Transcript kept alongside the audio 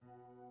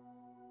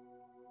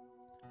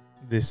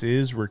This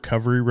is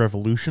Recovery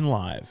Revolution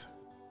Live.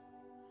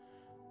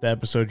 The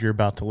episode you're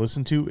about to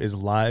listen to is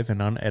live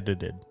and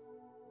unedited.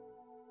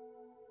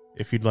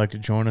 If you'd like to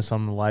join us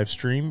on the live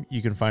stream,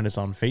 you can find us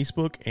on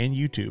Facebook and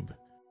YouTube.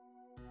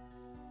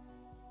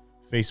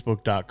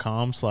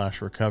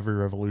 Facebook.com/Recovery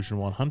Revolution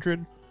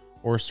 100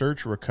 or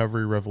search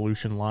Recovery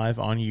Revolution Live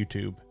on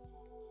YouTube.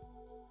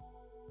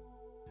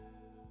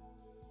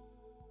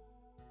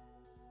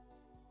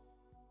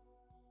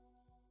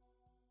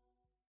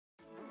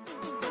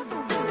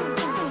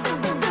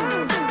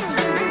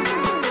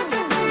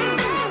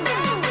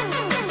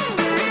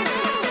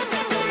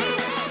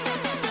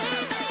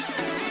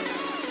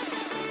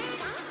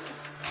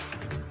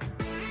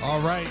 All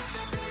right.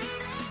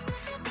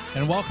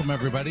 And welcome,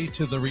 everybody,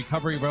 to the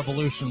Recovery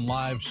Revolution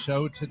Live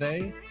show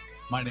today.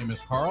 My name is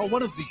Carl,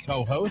 one of the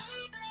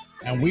co-hosts,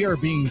 and we are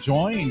being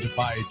joined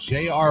by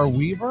J.R.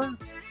 Weaver.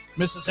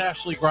 Mrs.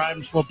 Ashley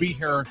Grimes will be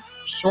here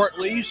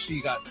shortly.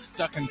 She got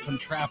stuck in some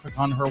traffic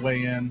on her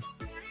way in.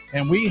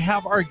 And we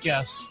have our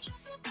guest,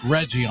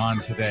 Reggie, on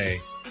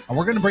today. And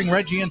we're going to bring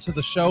Reggie into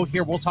the show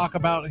here. We'll talk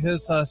about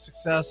his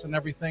success and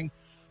everything.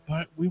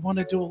 But we want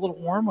to do a little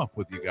warm-up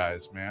with you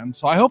guys, man.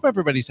 So I hope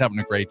everybody's having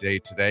a great day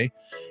today.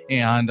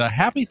 And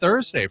happy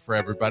Thursday for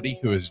everybody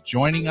who is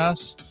joining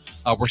us.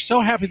 We're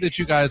so happy that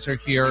you guys are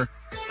here.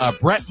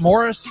 Brett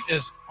Morris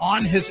is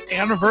on his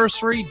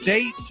anniversary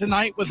date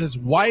tonight with his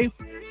wife.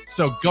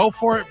 So go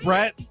for it,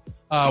 Brett.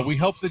 We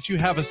hope that you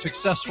have a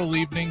successful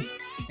evening.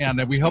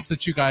 And we hope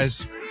that you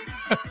guys...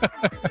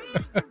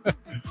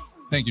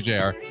 Thank you,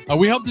 JR.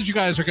 We hope that you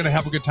guys are going to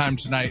have a good time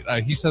tonight.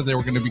 He said they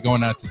were going to be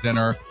going out to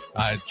dinner,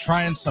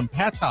 trying some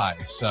pad thai.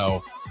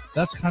 So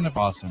that's kind of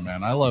awesome,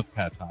 man. I love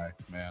pad thai,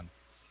 man.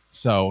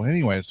 So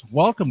anyways,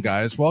 welcome,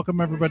 guys.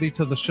 Welcome, everybody,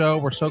 to the show.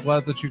 We're so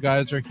glad that you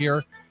guys are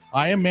here.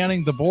 I am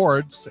manning the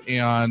boards,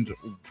 and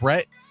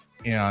Brett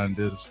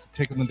is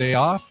taking the day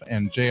off.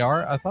 And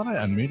JR, I thought I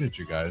unmuted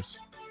you guys.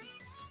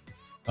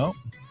 Oh,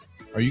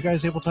 are you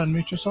guys able to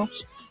unmute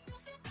yourselves?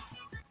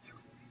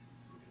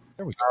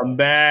 There we go. I'm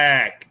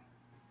back.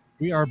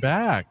 We are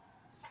back.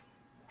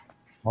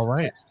 All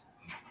right.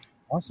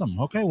 Awesome.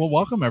 Okay. Well,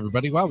 welcome,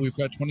 everybody. Wow, we've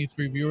got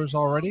 23 viewers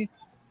already.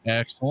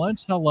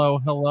 Excellent. Hello,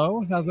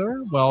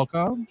 Heather.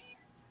 Welcome.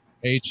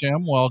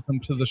 HM, welcome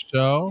to the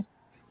show.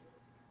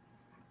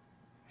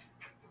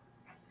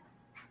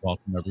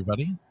 Welcome,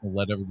 everybody. We'll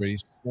let everybody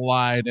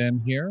slide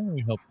in here.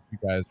 We hope that you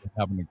guys are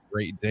having a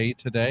great day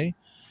today.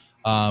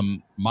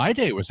 My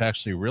day was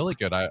actually really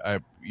good. I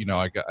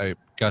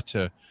got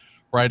to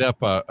write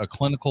up a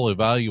clinical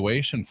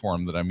evaluation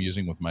form that I'm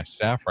using with my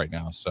staff right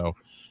now. So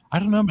I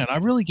don't know, man, I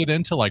really get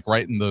into like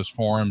writing those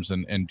forms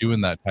and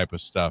doing that type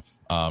of stuff.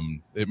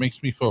 It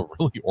makes me feel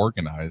really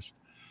organized.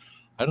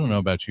 I don't know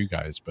about you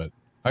guys, but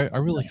I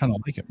really kind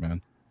of like it,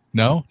 man.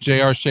 No,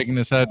 JR's shaking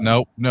his head.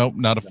 Nope,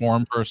 not a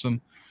form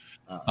person.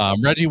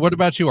 Reggie, what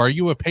about you? Are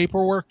you a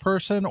paperwork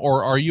person,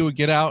 or are you a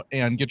get out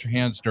and get your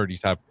hands dirty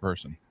type of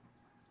person?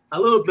 A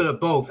little bit of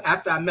both.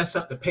 After I mess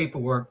up the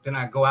paperwork, then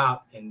I go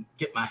out and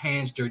get my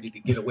hands dirty to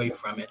get away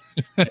from it.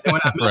 And then when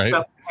I mess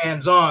up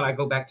hands on, I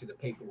go back to the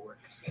paperwork.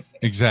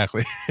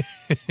 Exactly.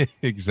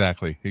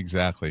 Exactly.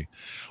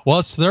 Well,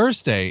 it's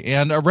Thursday.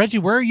 And Reggie,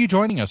 where are you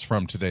joining us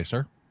from today,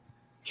 sir?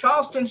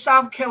 Charleston,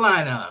 South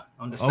Carolina,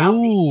 on the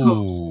southeast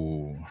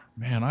coast.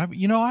 Man,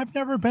 I've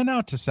never been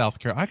out to South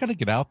Carolina. I got to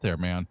get out there,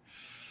 man.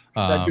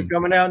 That you're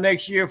coming out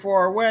next year for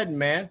our wedding,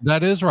 man.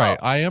 That is right.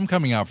 I am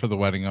coming out for the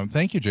wedding.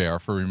 Thank you, JR,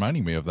 for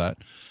reminding me of that.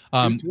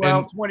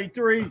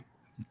 12/23.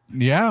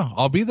 Yeah,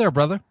 I'll be there,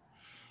 brother.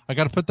 I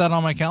got to put that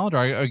on my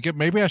calendar.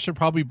 Maybe I should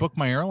probably book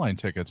my airline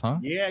tickets, huh?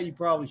 Yeah, you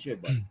probably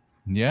should.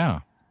 Yeah.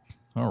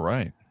 All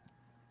right.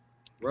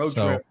 Road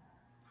trip.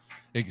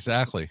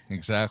 Exactly.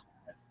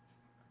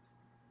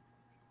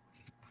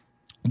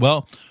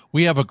 Well,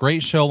 we have a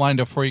great show lined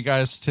up for you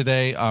guys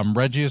today.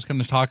 Reggie is going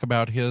to talk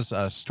about his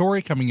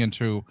story coming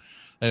into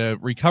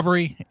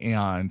recovery,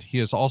 and he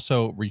is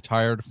also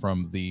retired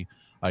from the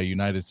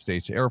United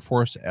States Air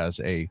Force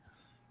as a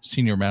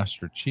senior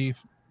master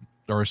chief,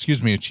 a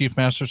chief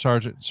master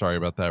sergeant. Sorry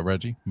about that,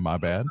 Reggie. My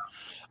bad.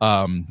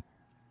 And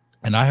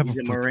I have a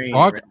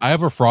frog. Right? I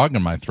have a frog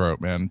in my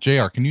throat, man.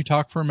 JR, can you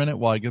talk for a minute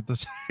while I get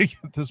this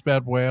this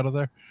bad boy out of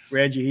there?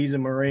 Reggie, he's a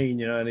Marine.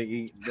 You know,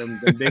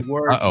 the big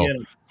words.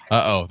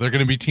 They're going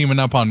to be teaming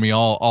up on me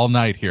all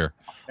night here.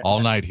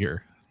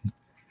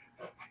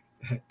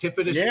 Tip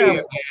of the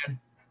spear, man.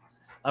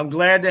 I'm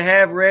glad to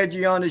have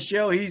Reggie on the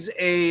show. He's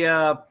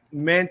a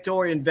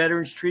mentor in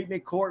Veterans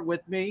Treatment Court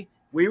with me.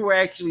 We were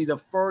actually the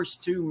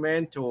first two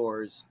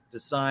mentors to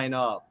sign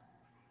up.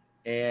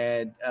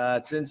 And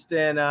since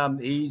then,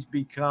 he's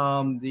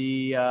become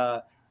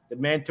the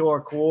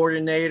mentor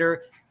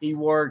coordinator. He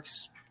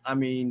works,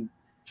 the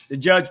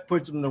judge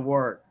puts him to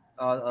work.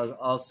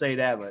 I'll say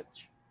that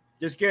much.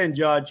 Just kidding,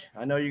 Judge.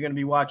 I know you're going to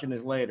be watching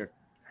this later.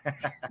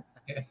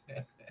 It's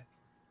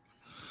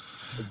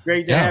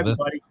great to have you,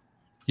 buddy.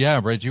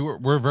 Yeah, Reggie,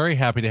 we're very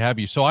happy to have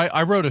you. So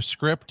I wrote a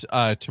script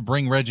to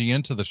bring Reggie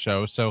into the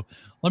show. So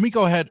let me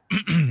go ahead.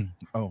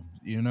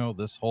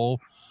 This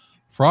whole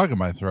Frog in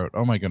my throat.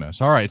 Oh my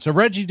goodness. All right. So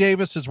Reggie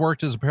Davis has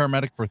worked as a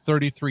paramedic for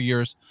 33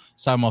 years.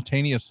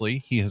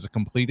 Simultaneously, he has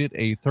completed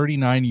a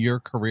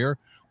 39-year career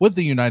with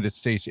the United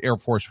States Air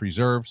Force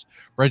Reserves.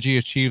 Reggie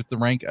achieved the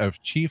rank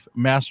of Chief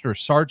Master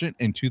Sergeant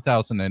in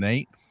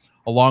 2008.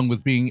 Along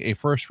with being a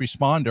first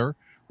responder,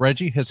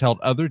 Reggie has held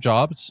other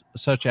jobs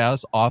such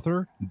as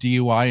author,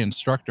 DUI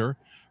instructor,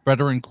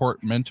 veteran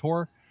court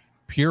mentor,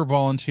 prison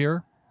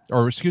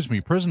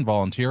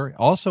volunteer,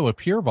 also a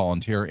peer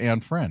volunteer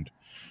and friend.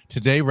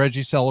 Today,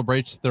 Reggie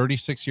celebrates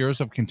 36 years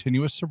of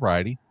continuous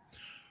sobriety.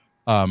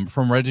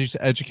 From Reggie's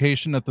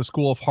education at the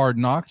School of Hard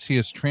Knocks, he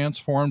has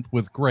transformed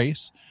with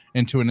grace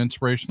into an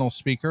inspirational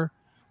speaker,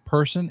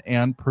 person,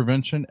 and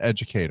prevention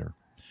educator.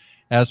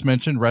 As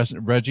mentioned,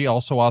 Reggie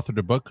also authored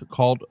a book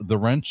called The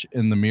Wrench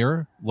in the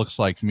Mirror Looks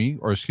Like Me,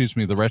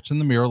 The Wrench in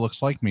the Mirror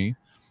Looks Like Me.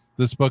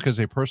 This book is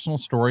a personal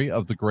story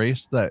of the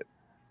grace that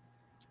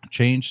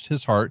changed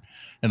his heart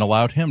and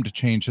allowed him to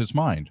change his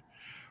mind.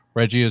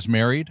 Reggie is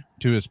married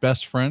to his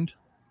best friend,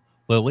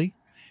 Lily,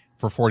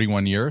 for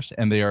 41 years,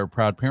 and they are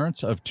proud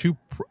parents of two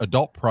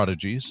adult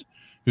prodigies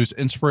whose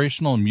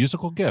inspirational and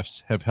musical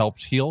gifts have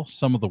helped heal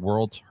some of the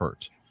world's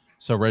hurt.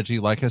 So, Reggie,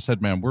 like I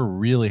said, man, we're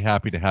really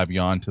happy to have you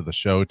on to the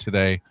show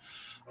today.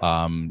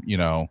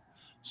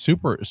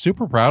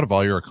 Super proud of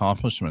all your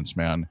accomplishments,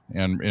 man,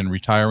 and in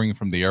retiring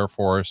from the Air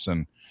Force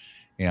and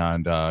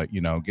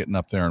getting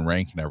up there in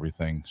rank and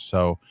everything.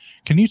 So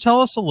can you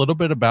tell us a little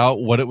bit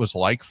about what it was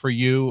like for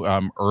you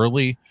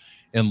early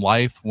in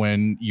life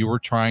when you were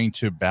trying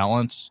to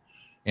balance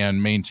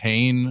and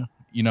maintain,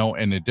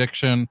 an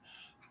addiction,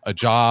 a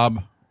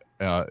job,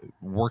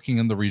 working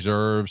in the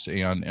reserves,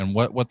 and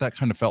what that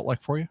kind of felt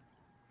like for you?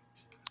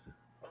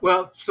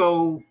 Well,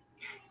 so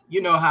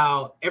you know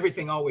how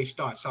everything always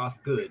starts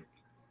off good.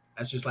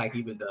 That's just like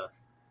even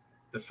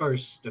the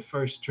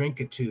first drink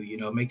or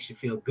two, makes you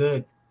feel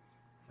good.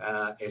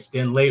 It's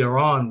then later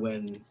on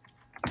when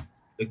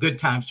the good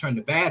times turn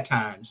to bad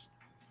times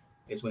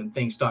is when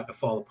things start to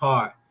fall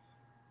apart.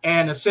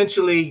 And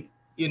essentially,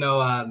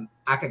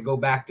 I could go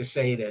back to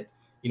say that,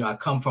 I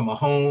come from a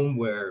home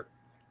where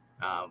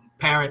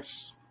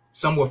parents,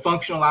 some were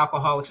functional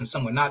alcoholics and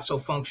some were not so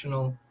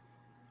functional.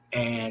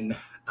 And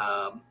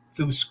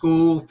through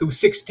school, through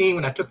 16,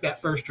 when I took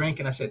that first drink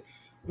and I said,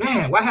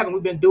 man, why haven't we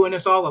been doing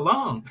this all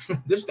along?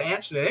 This is the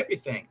answer to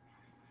everything.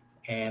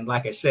 And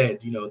like I said,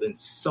 then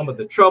some of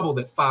the trouble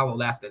that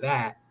followed after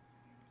that,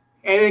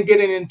 and then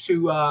getting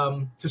into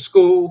to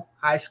school,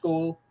 high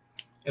school,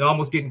 and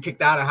almost getting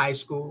kicked out of high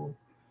school,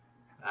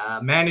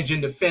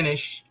 managing to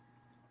finish,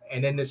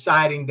 and then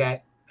deciding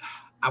that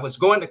I was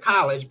going to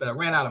college, but I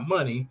ran out of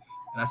money.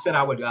 And I said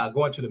I would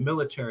go into the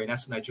military, and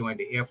that's when I joined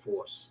the Air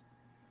Force.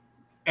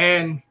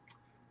 And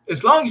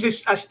as long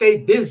as I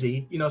stayed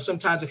busy,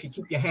 sometimes if you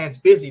keep your hands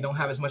busy, you don't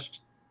have as much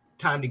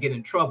time to get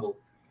in trouble.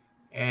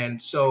 And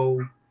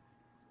so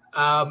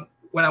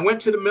when I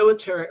went to the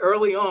military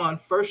early on,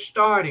 first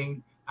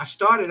starting, I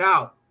started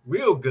out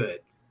real good.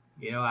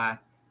 I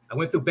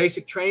went through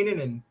basic training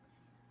and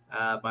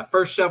my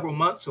first several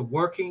months of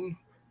working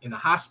in the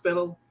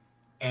hospital.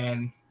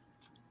 And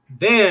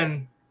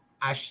then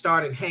I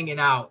started hanging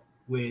out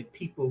with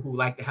people who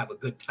like to have a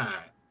good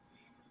time.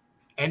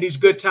 And these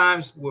good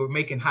times were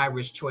making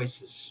high-risk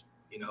choices.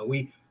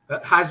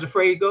 How's the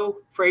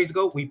phrase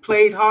go? We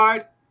played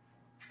hard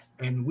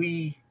and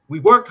we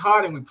worked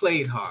hard and we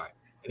played hard.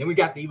 And then we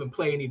got to even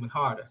playing even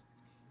harder.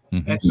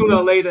 Mm-hmm. And sooner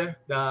or later,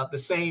 the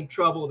same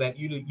trouble that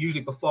usually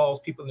befalls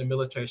people in the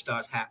military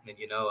starts happening.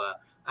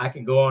 I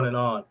can go on and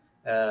on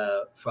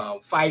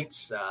from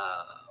fights,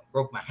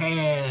 broke my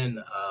hand,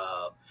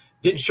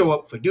 didn't show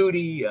up for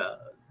duty.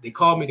 They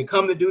called me to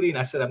come to duty, and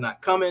I said, I'm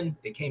not coming.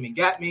 They came and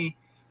got me.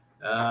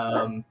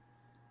 To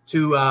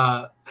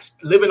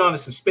living on a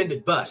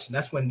suspended bus. And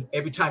that's when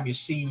every time you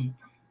see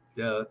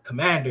the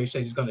commander, he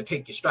says he's going to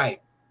take your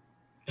stripe.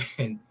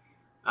 And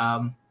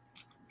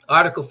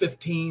Article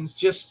 15s,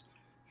 just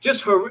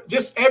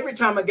every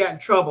time I got in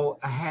trouble,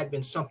 I had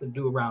been something to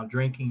do around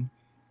drinking.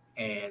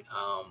 And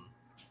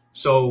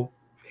so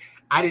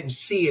I didn't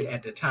see it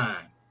at the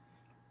time.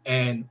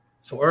 And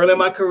so early in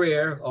my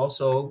career,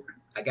 also,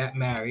 I got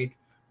married,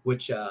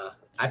 which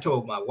I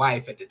told my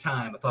wife at the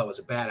time I thought it was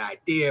a bad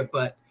idea,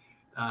 but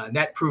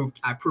I proved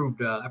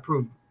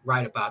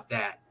right about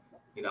that.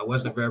 I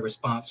wasn't a very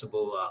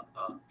responsible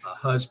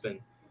husband.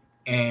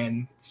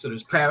 And so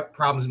there's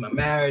problems in my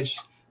marriage,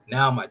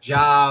 now my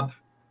job.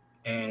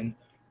 And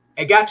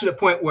it got to the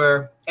point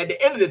where at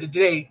the end of the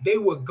day, they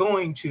were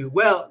going to,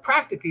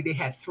 practically they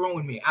had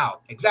thrown me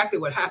out. Exactly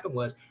what happened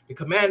was the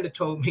commander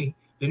told me,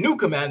 the new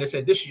commander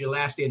said, this is your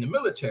last day in the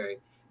military.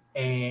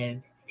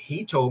 And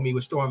he told me he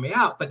was throwing me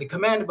out. But the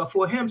commander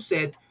before him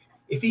said,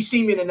 if he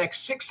see me in the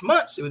next 6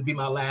 months, it would be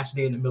my last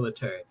day in the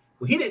military.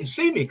 Well, he didn't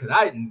see me because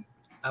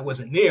I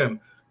wasn't near him.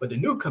 But the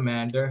new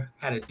commander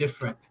had a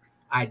different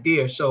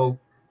idea. So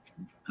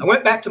I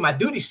went back to my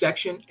duty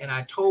section and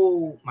I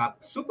told my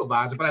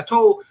supervisor,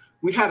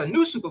 we had a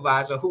new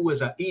supervisor who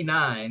was an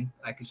E9,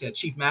 like I said,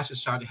 Chief Master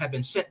Sergeant, had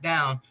been sent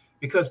down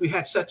because we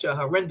had such a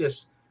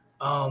horrendous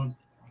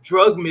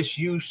drug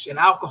misuse and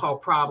alcohol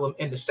problem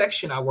in the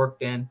section I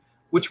worked in,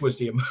 which was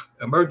the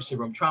emergency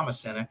room trauma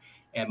center.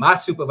 And my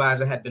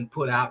supervisor had been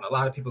put out and a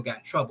lot of people got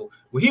in trouble.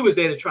 Well, he was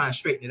there to try and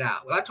straighten it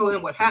out. Well, I told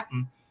him what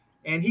happened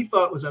and he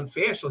thought it was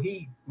unfair. So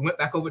he went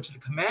back over to the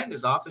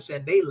commander's office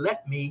and they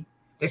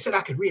said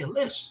I could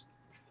re-enlist.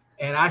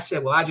 And I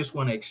said, well, I just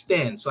want to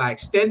extend. So I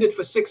extended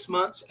for 6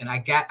 months and I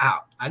got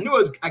out. I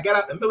got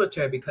out of the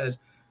military because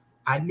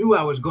I knew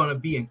I was going to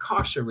be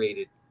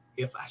incarcerated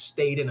if I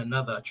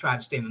tried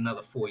to stay in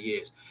another 4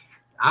 years.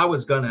 That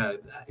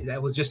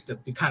was just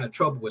the kind of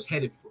trouble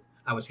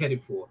I was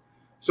headed for.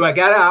 So I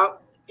got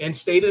out and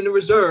stayed in the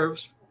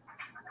reserves.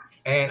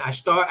 And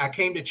I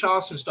came to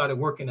Charleston, started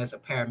working as a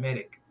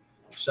paramedic.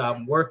 So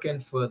I'm working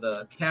for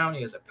the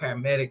county as a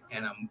paramedic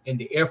and I'm in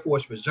the Air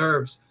Force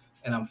Reserves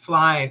and I'm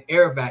flying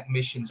air-evac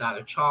missions out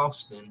of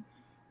Charleston.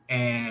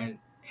 And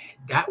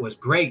that was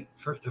great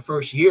for the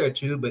first year or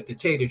two. But to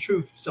tell you the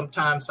truth,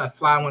 sometimes I'd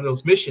fly one of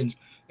those missions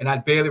and I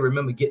barely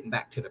remember getting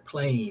back to the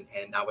plane.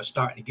 And I was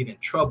starting to get in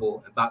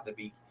trouble, about to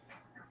be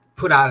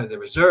put out of the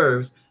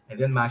reserves. And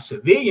then my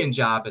civilian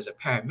job as a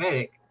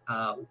paramedic,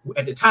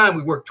 at the time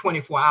we worked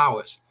 24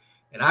 hours.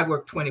 And I'd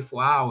work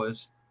 24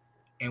 hours.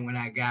 And when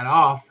I got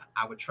off,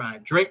 I would try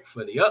and drink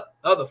for the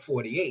other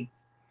 48.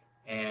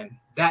 And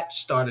that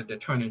started to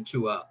turn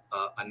into a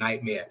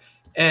nightmare.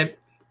 And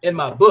in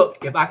my book,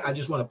 if I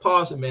just want to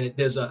pause a minute,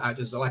 there's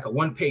like a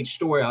one-page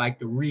story I like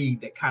to read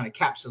that kind of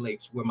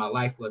encapsulates where my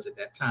life was at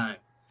that time.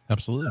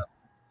 Absolutely.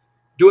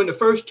 During the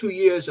first 2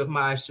 years of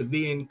my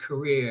civilian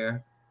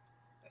career,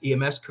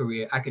 EMS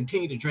career, I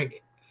continued to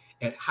drink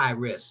at high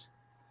risk.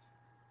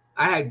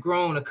 I had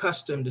grown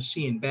accustomed to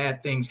seeing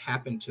bad things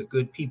happen to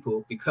good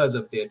people because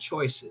of their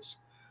choices.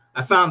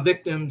 I found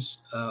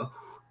victims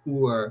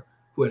who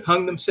had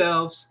hung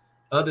themselves,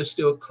 others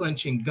still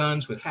clenching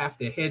guns with half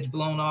their heads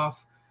blown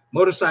off,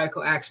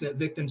 motorcycle accident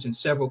victims in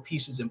several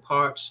pieces and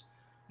parts.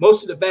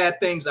 Most of the bad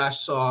things I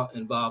saw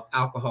involved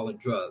alcohol and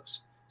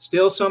drugs.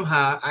 Still,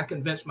 somehow, I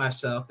convinced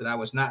myself that I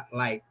was not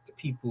like the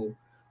people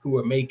who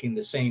were making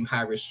the same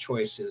high-risk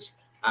choices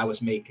I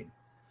was making.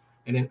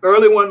 And then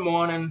early one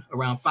morning,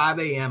 around 5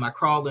 a.m., I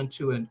crawled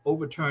into an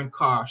overturned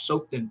car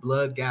soaked in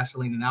blood,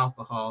 gasoline, and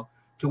alcohol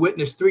to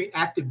witness 3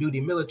 active duty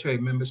military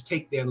members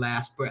take their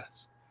last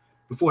breath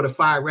before the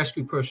fire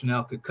rescue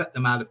personnel could cut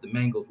them out of the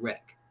mangled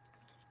wreck.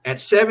 At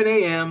 7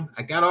 a.m.,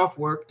 I got off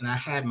work and I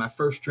had my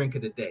first drink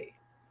of the day.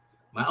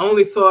 My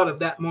only thought of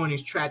that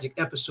morning's tragic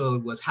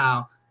episode was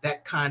how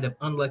that kind of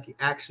unlucky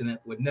accident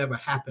would never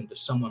happen to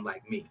someone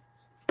like me.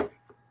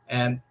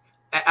 And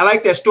I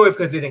like that story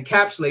because it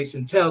encapsulates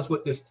and tells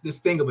what this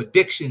thing of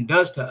addiction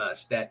does to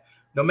us, that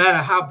no matter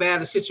how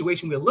bad a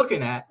situation we're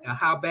looking at, or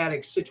how bad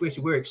a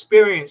situation we're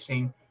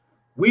experiencing,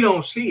 we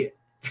don't see it.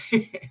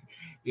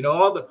 You know,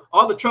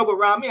 all the trouble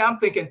around me, I'm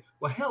thinking,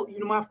 well, hell, you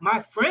know, my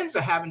friends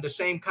are having the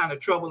same kind of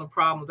trouble and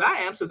problems I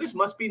am, so this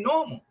must be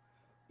normal.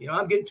 You know,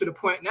 I'm getting to the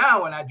point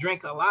now when I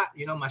drink a lot,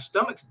 you know, my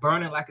stomach's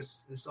burning like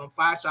it's on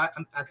fire, so I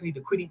need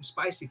to quit eating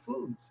spicy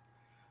foods.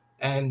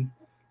 And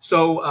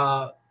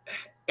so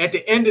at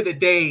the end of the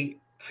day,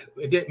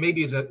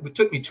 it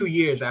took me 2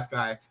 years after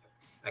I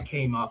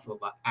came off of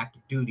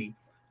active duty.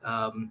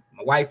 My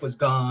wife was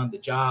gone. The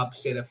job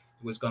said it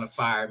was going to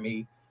fire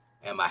me,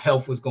 and my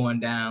health was going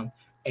down.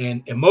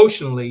 And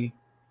emotionally,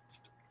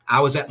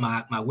 I was at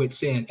my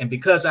wit's end. And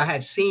because I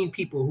had seen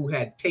people who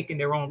had taken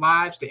their own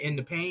lives to end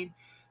the pain,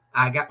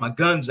 I got my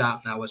guns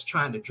out and I was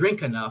trying to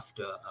drink enough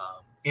to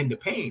end the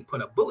pain,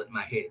 put a bullet in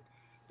my head.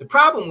 The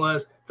problem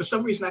was, for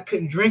some reason, I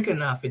couldn't drink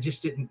enough. It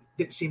just didn't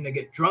seem to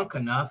get drunk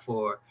enough,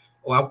 or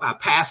I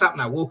passed out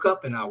and I woke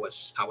up and I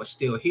was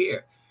still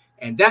here.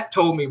 And that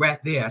told me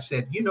right there, I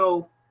said, you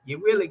know,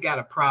 you really got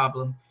a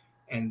problem.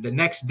 And the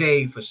next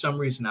day, for some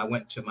reason, I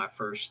went to my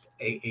first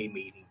AA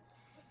meeting.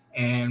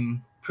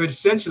 And pretty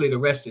essentially the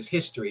rest is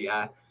history.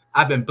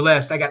 I've been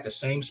blessed. I got the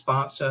same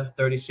sponsor,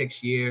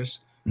 36 years.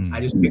 Mm-hmm. I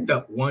just picked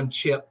up one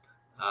chip.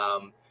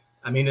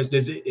 I mean,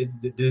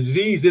 the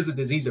disease is a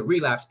disease of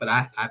relapse, but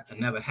I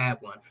never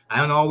had one. I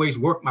don't always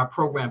work my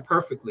program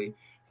perfectly.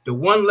 The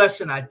one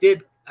lesson I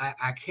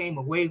came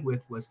away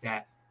with was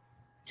that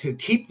to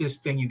keep this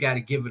thing, you got to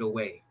give it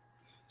away.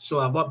 So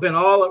I've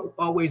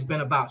always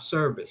been about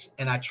service,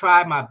 and I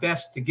tried my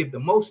best to give the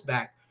most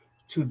back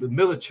to the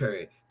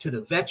military, to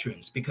the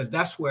veterans, because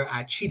that's where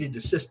I cheated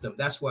the system.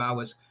 That's where I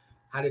was,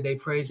 how did they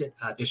phrase it?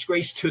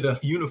 Disgraced to the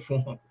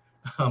uniform,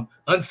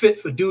 unfit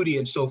for duty,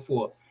 and so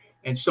forth.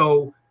 And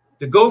so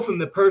to go from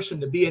the person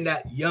to being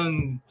that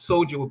young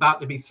soldier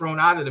about to be thrown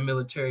out of the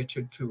military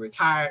to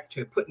retire,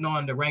 to putting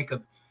on the rank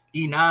of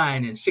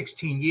E9 in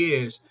 16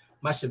 years,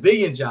 my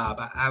civilian job,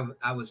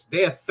 I was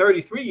there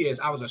 33 years.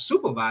 I was a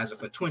supervisor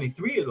for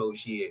 23 of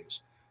those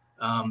years.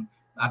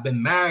 I've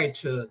been married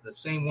to the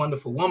same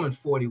wonderful woman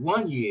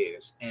 41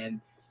 years. And,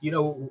 you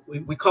know,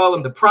 we call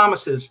them the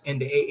promises in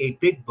the AA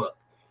Big Book.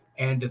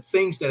 And the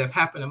things that have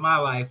happened in my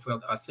life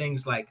are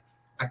things like,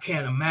 I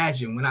can't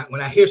imagine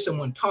when I hear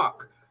someone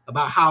talk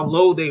about how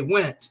low they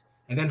went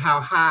and then how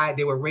high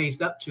they were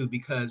raised up to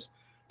because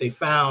they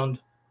found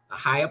a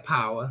higher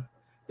power.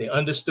 They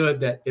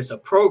understood that it's a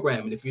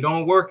program, and if you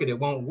don't work it, it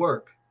won't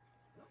work.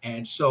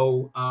 And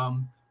so,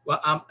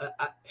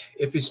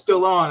 if it's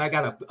still on, I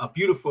got a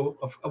beautiful.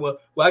 Well,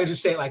 I can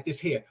just say it like this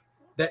here: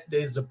 that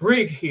there's a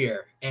brig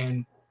here,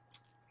 and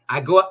I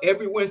go up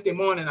every Wednesday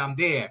morning. I'm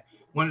there.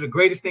 One of the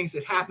greatest things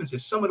that happens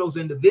is some of those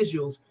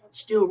individuals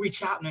still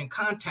reach out and in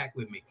contact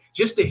with me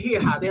just to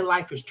hear how their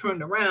life is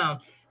turned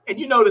around. And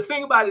the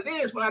thing about it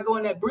is, when I go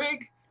in that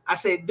brig, I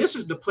say, this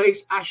is the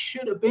place I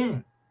should have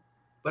been,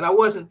 but I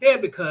wasn't there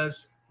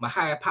because my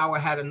higher power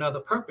had another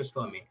purpose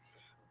for me.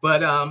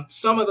 But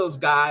some of those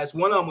guys,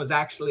 one of them was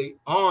actually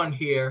on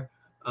here.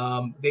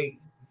 The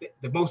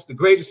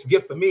greatest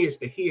gift for me is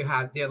to hear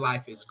how their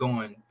life is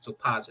going so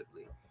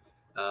positively.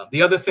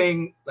 The other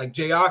thing, like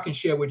JR can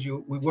share with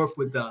you, we work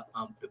with the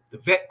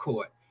vet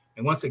court.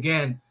 And once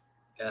again,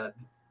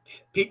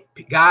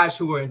 guys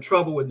who are in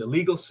trouble with the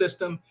legal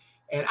system.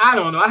 And I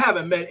don't know, I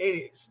haven't met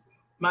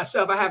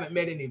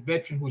any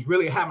veteran who's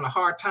really having a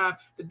hard time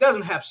that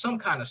doesn't have some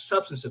kind of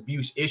substance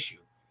abuse issue.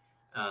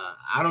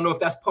 I don't know if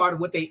that's part of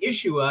what they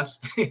issue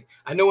us.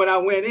 I know when I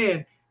went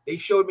in, they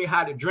showed me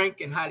how to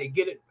drink and how to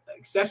get it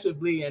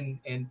excessively.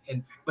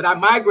 But I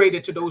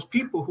migrated to those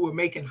people who are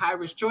making high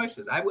risk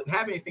choices. I wouldn't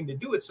have anything to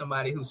do with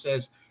somebody who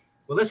says,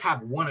 well, let's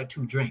have 1 or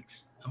 2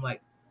 drinks. I'm like,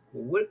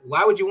 well,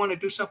 why would you want to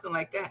do something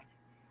like that?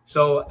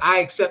 So I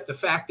accept the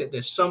fact that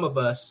there's some of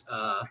us,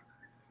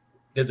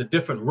 there's a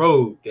different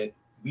road that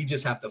we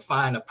just have to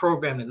find a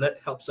program that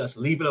helps us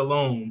leave it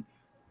alone.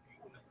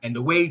 And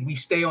the way we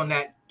stay on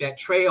that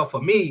trail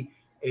for me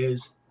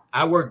is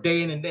I work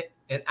day in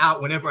and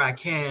out whenever I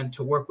can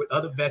to work with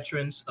other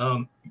veterans.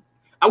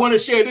 I want to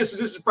share this.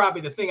 This is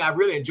probably the thing I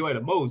really enjoy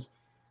the most.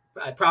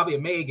 Probably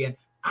May again.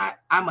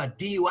 I'm a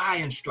DUI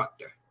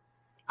instructor.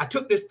 I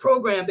took this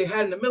program they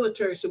had in the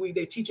military, so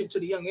they teach it to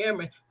the young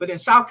airmen. But in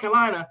South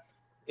Carolina,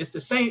 it's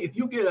the same. If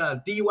you get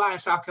a DUI in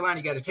South Carolina,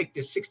 you got to take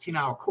this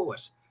 16-hour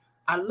course.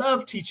 I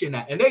love teaching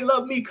that, and they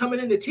love me coming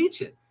in to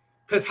teach it.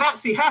 Because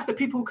half the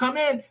people who come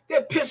in,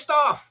 they're pissed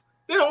off.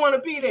 They don't want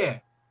to be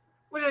there.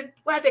 Why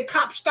did the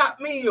cop stop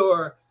me?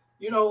 Or,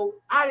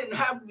 I didn't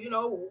have,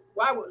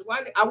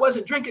 why I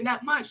wasn't drinking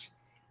that much.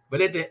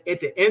 But at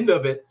the end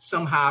of it,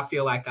 somehow I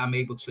feel like I'm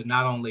able to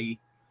not only,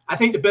 I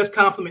think the best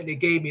compliment they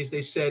gave me is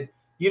they said,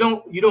 you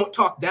don't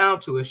talk down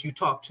to us, you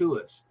talk to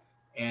us.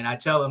 And I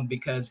tell them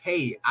because,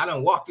 hey, I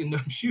done walked in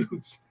them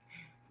shoes.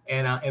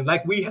 And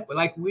like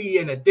we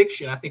in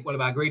addiction, I think one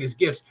of our greatest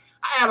gifts,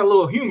 I add a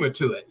little humor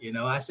to it.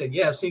 I said,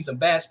 yeah, I've seen some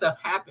bad stuff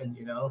happen,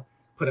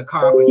 put a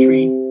car up a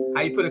tree.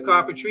 How you put a car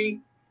up a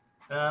tree?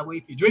 Well,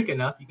 if you drink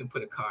enough, you can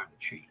put a car in a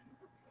tree.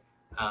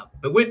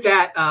 But with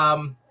that,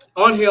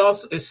 on here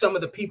also is some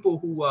of the people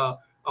who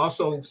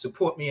also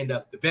support me in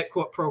the vet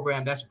court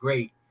program. That's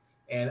great.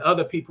 And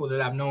other people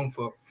that I've known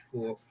for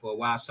a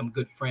while, some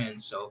good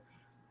friends. So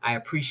I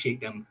appreciate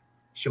them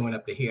showing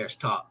up to hear us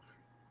talk.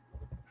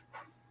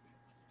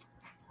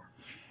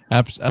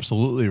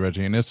 Absolutely,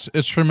 Reggie, and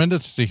it's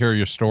tremendous to hear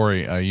your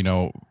story.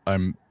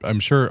 I'm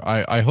sure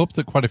I hope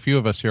that quite a few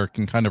of us here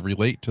can kind of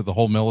relate to the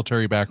whole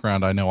military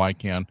background. I know I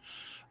can,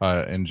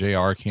 and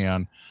JR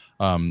can.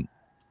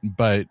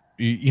 But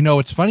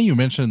it's funny you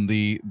mentioned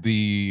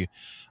the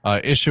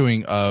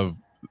issuing of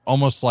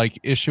almost like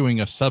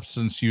issuing a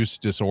substance use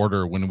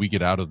disorder when we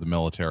get out of the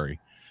military,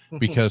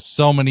 because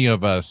so many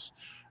of us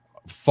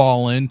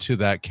fall into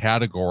that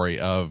category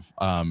of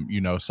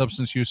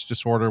substance use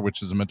disorder,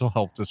 which is a mental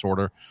health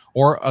disorder,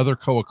 or other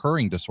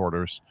co-occurring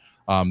disorders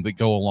that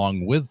go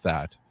along with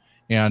that.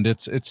 And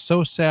it's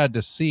so sad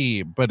to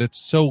see, but it's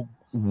so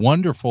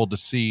wonderful to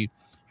see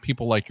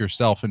people like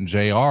yourself and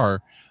JR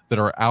that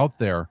are out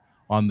there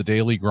on the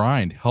daily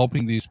grind,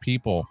 helping these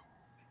people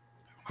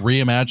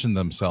reimagine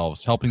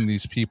themselves, helping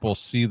these people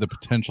see the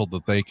potential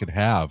that they could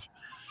have,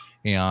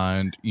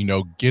 and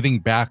getting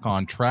back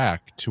on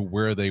track to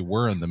where they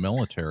were in the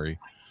military.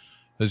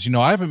 Because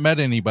I haven't met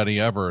anybody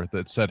ever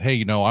that said,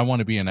 hey, I want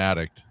to be an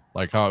addict,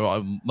 like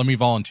let me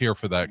volunteer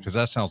for that, because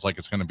that sounds like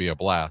it's going to be a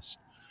blast.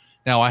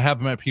 Now, I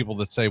have met people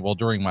that say, well,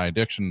 during my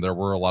addiction there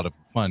were a lot of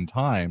fun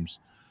times,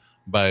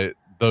 but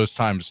those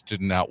times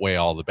didn't outweigh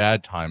all the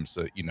bad times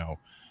that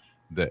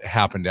that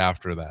happened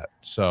after that.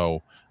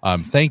 So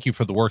thank you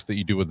for the work that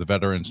you do with the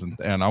veterans,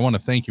 and I want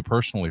to thank you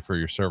personally for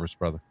your service,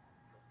 brother.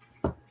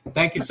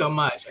 Thank you so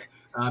much.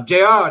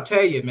 JR, I'll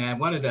tell you,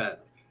 man,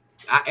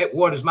 it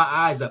waters my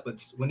eyes up.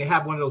 But when they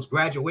have one of those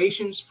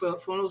graduations for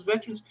those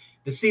veterans,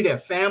 to see their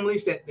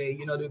families that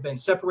they've been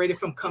separated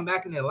from come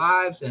back in their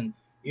lives, and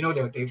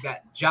they've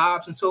got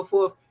jobs and so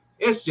forth.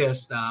 It's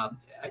just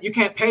you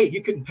couldn't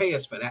pay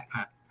us for that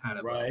kind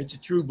of right. It's a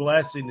true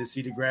blessing to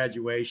see the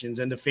graduations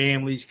and the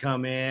families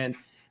come in,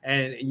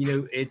 and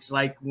it's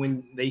like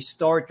when they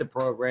start the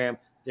program,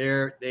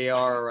 they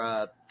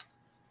are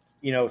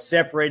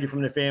separated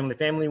from the family.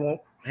 Family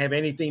won't have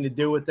anything to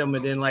do with them.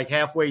 And then like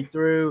halfway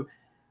through,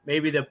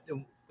 maybe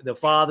the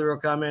father will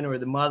come in or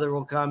the mother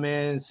will come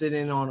in, sit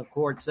in on a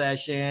court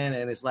session.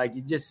 And it's like,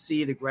 you just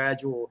see the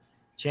gradual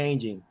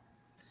changing.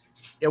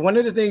 Yeah. One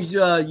of the things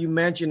you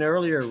mentioned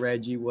earlier,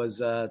 Reggie,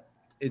 was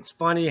it's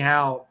funny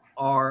how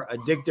our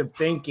addictive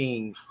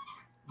thinking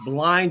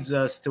blinds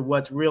us to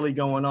what's really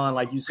going on.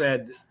 Like you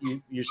said,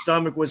 your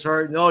stomach was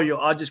hurting. No,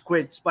 I'll just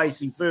quit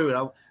spicy food.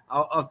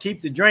 I'll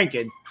keep the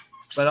drinking,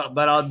 but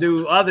I'll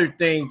do other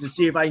things to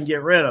see if I can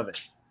get rid of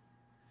it.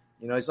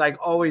 You know, it's like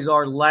always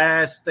our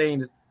last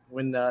thing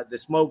when the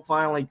smoke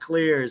finally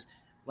clears.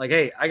 Like,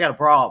 hey, I got a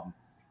problem.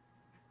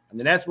 I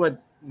mean, that's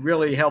what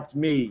really helped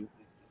me.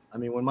 I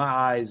mean, when my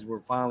eyes were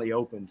finally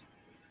opened.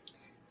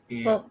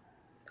 Yeah. Well,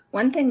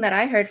 one thing that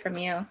I heard from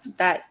you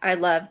that I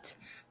loved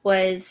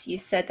was you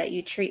said that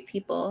you treat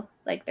people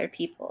like they're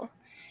people.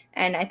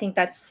 And I think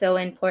that's so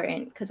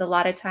important because a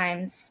lot of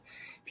times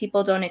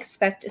people don't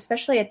expect,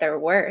 especially at their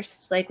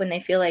worst, like when they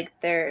feel like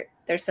there's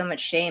so much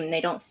shame,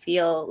 they don't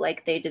feel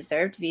like they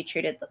deserve to be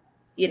treated,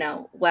 you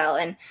know, well.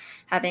 And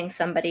having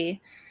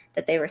somebody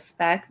that they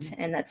respect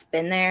and that's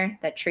been there,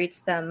 that treats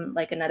them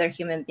like another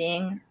human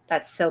being,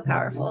 that's so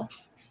powerful.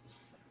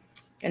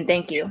 And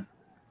thank you.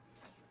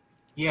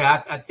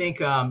 Yeah, I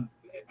think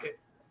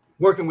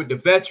working with the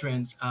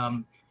veterans,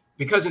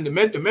 because in the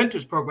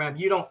mentors program,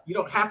 you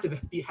don't have to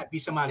be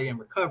somebody in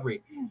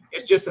recovery.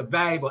 It's just a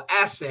valuable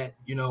asset,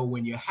 you know,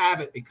 when you have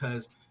it,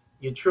 because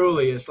you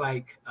truly, it's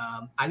like,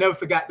 I never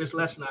forgot this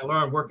lesson I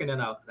learned working in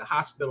the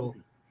hospital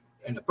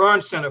in the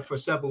burn center for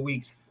several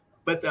weeks.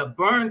 But the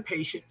burn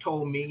patient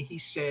told me, he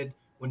said,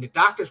 when the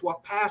doctors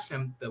walk past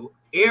him, the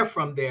air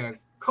from their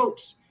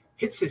coats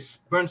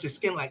burns his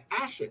skin like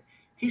acid.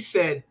 He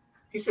said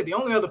the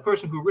only other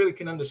person who really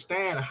can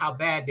understand how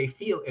bad they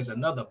feel is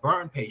another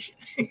burn patient.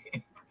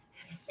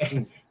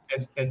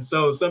 and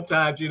so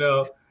sometimes, you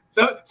know,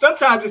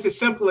 sometimes it's as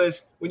simple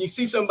as when you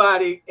see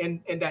somebody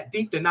in that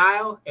deep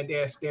denial and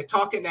they're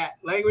talking that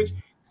language,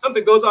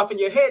 something goes off in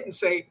your head and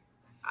say,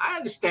 I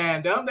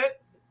understand them.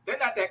 They're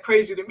not that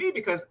crazy to me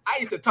because I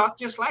used to talk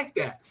just like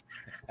that.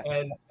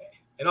 And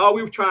all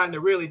we were trying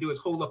to really do is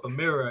hold up a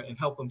mirror and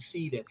help them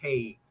see that,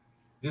 hey,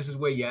 this is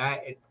where you're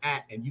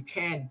at and you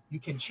can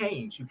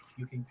change.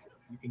 You can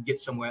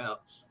get somewhere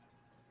else.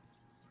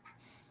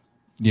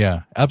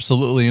 Yeah,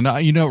 absolutely.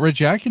 And, you know,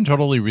 Reggie, I can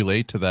totally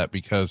relate to that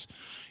because,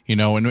 you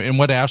know, and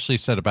what Ashley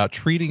said about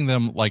treating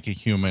them like a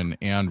human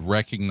and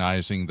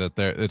recognizing that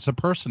it's a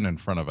person in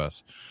front of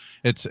us.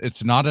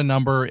 It's not a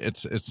number.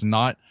 It's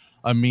not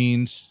a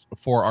means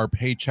for our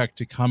paycheck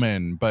to come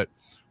in, but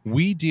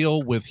we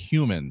deal with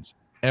humans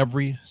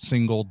every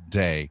single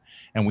day,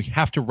 and we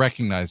have to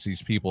recognize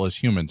these people as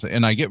humans.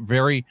 And I get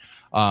very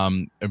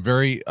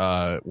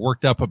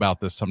worked up about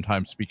this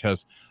sometimes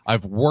because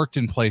I've worked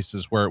in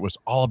places where it was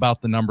all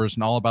about the numbers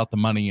and all about the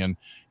money and,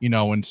 you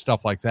know, and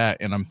stuff like that.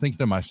 And I'm thinking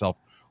to myself,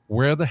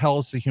 where the hell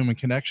is the human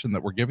connection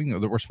that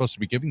we're supposed to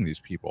be giving these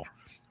people?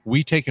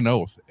 We take an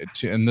oath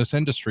in this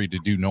industry to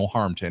do no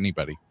harm to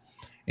anybody.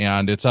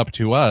 And it's up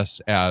to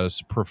us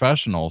as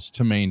professionals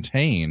to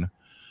maintain.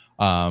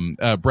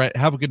 Brett,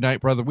 have a good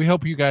night, brother. We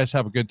hope you guys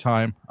have a good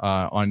time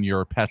on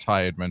your Pet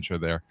High adventure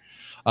there.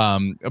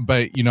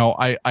 But, you know,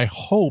 I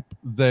hope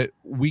that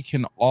we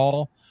can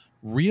all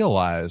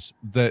realize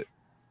that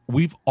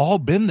we've all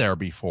been there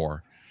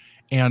before.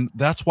 And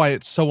that's why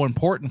it's so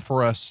important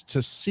for us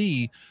to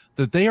see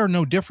that they are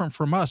no different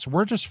from us.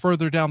 We're just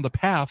further down the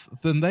path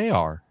than they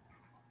are.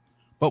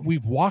 But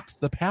we've walked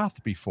the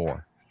path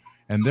before.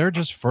 And they're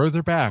just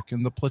further back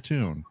in the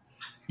platoon.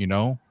 You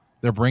know,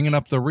 they're bringing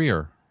up the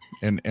rear.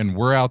 And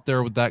we're out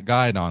there with that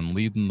guide on,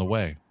 leading the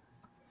way.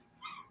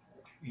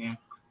 Yeah.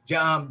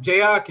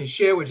 JR can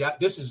share with you.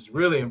 This is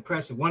really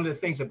impressive. One of the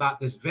things about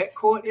this vet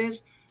court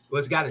is, well,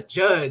 it's got a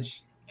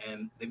judge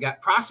and they've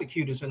got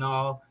prosecutors and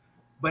all,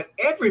 but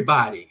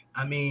everybody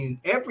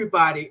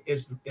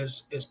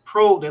is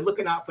pro. They're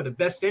looking out for the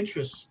best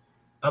interests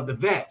of the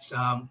vets.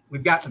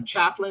 We've got some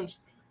chaplains,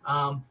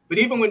 but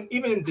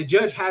even the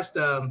judge has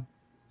to,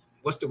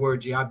 what's the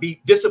word, JR?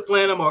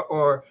 Discipline them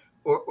or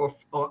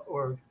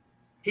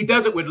he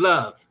does it with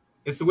love.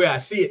 It's the way I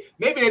see it.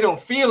 Maybe they don't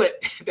feel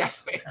it that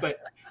way,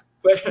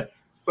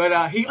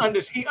 but he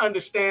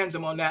understands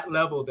them on that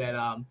level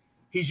that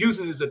he's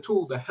using it as a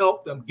tool to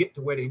help them get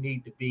to where they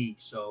need to be.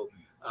 So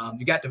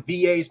you got the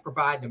VAs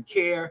providing them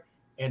care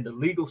and the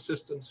legal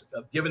systems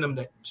of giving them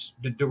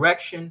the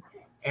direction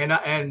and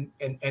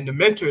the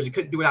mentors. You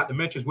couldn't do without the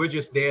mentors. We're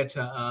just there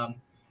to,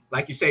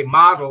 like you say,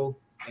 model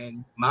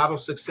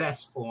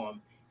success for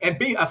them and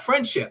be a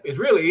friendship. It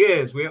really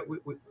is. We're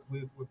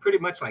pretty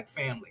much like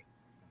family.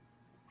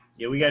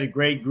 Yeah, we got a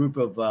great group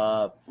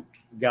of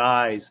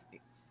guys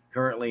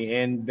currently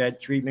in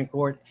vet treatment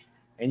court,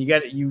 and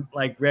you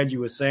like Reggie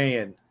was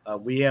saying,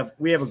 we have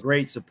a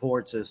great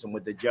support system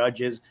with the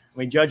judges. I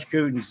mean, Judge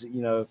Cooten's,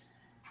 you know,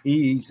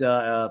 he's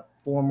a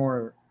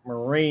former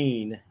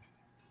Marine,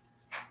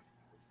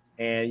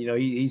 and you know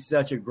he's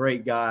such a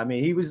great guy. I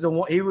mean, he was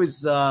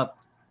the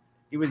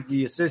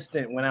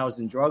assistant when I was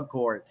in drug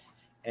court,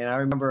 and I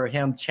remember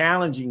him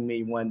challenging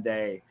me one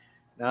day.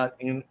 Now,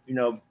 you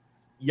know,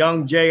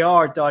 young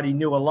JR thought he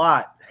knew a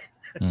lot.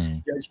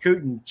 Judge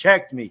Cooten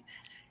checked me.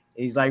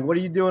 He's like, "What are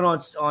you doing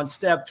on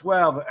step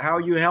 12? How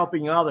are you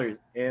helping others?"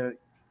 And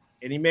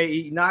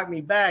he knocked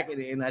me back,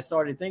 and I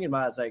started thinking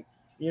about it. It's like,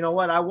 you know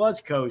what? I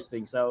was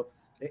coasting. So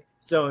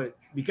So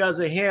because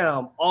of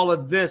him, all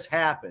of this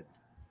happened.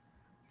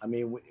 I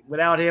mean,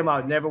 without him,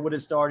 I never would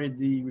have started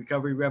the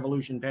Recovery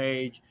Revolution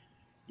page,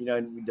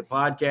 the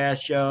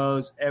podcast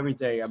shows,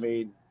 everything. I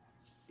mean,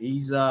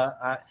 he's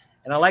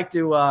and I like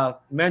to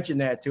mention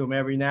that to him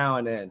every now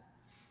and then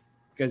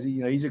because,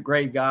 he's a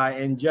great guy.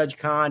 And Judge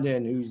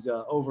Condon, who's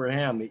over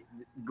him,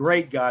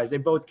 great guys. They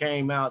both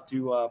came out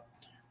to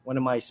one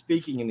of my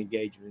speaking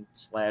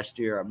engagements last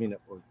year. I mean,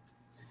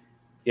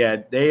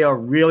 they are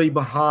really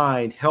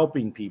behind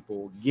helping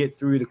people get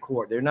through the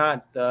court. They're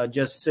not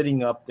just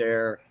sitting up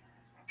there.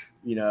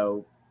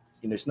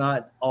 It's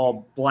not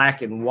all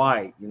black and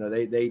white.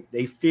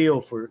 They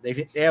feel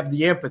they have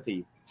the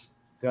empathy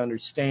to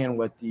understand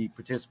what the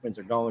participants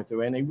are going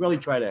through, and they really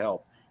try to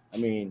help. I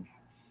mean,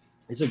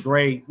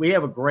 we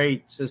have a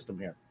great system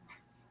here.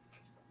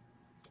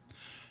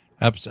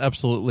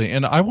 Absolutely.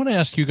 And I want to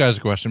ask you guys a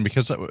question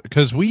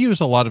because we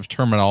use a lot of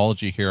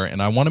terminology here,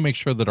 and I want to make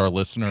sure that our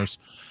listeners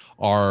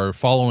are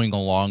following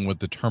along with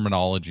the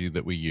terminology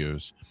that we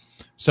use.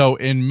 So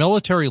in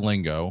military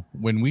lingo,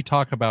 when we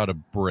talk about a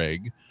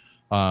brig,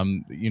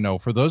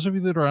 for those of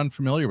you that are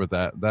unfamiliar with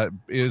that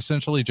is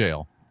essentially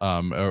jail.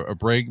 A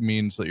brig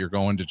means that you're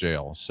going to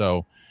jail.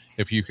 So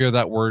if you hear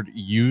that word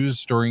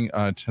used during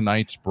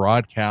tonight's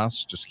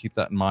broadcast, just keep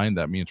that in mind.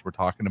 That means we're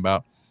talking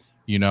about,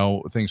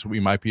 things that we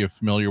might be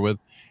familiar with,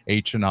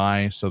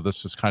 H&I. So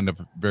this is kind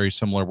of very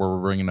similar where we're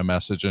bringing a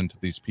message into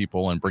these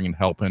people and bringing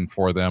help in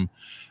for them.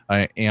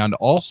 And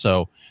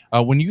also,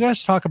 when you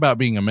guys talk about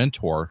being a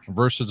mentor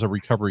versus a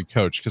recovery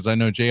coach, because I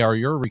know, JR,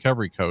 you're a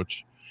recovery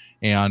coach,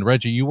 and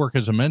Reggie, you work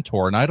as a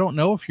mentor, and I don't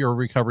know if you're a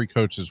recovery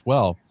coach as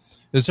well.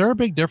 Is there a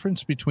big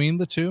difference between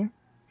the two?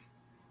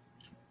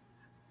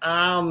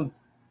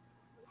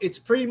 It's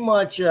pretty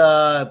much,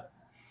 I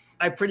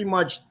pretty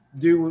much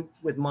do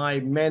with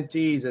my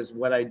mentees as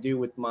what I do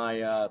with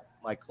my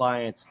my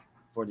clients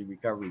for the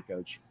recovery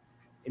coach.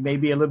 It may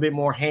be a little bit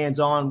more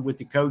hands-on with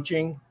the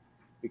coaching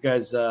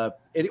because I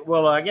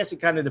guess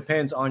it kind of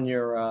depends on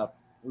your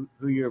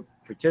who your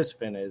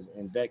participant is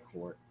in vet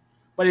court,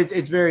 but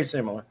it's very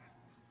similar.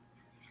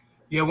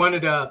 Yeah,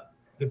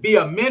 to be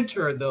a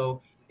mentor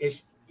though,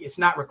 it's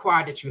not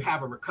required that you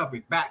have a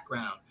recovery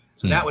background.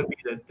 So that would be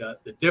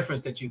the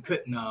difference that you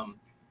couldn't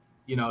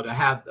to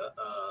have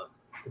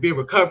to be a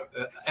recovery.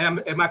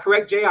 Am I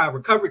correct, Jay? A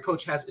recovery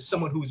coach is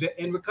someone who's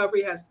in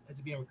recovery, has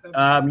to be in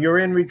recovery. You're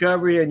in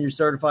recovery and you're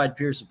certified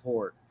peer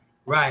support.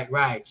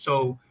 Right.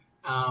 So,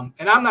 and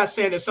I'm not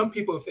saying that some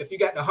people, if you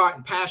got the heart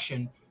and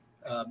passion,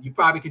 you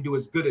probably can do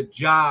as good a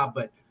job.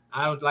 But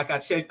like I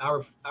said, I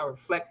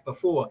reflect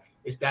before.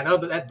 It's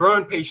that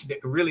burn patient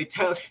that can really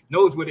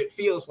knows what it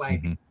feels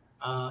like,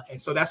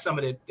 and so that's some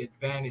of the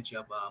advantage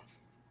of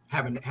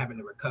having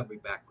the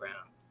recovery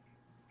background.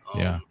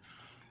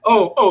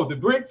 The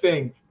brig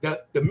thing,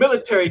 the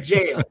military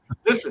jail.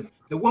 Listen,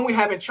 the one we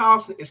have in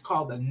Charleston is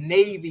called the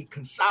Navy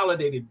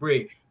Consolidated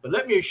Brig. But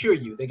let me assure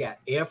you, they got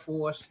Air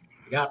Force,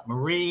 they got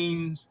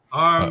Marines,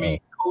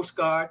 Army, Coast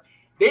Guard.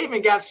 They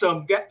even got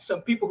some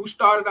people who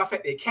started off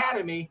at the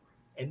academy,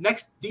 and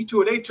next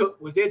detour they took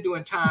was they're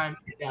doing time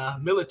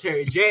in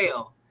military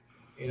jail.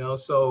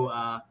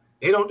 So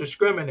they don't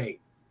discriminate.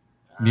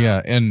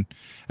 And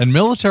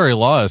military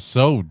law is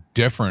so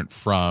different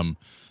from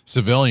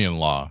civilian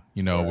law.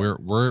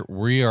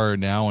 We are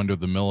now under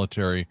the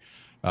military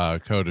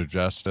code of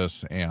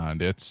justice,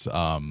 and it's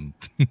and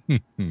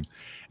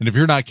if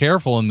you're not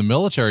careful in the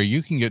military,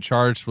 you can get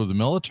charged with a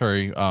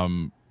military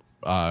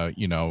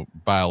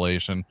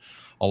violation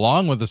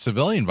along with a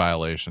civilian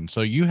violation.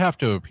 So you have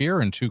to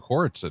appear in two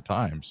courts at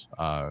times.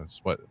 Is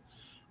what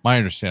my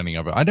understanding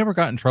of it. I never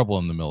got in trouble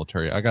in the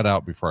military. I got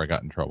out before I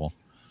got in trouble,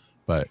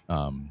 but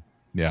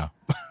yeah.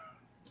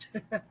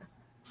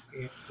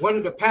 One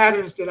of the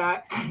patterns that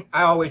I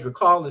always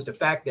recall is the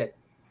fact that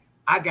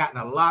I got in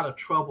a lot of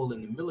trouble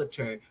in the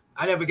military.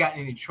 I never got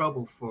in any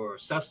trouble for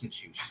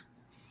substance use.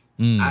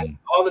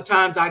 All the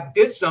times I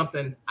did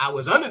something, I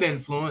was under the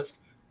influence,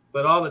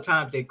 but all the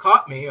times they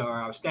caught me or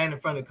I was standing in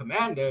front of the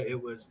commander, it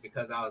was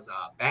because I was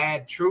a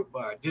bad trooper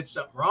or did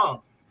something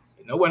wrong.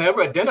 And no one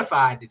ever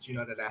identified that,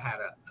 that I had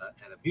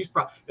an abuse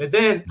problem. But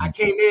then I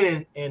came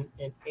in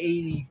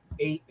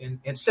 88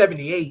 and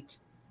 78,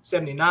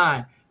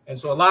 79. And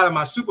so a lot of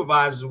my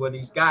supervisors were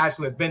these guys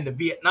who had been to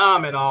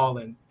Vietnam and all.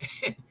 And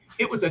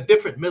it was a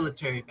different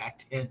military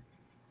back then.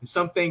 And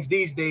some things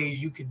these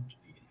days you couldn't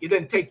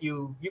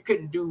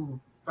do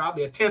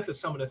probably a tenth of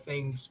some of the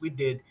things we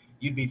did.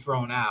 You'd be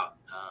thrown out,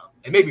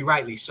 and maybe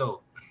rightly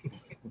so.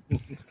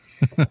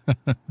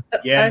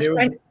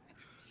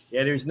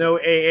 There's no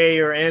AA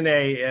or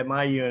NA at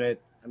my unit.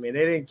 I mean,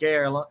 they didn't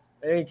care.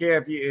 They didn't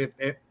care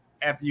if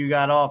after you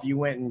got off, you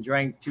went and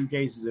drank 2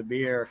 cases of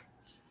beer.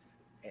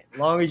 As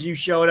long as you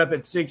showed up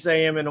at 6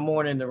 a.m. in the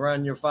morning to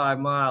run your 5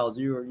 miles,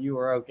 you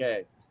were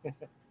okay. I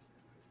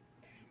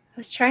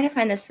was trying to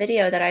find this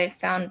video that I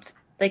found,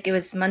 like it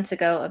was months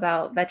ago,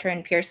 about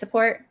veteran peer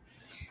support,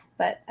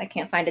 but I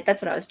can't find it.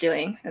 That's what I was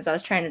doing as I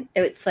was trying to.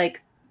 It's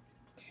like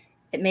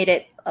it made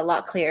it a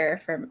lot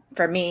clearer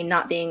for me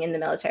not being in the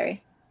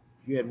military.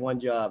 You had one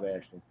job,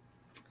 Ashley.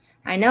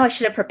 I know I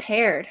should have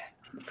prepared.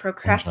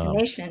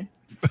 Procrastination.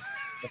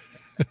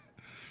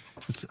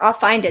 I'll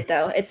find it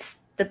though. It's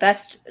the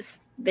best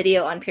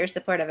video on peer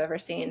support I've ever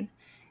seen.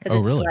 Oh,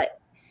 it's really? Like,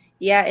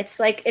 yeah, it's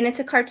like, and it's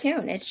a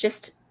cartoon. It's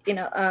just,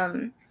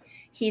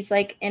 he's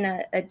like in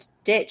a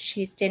ditch.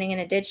 He's standing in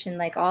a ditch, and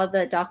like all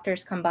the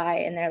doctors come by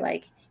and they're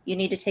like, you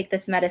need to take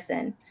this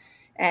medicine.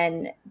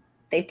 And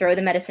they throw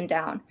the medicine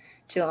down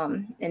to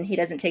him, and he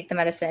doesn't take the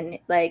medicine.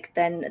 Like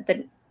then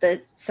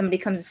somebody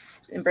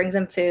comes and brings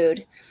him food,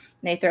 and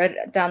they throw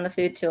down the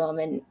food to him,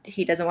 and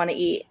he doesn't want to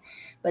eat.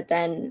 But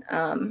then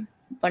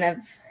one of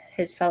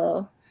his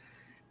fellow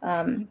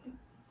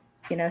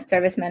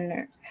servicemen,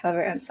 or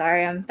however, I'm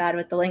sorry, I'm bad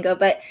with the lingo,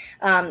 but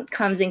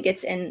comes and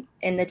gets in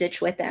the ditch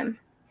with him,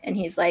 and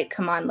he's like,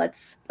 come on,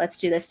 let's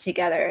do this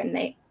together.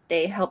 And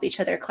they help each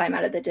other climb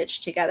out of the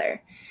ditch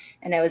together.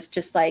 And it was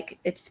just like,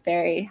 it's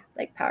very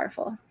like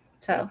powerful.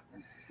 So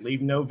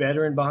leave no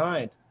veteran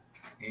behind.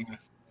 Yeah.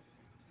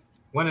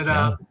 One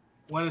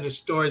of the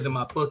stories in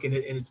my book, and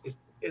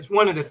it's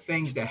one of the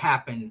things that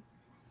happened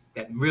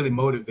that really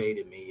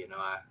motivated me.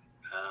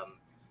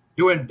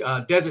 During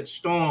Desert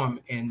Storm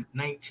in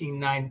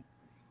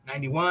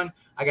 1991,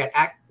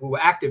 we were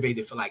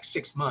activated for like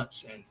 6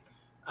 months, and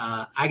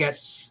I got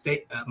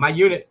my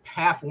unit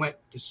half went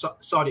to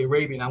Saudi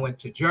Arabia, and I went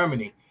to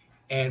Germany.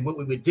 And what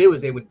we would do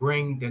is they would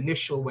bring the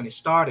initial, when it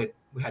started,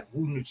 we had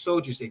wounded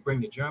soldiers they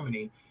bring to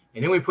Germany,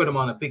 and then we put them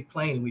on a big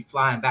plane and we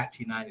fly them back to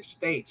the United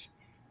States.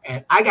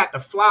 And I got to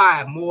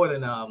fly more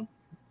than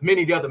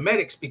many of the other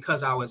medics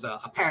because I was a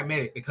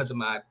paramedic, because of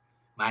my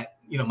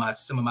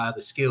some of my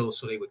other skills.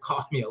 So they would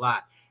call me a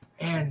lot.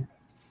 And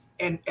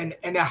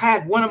I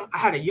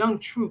had a young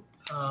troop.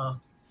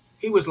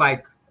 He was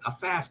like a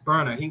fast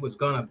burner. He was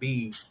gonna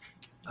be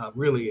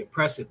really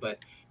impressive. But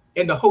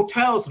in the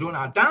hotels during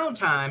our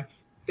downtime,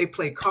 they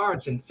played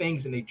cards and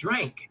things, and they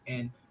drank.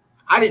 And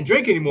I didn't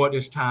drink anymore at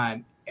this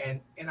time.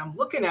 And I'm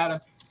looking at him,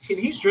 and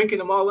he's drinking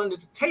them all under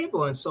the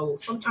table. And so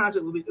sometimes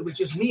it was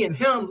just me and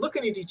him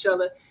looking at each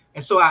other.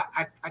 And so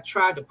I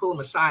tried to pull him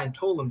aside and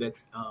told him that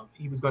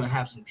he was going to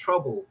have some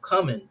trouble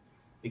coming,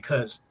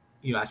 because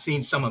I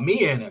seen some of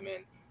me in him,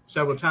 and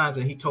several times.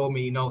 And he told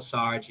me,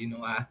 Sarge,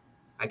 I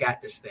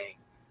got this thing.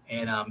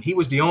 And he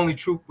was the only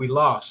troop we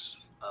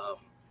lost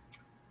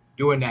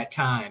during that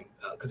time,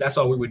 because that's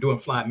all we were doing,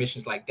 flying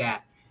missions like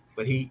that.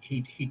 But he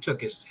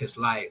took his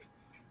life,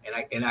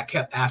 and I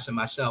kept asking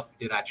myself,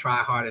 did I try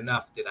hard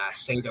enough? Did I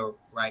say the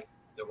right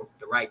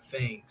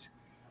things?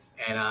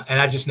 And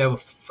I just never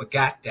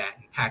forgot that.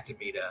 It impacted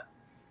me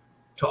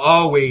to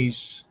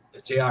always,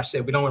 as JR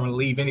said, we don't want to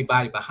leave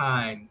anybody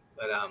behind,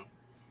 but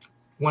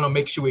want to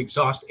make sure we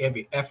exhaust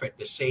every effort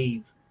to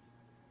save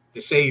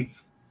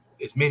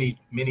as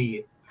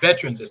many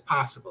veterans as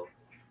possible.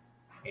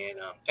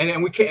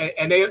 And we can,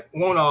 and they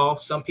won't all.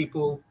 Some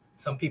people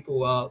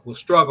will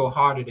struggle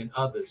harder than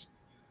others,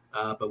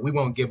 but we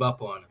won't give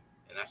up on them,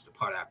 and that's the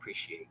part I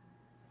appreciate.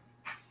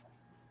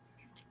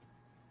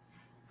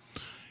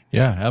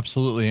 Yeah,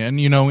 absolutely.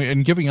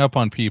 And giving up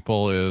on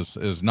people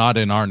is not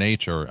in our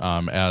nature. I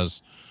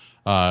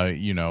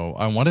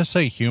want to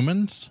say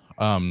humans,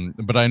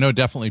 but I know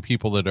definitely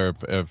people that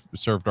have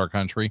served our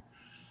country.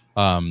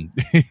 I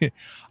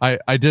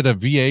did a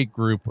VA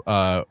group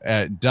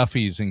at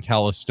Duffy's in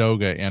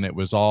Calistoga, and it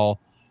was all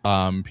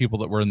people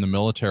that were in the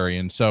military.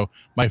 And so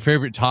my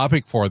favorite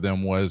topic for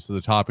them was the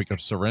topic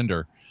of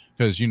surrender.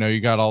 Because, you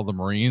got all the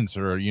Marines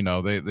that are,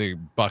 they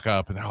buck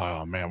up and,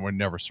 oh, man, we're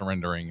never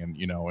surrendering. And,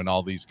 and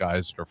all these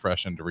guys that are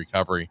fresh into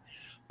recovery.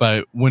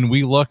 But when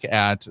we look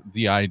at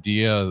the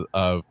idea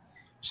of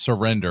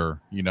surrender,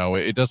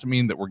 it doesn't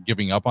mean that we're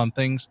giving up on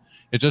things.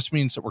 It just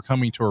means that we're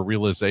coming to a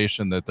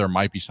realization that there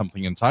might be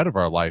something inside of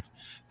our life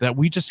that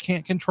we just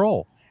can't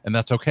control. And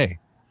that's okay.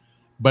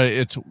 But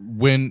it's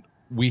when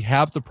we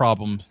have the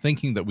problem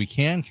thinking that we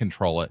can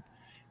control it,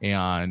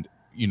 and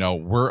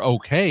we're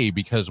okay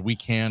because we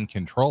can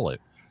control it.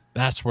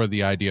 That's where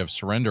the idea of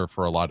surrender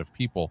for a lot of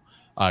people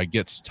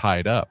gets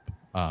tied up.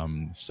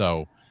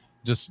 So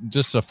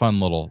just a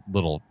fun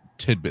little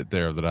tidbit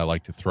there that I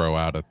like to throw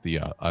out at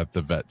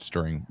the vets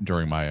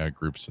during my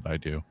groups that I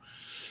do.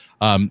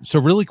 So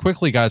really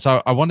quickly, guys,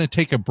 I want to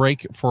take a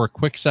break for a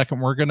quick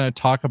second. We're going to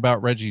talk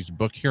about Reggie's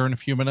book here in a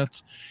few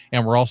minutes,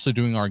 and we're also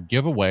doing our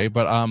giveaway.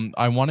 But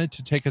I wanted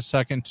to take a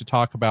second to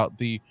talk about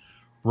the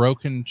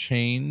Broken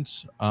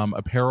Chains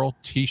apparel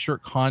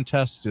t-shirt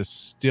contest is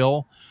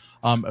still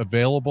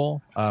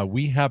available.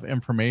 We have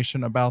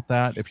information about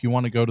that. If you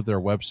want to go to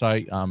their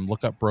website,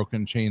 look up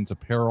Broken Chains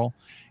Apparel,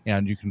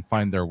 and you can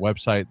find their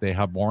website. They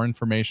have more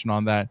information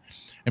on that.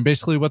 And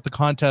basically what the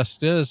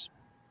contest is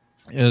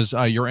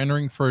you're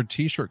entering for a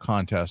t-shirt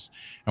contest,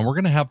 and we're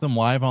going to have them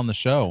live on the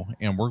show,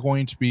 and we're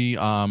going to be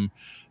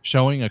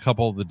showing a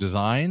couple of the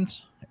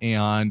designs,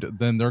 and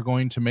then they're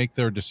going to make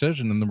their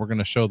decision, and then we're going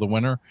to show the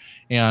winner.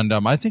 And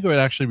I think it would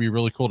actually be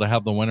really cool to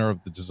have the winner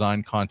of the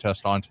design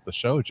contest onto the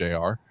show,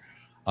 JR.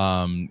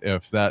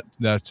 If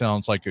that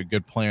sounds like a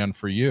good plan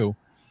for you,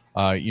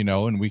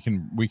 and we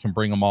can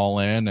bring them all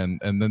in,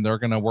 and then they're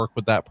going to work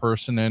with that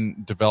person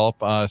and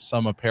develop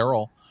some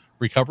apparel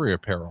recovery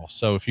apparel.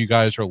 So if you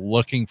guys are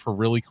looking for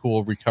really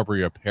cool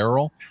recovery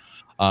apparel,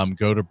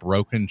 go to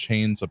Broken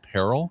Chains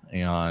Apparel,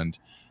 and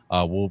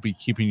we'll be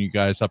keeping you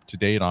guys up to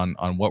date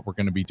on what we're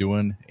going to be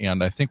doing.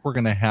 And I think we're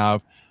going to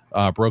have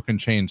Broken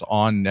Chains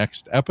on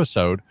next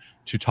episode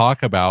to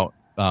talk about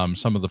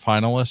some of the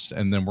finalists,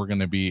 and then we're going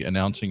to be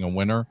announcing a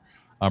winner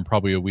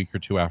probably a week or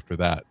two after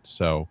that.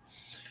 So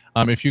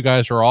if you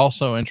guys are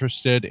also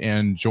interested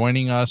in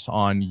joining us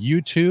on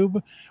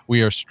YouTube,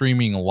 we are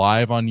streaming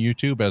live on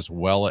YouTube as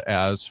well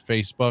as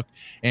Facebook.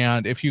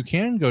 And if you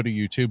can go to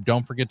YouTube,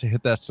 don't forget to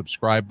hit that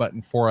subscribe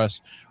button for us.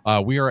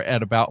 We are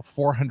at about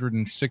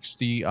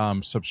 460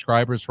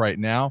 subscribers right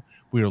now.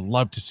 We would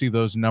love to see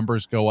those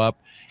numbers go up.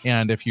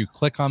 And if you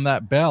click on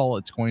that bell,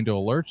 it's going to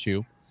alert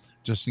you,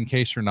 just in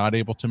case you're not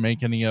able to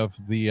make any of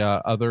the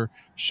other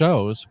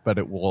shows, but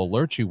it will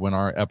alert you when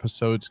our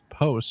episodes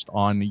post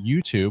on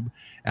YouTube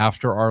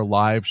after our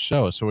live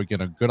show. So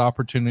again, a good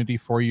opportunity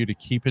for you to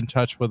keep in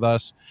touch with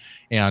us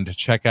and to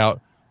check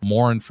out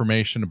more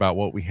information about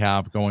what we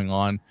have going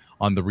on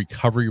the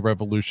Recovery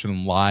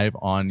Revolution live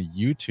on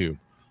YouTube.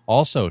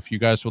 Also, if you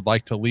guys would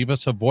like to leave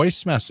us a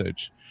voice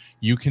message,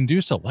 you can do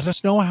so. Let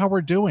us know how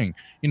we're doing.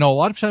 You know, a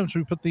lot of times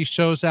we put these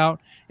shows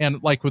out,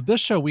 and like with this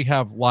show, we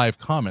have live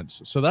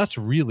comments. So that's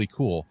really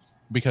cool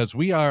because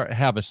we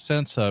have a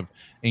sense of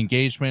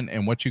engagement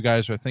and what you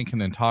guys are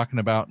thinking and talking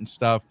about and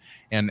stuff,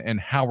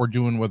 and how we're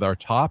doing with our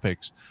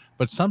topics.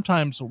 But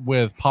sometimes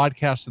with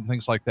podcasts and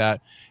things like that,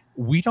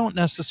 we don't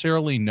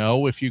necessarily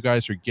know if you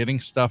guys are getting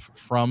stuff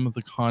from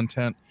the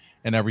content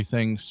and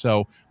everything.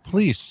 So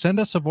please send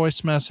us a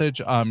voice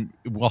message.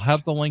 We'll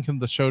have the link in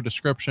the show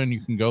description.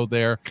 You can go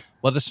there,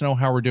 let us know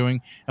how we're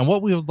doing. And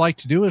what we would like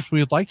to do is we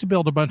would like to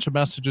build a bunch of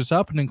messages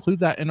up and include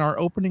that in our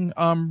opening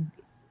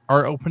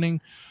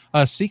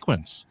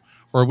sequence,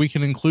 where we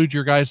can include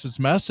your guys'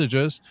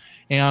 messages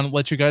and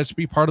let you guys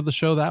be part of the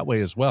show that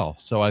way as well.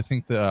 So I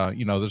think that,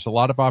 there's a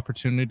lot of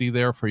opportunity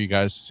there for you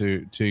guys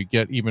to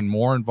get even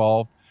more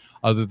involved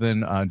other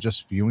than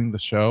just viewing the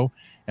show.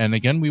 And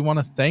again, we want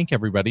to thank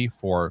everybody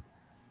for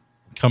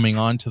coming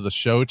on to the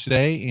show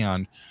today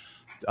and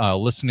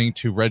listening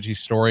to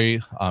Reggie's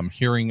story,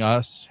 hearing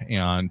us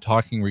and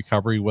talking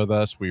recovery with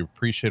us. We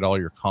appreciate all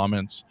your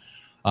comments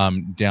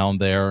down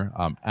there.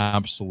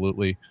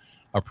 Absolutely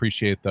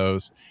appreciate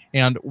those.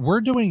 And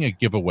we're doing a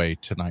giveaway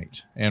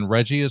tonight, and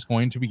Reggie is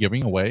going to be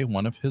giving away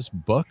one of his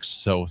books.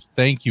 So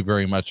thank you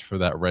very much for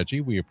that, Reggie.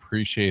 We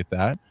appreciate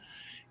that.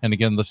 And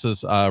again, this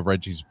is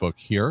Reggie's book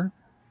here.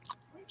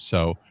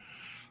 So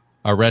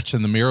A Wretch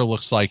in the Mirror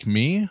Looks Like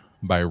Me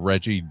by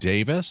Reggie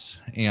Davis.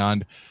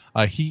 And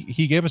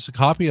he gave us a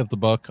copy of the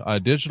book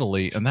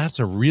digitally, and that's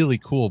a really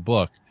cool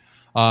book.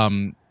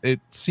 It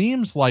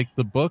seems like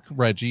the book,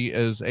 Reggie,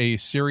 is a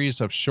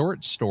series of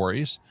short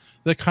stories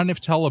that kind of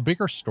tell a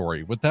bigger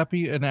story. Would that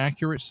be an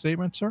accurate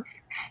statement, sir?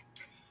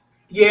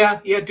 Yeah.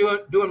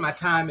 During my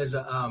time as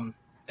a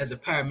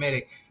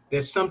paramedic,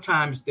 there's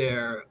sometimes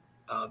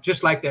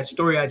just like that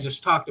story I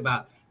just talked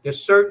about,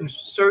 there's certain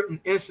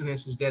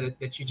incidences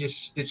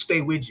that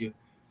stay with you.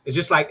 It's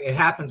just like it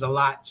happens a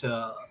lot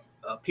to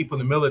people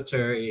in the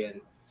military,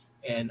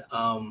 and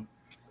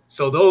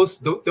so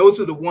those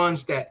are the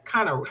ones that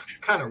kind of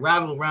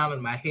rattle around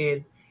in my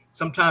head.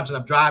 Sometimes when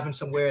I'm driving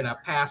somewhere and I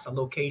pass a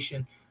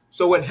location.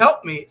 So what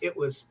helped me, it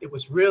was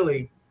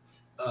really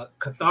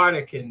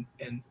cathartic and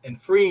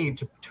freeing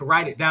to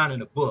write it down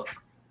in a book.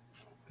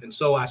 And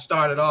so I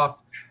started off,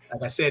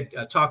 like I said,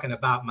 talking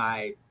about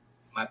my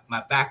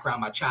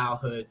background, my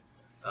childhood,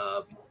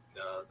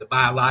 the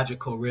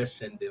biological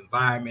risks and the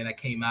environment I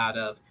came out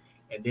of,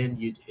 and then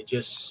it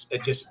just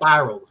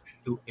spiraled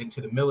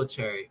into the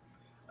military.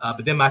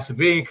 But then my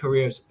civilian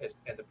career as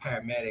a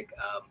paramedic,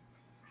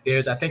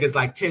 I think it's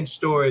like 10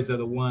 stories of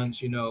the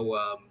ones,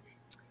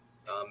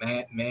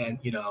 man,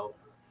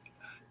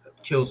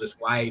 kills his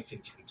wife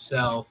and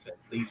himself and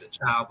leaves a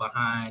child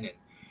behind,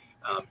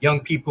 and young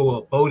people,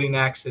 a boating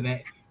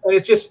accident. And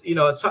it's just,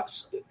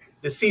 it's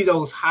to see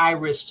those high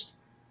risk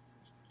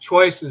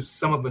choices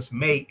some of us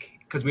make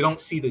because we don't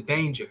see the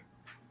danger.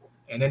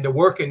 And then to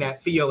work in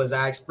that field as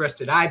I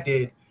expressed it, I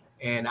did,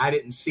 and I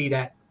didn't see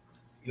that,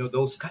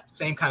 those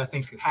same kind of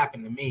things could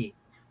happen to me.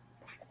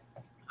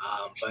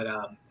 But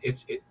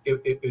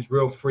it was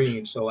real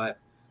freeing. So I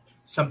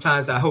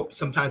hope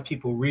sometimes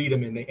people read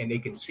them and they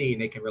can see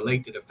and they can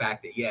relate to the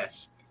fact that,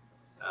 yes,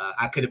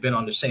 I could have been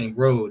on the same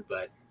road,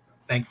 but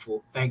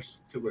thanks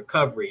to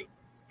recovery,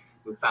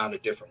 we found a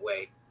different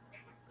way.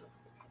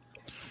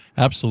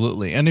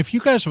 Absolutely. And if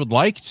you guys would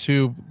like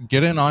to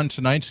get in on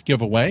tonight's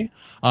giveaway,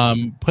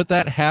 put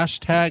that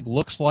hashtag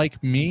looks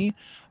like me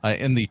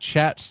in the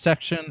chat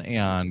section,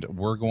 and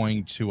we're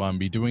going to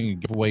be doing a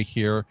giveaway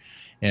here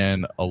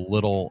in a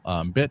little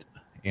bit,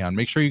 and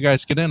make sure you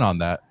guys get in on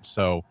that.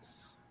 So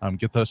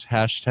get those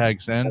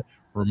hashtags in.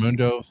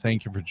 Raimundo,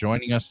 thank you for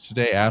joining us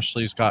today.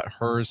 Ashley's got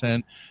hers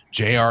in.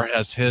 JR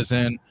has his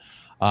in.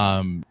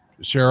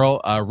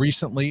 Cheryl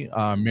recently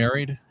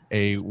married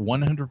a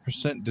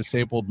 100%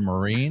 disabled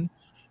Marine.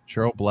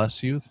 Cheryl,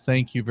 bless you.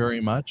 Thank you very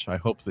much. I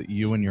hope that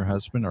you and your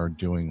husband are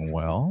doing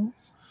well.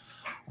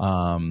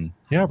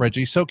 Yeah,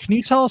 Reggie. So can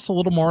you tell us a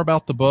little more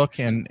about the book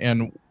and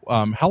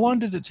how long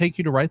did it take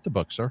you to write the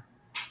book, sir?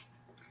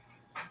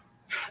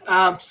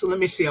 So let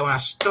me see. When I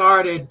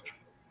started,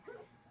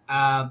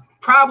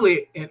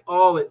 probably in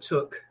all it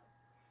took,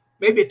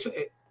 maybe it took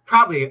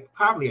probably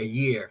a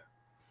year.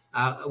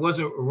 I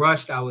wasn't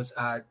rushed. I was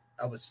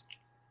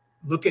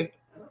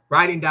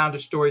writing down the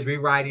stories,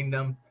 rewriting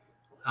them.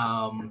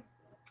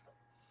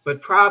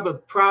 But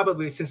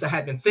probably since I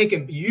had been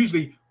thinking,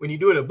 usually when you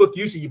do it a book,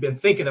 usually you've been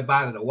thinking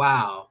about it a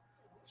while.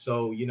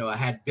 So, I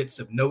had bits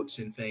of notes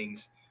and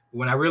things.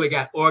 When I really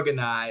got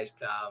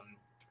organized,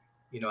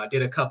 I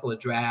did a couple of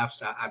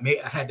drafts. I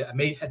had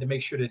to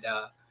make sure that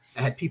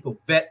I had people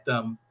vet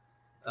them,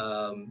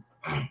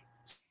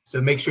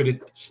 to make sure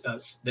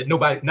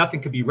that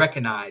nothing could be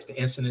recognized. The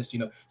incidents,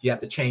 you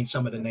have to change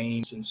some of the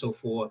names and so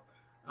forth.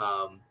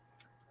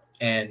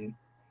 And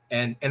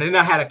then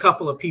I had a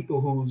couple of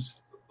people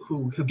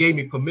who gave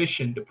me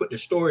permission to put the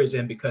stories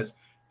in because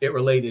it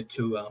related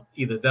to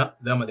either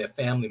them or their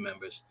family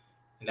members,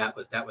 and that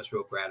was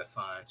real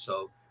gratifying.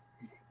 So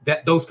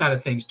those kind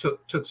of things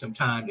took some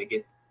time to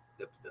get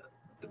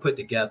to put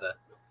together.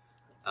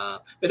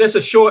 But it's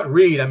a short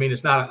read. I mean,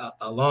 it's not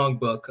a long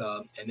book,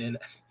 and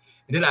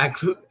then I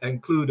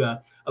include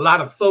a lot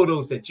of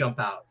photos that jump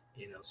out.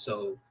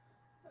 So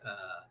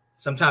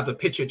sometimes a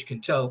picture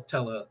can tell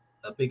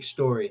a big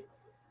story.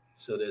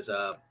 So there's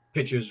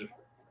pictures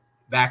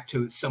back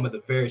to some of the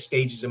various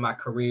stages of my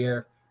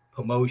career,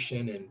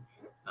 promotion, and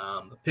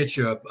a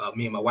picture of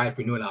me and my wife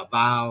renewing our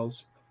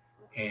vows,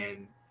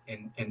 and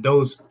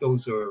those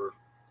are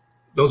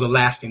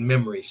lasting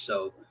memories.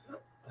 So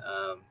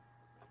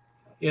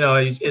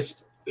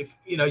it's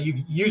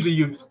you usually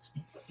you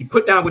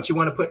put down what you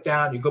want to put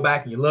down, you go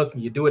back and you look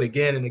and you do it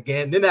again and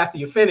again. And then after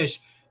you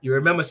finish, you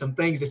remember some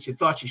things that you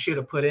thought you should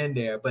have put in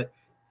there, but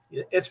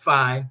it's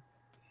fine.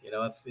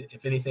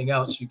 If anything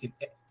else, you can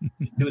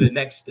do the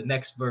next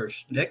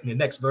verse, the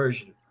next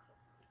version.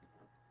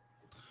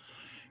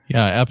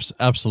 Yeah,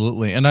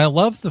 absolutely. And I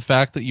love the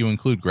fact that you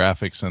include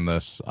graphics in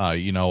this,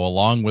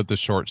 along with the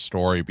short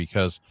story,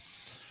 because,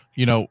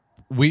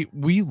 we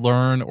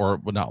learn, or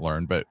well, not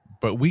learn, but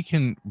we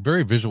can,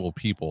 very visual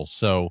people.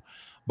 So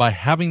by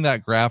having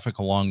that graphic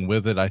along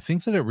with it, I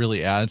think that it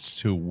really adds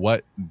to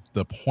what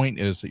the point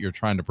is that you're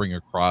trying to bring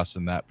across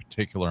in that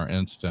particular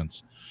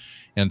instance.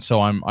 And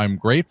so I'm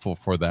grateful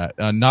for that.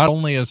 Not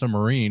only as a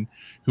Marine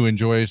who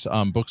enjoys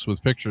books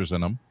with pictures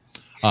in them,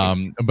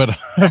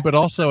 but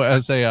also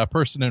as a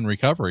person in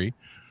recovery.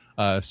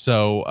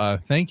 So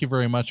thank you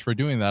very much for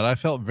doing that. I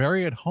felt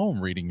very at home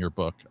reading your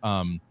book.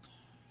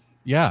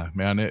 Yeah,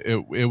 man,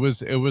 it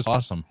was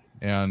awesome,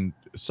 and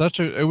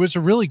it was a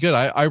really good.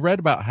 I read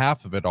about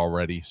half of it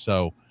already,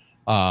 so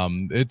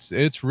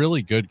it's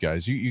really good,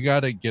 guys. You got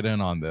to get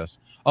in on this.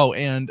 Oh,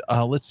 and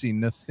let's see,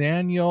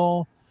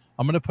 Nathaniel.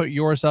 I'm going to put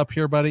yours up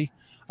here, buddy.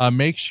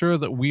 Make sure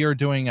that we are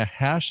doing a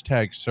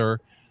hashtag, sir,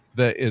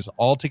 that is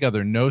all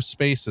together, no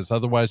spaces.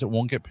 Otherwise, it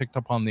won't get picked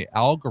up on the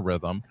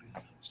algorithm.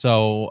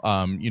 So,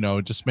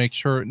 just make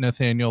sure,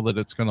 Nathaniel, that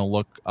it's going to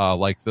look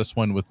like this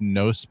one with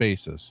no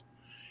spaces.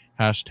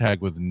 Hashtag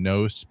with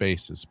no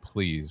spaces,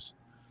 please.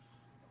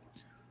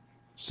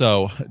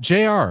 So,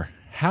 JR,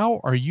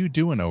 how are you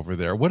doing over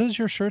there? What does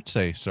your shirt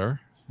say, sir?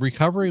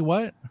 Recovery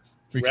what?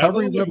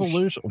 Recovery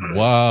Revolution.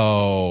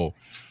 Whoa.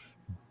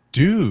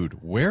 Dude,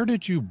 where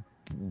did you,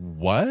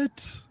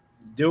 what?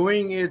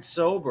 Doing it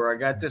sober. I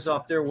got this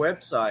off their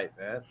website,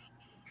 man.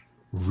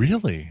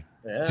 Really?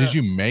 Yeah. Did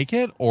you make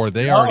it, or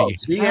they already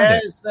He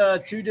has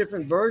two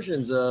different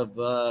versions of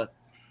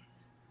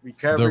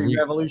Recovery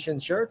Revolution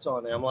shirts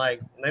on there. I'm like,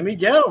 let me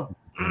get them.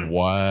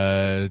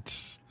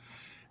 What?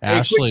 Hey,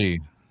 Ashley.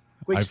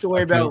 Quick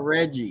story about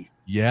Reggie.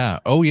 Yeah.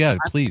 Oh, yeah,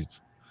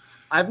 please.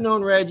 I've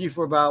known Reggie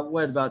for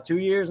about 2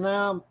 years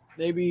now,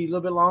 maybe a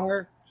little bit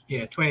longer.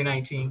 Yeah,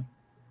 2019.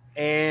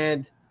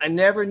 And I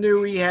never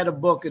knew he had a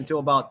book until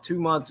about 2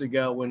 months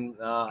ago when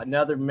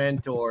another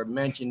mentor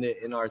mentioned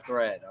it in our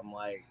thread. I'm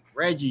like,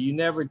 Reggie, you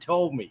never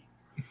told me.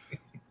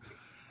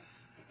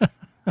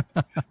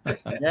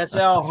 That's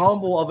how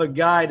humble of a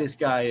guy this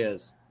guy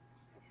is.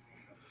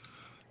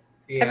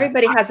 Yeah.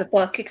 Everybody has a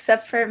book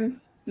except for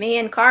me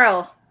and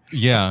Carl.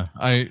 Yeah,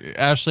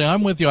 Ashley,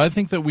 I'm with you. I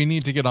think that we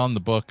need to get on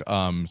the book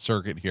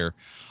circuit here.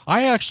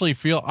 I actually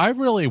feel I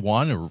really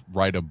want to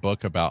write a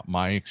book about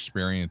my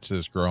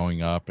experiences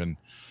growing up, and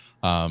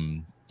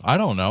I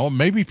don't know,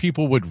 maybe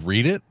people would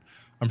read it.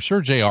 I'm sure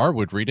JR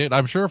would read it.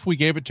 I'm sure if we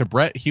gave it to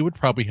Brett, he would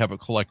probably have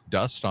it collect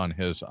dust on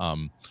his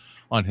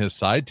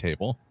side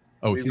table.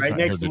 Oh, he's right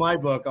next to my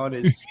book on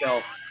his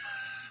shelf.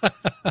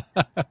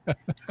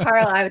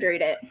 Carl, I would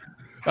read it.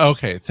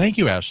 Okay, thank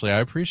you, Ashley. I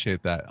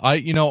appreciate that.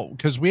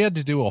 Because we had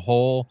to do a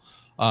whole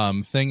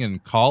thing in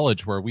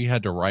college where we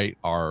had to write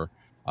our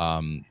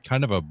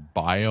kind of a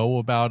bio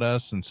about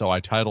us, and so I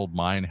titled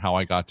mine "How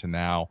I Got to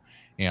Now."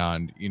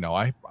 And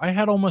I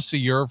had almost a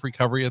year of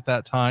recovery at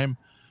that time,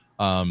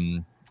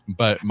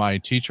 but my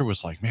teacher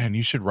was like, "Man,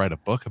 you should write a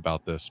book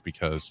about this,"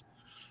 because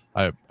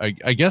I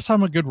guess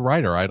I'm a good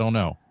writer. I don't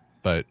know,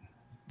 but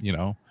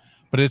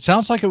But it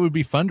sounds like it would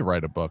be fun to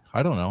write a book.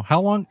 I don't know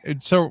how long.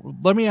 So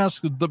let me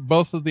ask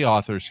both of the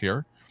authors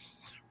here.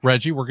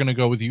 Reggie, we're going to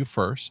go with you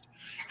first.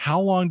 How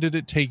long did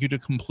it take you to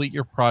complete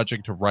your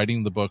project of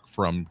writing the book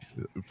from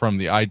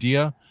the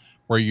idea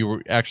where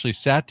you actually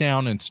sat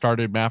down and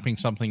started mapping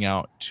something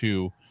out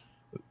to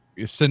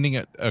sending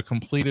it a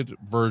completed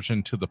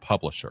version to the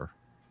publisher?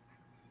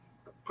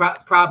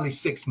 Probably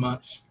 6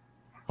 months.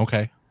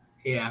 Okay.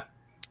 Yeah.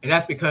 And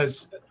that's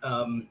because,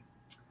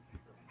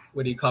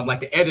 what do you call them?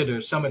 Like the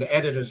editors, some of the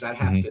editors, I'd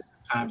have to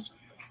sometimes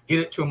get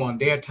it to them on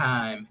their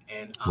time.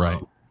 And, right.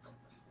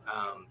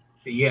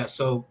 But yeah,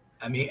 so,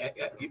 I mean,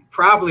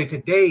 probably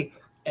today,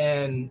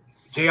 and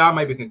JR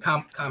maybe can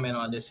comment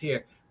on this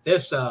here.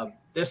 There's some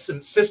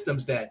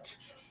systems that,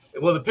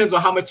 well, it depends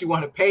on how much you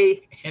want to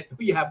pay and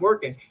who you have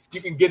working.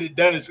 You can get it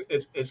done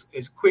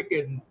as quick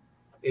and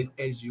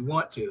as you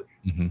want to.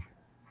 Mm-hmm.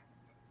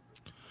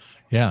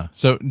 Yeah.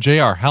 So,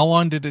 JR, how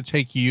long did it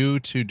take you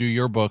to do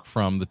your book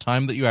from the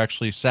time that you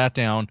actually sat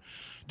down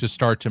to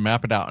start to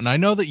map it out? And I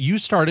know that you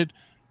cheated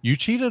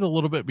a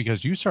little bit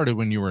because you started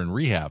when you were in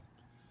rehab,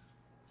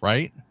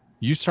 right?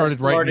 You started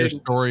writing your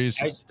stories.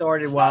 I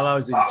started while I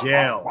was in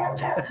jail.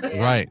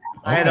 Right.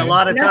 I had a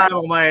lot of time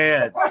on my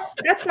head.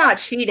 That's not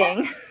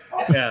cheating.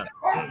 Yeah.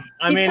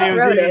 I mean, it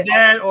was either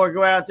that or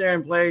go out there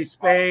and play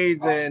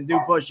spades and do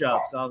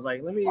push-ups. So I was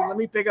like, let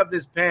me pick up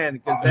this pen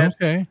because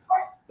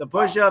the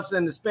push-ups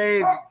and the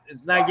spades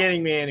is not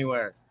getting me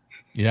anywhere.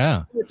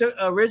 Yeah.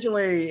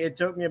 Originally, it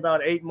took me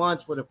about 8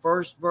 months for the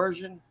first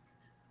version,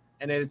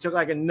 and then it took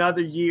like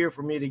another year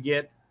for me to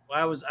get.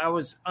 I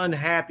was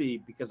unhappy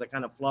because I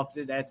kind of fluffed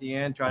it at the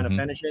end trying to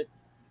finish it.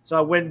 So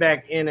I went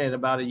back in it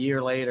about a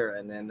year later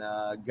and then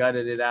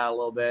gutted it out a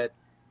little bit,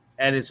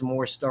 added some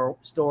more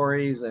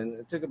stories, and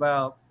it took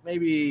about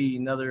maybe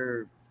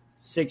another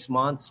 6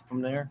 months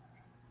from there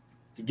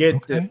to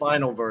get the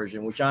final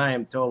version, which I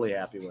am totally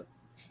happy with.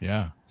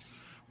 Yeah.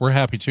 We're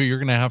happy too. You're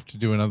going to have to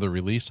do another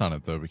release on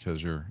it though,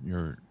 because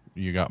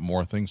you got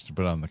more things to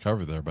put on the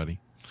cover there, buddy.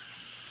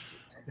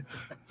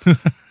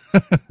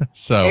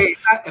 So hey,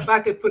 if I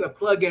could put a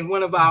plug in,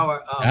 one of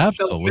our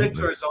fellow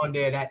mentors on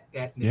there, that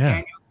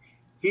Nathaniel,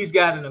 he's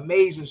got an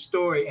amazing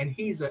story, and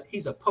he's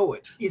a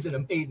poet. He's an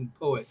amazing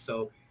poet.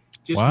 So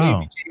just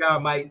maybe JR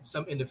might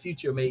in the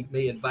future may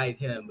invite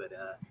him.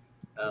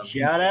 But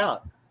shout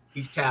out.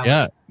 He's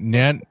talented.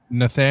 Yeah,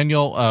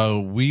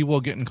 Nathaniel, we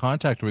will get in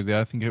contact with you.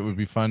 I think it would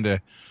be fun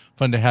to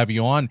have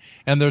you on.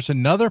 And there's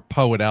another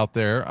poet out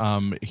there.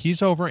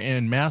 He's over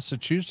in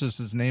Massachusetts.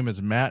 His name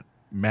is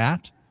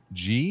Matt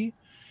G.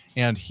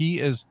 And he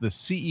is the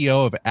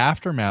CEO of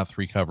Aftermath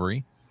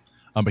Recovery,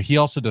 but he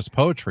also does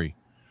poetry.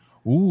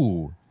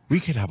 Ooh, we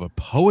could have a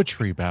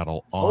poetry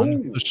battle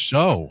on the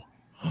show.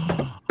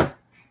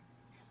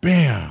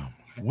 Bam!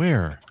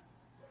 Where?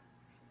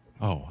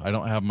 Oh, I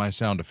don't have my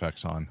sound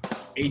effects on.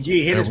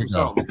 AG, hit us with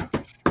something.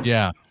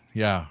 Yeah.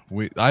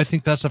 I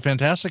think that's a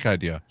fantastic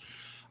idea.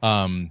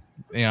 And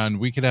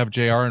we could have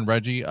JR and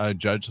Reggie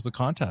judge the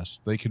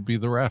contest. They could be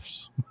the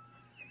refs.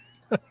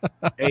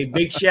 Hey,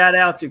 big shout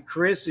out to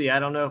Chrissy. I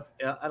don't know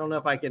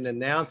if I can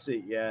announce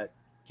it yet.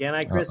 Can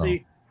I,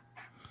 Chrissy?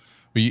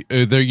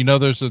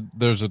 There's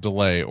a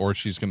delay, or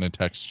she's going to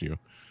text you.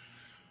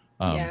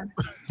 Yeah,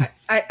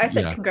 I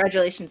said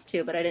congratulations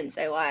too, but I didn't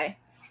say why.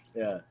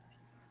 Yeah,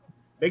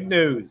 big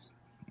news.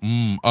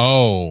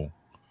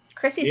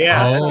 Chrissy's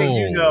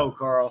you know,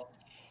 Carl.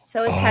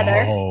 So is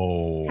Heather.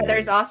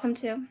 Heather's awesome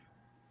too.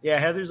 Yeah,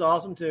 Heather's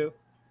awesome too.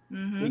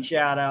 Big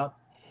shout out.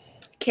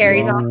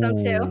 Carrie's awesome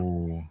too.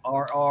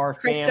 Our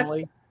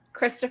family.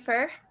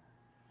 Christopher.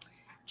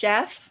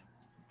 Jeff.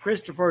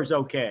 Christopher's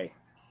okay.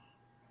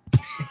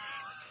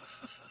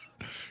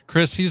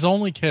 Chris, he's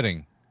only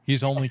kidding.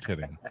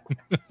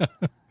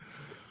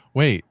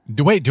 Wait,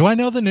 do I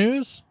know the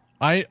news?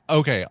 I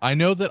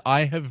know that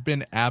I have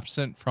been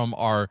absent from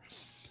our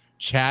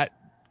chat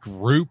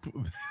group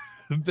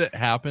that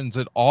happens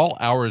at all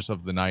hours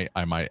of the night,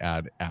 I might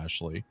add,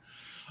 Ashley.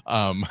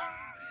 I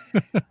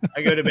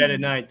go to bed at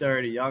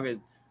 9:30.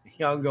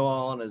 Y'all can go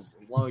on as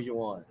long as you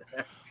want.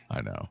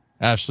 I know.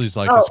 Ashley's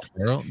like,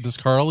 does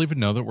Carl even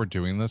know that we're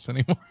doing this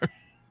anymore?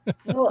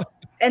 Well,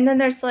 and then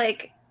there's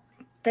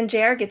then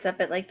JR gets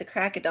up at the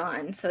crack of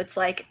dawn. So it's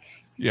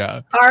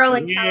Carl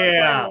and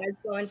California is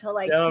going till 2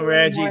 in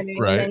the morning.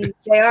 Right. And then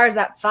JR's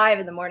at 5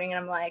 in the morning. And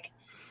I'm like,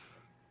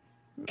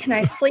 can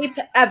I sleep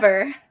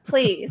ever,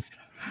 please?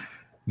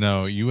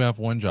 No, you have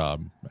one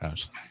job,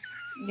 Ashley.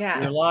 Yeah.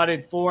 You're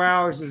allotted 4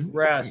 hours of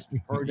rest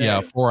per day.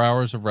 Yeah, 4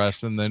 hours of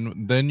rest, and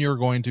then you're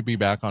going to be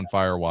back on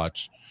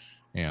Firewatch,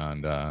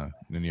 and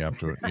then you have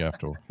to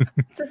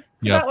it's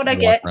about what I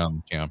get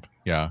around the camp.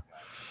 Yeah.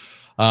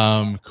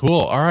 Cool.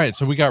 All right.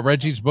 So we got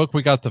Reggie's book.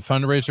 We got the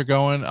fundraiser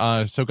going.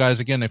 So guys,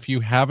 again, if you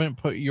haven't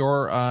put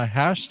your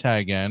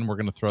hashtag in, we're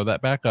going to throw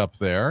that back up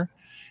there.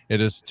 It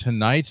is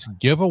tonight's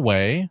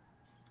giveaway,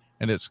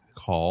 and it's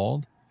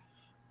called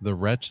The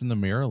Wretch in the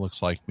Mirror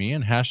Looks Like Me,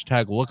 and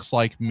hashtag looks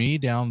like me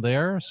down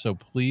there. So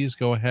please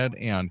go ahead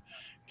and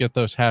get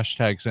those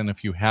hashtags in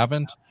if you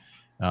haven't.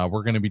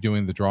 We're going to be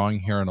doing the drawing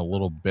here in a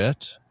little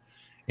bit.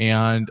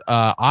 And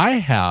I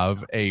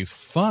have a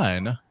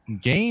fun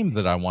game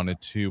that I wanted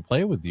to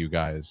play with you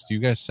guys. Do you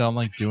guys sound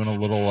like doing a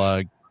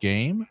little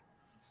game?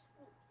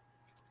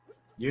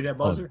 You that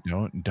buzzer?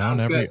 Oh, don't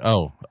Sounds ever. good.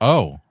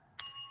 Oh.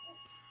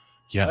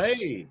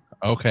 Yes. Hey.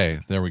 Okay,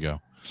 there we go.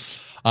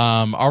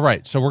 All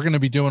right, so we're going to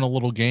be doing a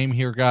little game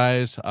here,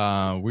 guys.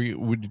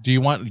 Do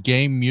you want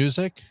game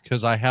music?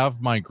 Because I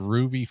have my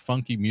groovy,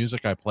 funky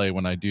music I play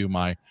when I do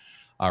my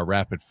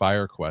rapid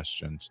fire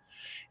questions.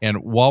 And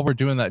while we're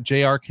doing that,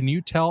 JR, can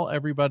you tell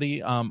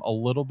everybody a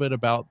little bit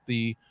about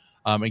the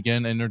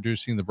again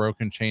introducing the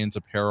Broken Chains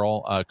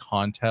Apparel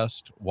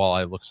contest while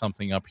I look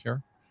something up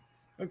here?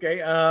 Okay.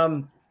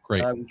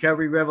 Great.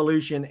 Recovery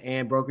Revolution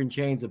and Broken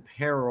Chains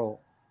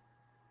Apparel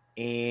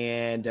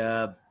and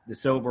the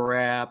Sober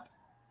app.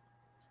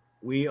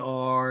 We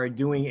are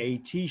doing a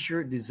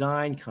t-shirt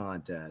design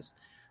contest.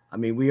 I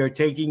mean, we are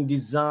taking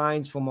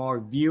designs from our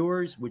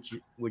viewers, which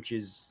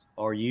is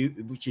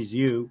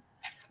you.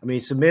 I mean,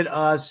 submit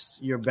us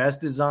your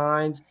best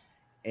designs,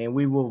 and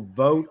we will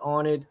vote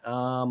on it.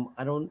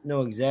 I don't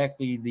know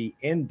exactly the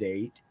end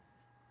date,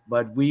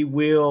 but we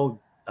will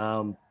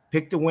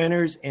pick the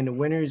winners, and the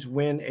winners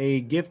win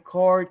a gift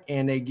card,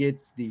 and they get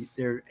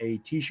a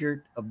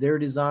t-shirt of their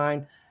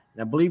design.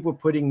 And I believe we're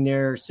putting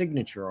their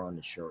signature on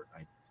the shirt.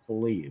 I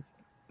believe.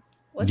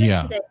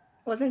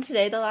 Wasn't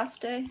today the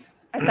last day?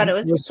 I thought it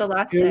was the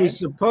last day. It was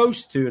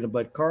supposed to,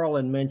 but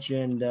Carlin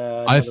mentioned.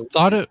 I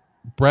thought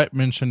Brett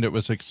mentioned it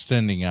was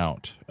extending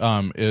out.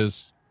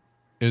 Is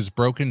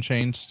Broken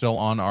Chain still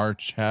on our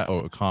chat?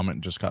 Oh, a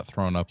comment just got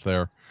thrown up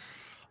there.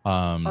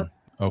 Okay.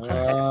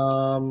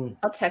 I'll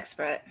text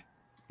Brett.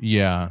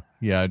 Yeah.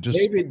 Just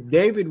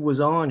David was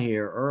on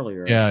here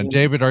earlier. Yeah,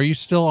 David, are you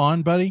still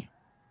on, buddy?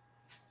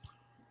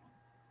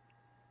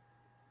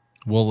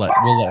 We'll let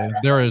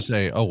there is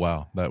a oh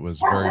wow, that was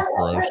very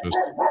ferocious.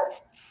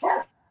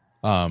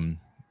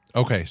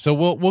 Okay, so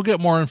we'll get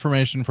more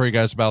information for you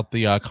guys about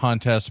the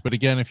contest, but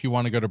again, if you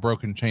want to go to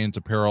Broken Chains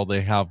Apparel,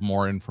 they have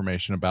more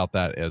information about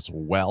that as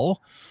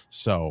well.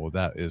 So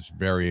that is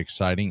very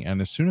exciting.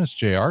 And as soon as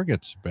JR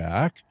gets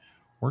back,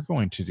 we're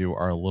going to do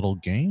our little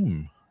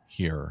game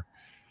here.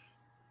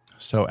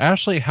 So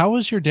Ashley, how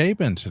has your day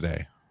been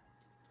today?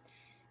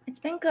 It's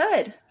been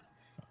good.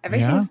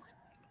 Everything's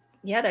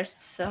there's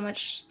so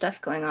much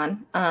stuff going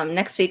on.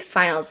 Next week's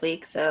finals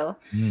week, so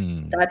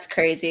that's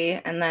crazy.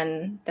 And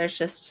then there's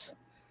just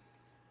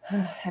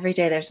every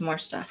day there's more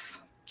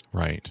stuff.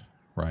 Right.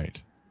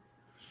 But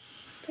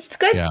it's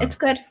good. Yeah. It's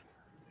good.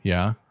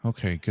 Yeah.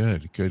 Okay,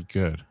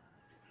 good.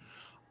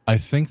 I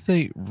think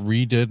they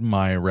redid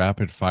my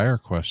rapid fire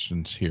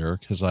questions here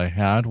because I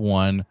had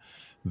one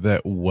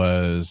that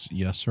was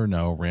yes or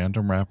no,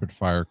 random rapid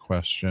fire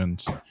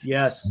questions.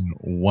 Yes.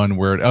 One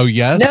word. Oh,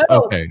 yes. No.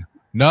 Okay.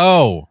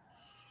 No.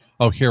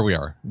 Oh, here we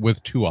are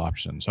with two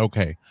options.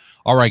 Okay.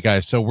 All right,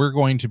 guys. So we're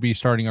going to be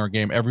starting our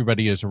game.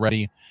 Everybody is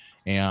ready.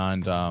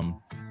 And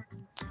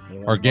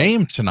our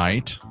game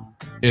tonight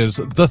is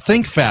the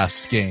Think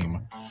Fast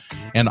game.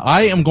 And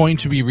I am going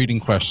to be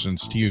reading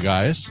questions to you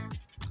guys.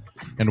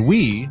 And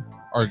you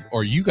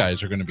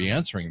guys are going to be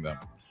answering them.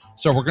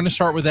 So we're going to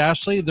start with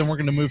Ashley. Then we're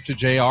going to move to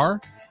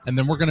JR. And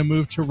then we're going to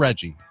move to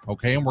Reggie.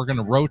 Okay. And we're going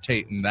to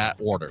rotate in that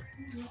order.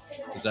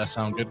 Does that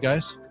sound good,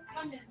 guys?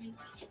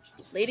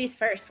 Ladies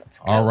first. Let's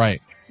go. All right,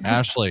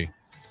 Ashley.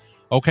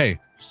 Okay,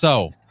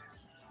 so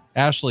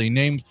Ashley,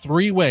 name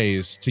 3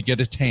 ways to get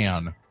a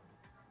tan.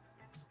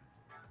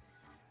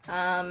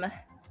 A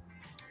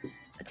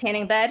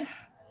tanning bed,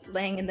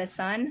 laying in the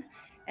sun,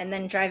 and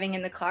then driving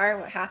in the car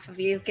where half of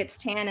you gets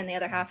tan and the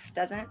other half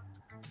doesn't.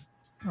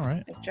 All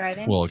right. Like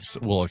driving.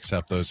 We'll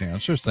accept those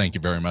answers. Thank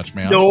you very much,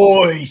 ma'am.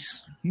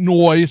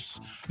 Noise.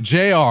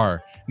 JR,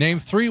 name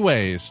 3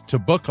 ways to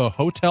book a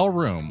hotel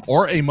room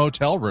or a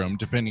motel room,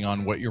 depending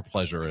on what your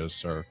pleasure is,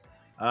 sir.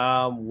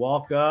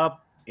 Walk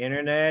up,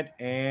 internet,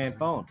 and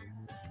phone.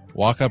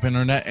 Walk up,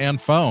 internet,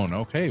 and phone.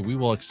 Okay, we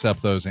will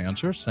accept those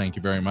answers. Thank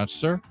you very much,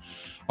 sir.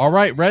 All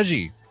right,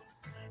 Reggie,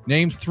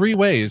 name 3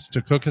 ways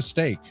to cook a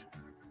steak.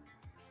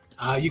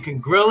 You can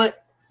grill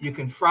it, you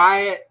can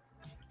fry it,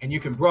 and you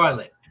can broil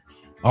it.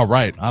 All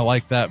right, I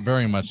like that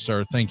very much,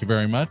 sir. Thank you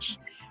very much.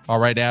 All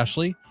right,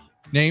 Ashley,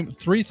 name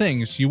 3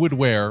 things you would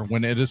wear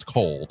when it is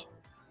cold.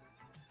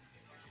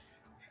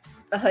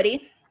 A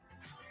hoodie.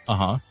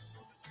 Uh-huh.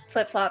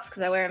 Flip-flops,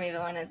 because I wear them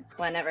even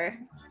whenever.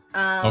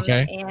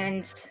 Okay.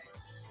 And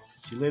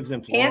she lives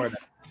in Florida.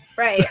 Pants.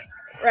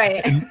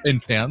 Right. in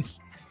pants.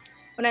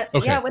 And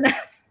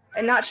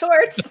not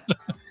shorts.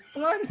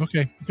 Come on.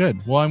 Okay,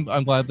 good. Well,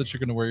 I'm glad that you're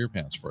going to wear your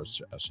pants for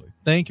us, Ashley.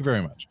 Thank you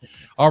very much.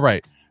 All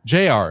right,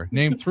 JR,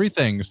 name 3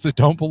 things that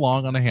don't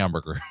belong on a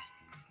hamburger.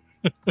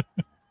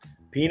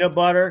 Peanut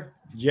butter,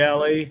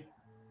 jelly,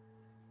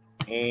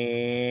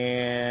 and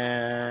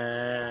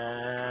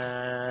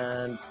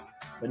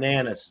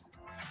bananas.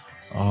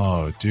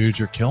 Oh, dude,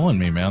 you're killing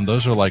me, man.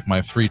 Those are like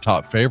my 3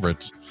 top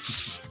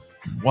favorites.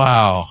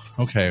 Wow.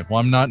 Okay. Well,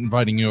 I'm not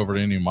inviting you over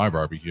to any of my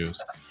barbecues.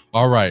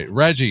 All right,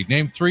 Reggie,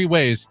 name 3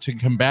 ways to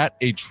combat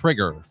a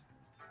trigger.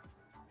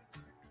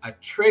 A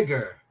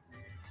trigger.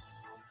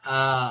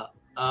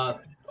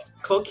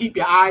 Keep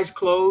your eyes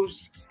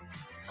closed.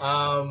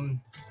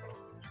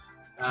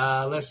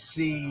 Let's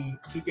see.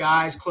 Keep your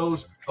eyes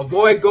closed.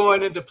 Avoid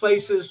going into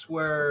places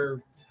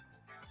where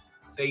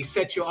they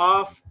set you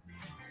off.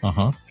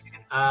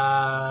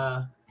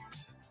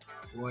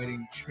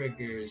 Avoiding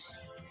triggers.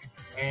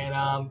 And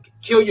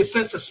kill your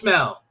sense of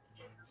smell.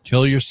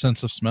 Kill your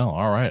sense of smell.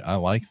 All right. I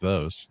like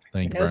those.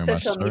 Thank you very much, No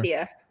social sir.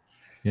 media.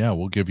 Yeah,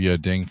 we'll give you a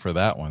ding for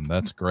that one.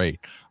 That's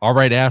great. All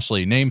right,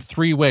 Ashley, name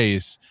 3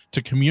 ways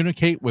to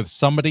communicate with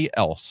somebody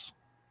else.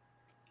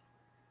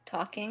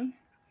 Talking,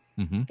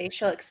 Mm-hmm.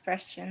 facial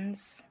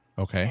expressions,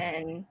 Okay.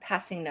 and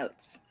passing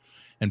notes.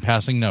 And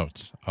passing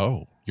notes.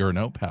 Oh, you're a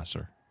note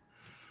passer.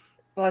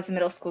 Well, I was a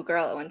middle school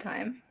girl at one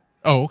time.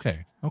 Oh,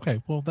 okay.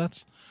 Okay. Well,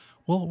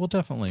 we'll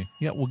definitely,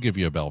 we'll give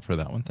you a bell for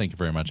that one. Thank you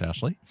very much,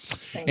 Ashley.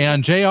 Thank you.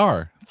 And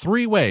JR,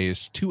 3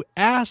 ways to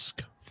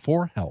ask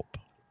for help.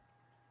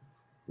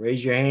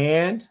 Raise your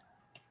hand.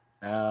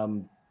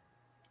 Ask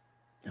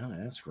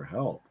for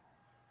help.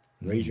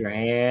 Raise your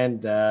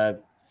hand.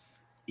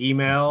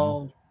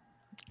 Email.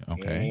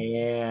 Okay.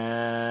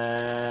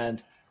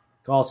 And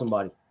call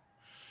somebody.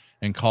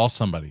 And call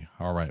somebody.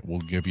 All right. We'll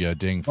give you a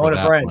ding for Phone a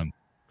that friend. one.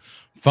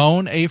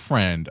 Phone a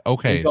friend.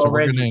 Okay. Call So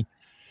we're Reggie.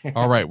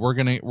 all right. We're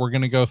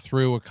gonna go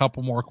through a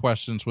couple more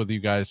questions with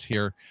you guys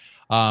here.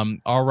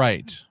 All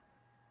right.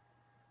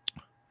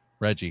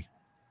 Reggie,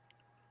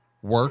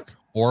 work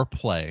or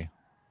play?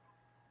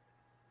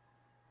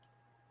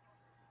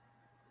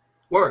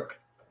 Work.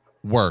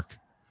 Work.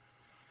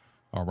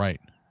 All right.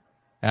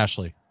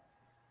 Ashley,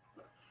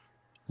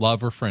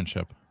 love or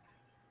friendship?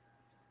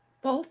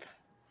 Both.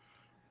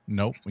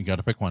 Nope. We got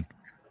to pick one.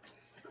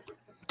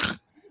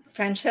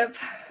 Friendship.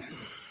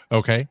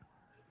 Okay.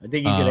 I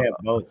think you could have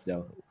both,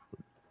 though.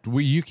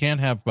 You can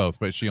have both,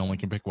 but she only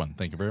can pick one.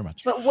 Thank you very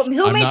much. But who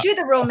I'm made not- you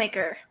the rule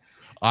maker?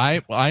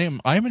 I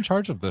am in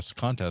charge of this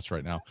contest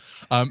right now.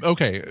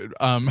 Okay.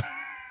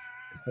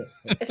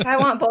 If I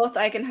want both,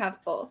 I can have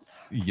both.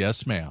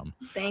 Yes, ma'am.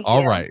 Thank you.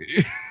 All right.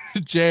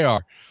 JR,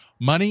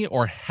 money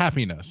or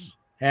happiness?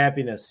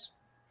 Happiness.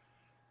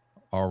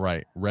 All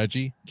right.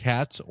 Reggie,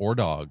 cats or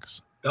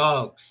dogs?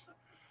 Dogs.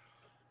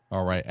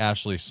 All right.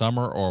 Ashley,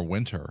 summer or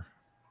winter?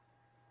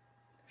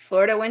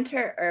 Florida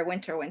winter or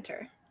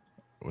winter?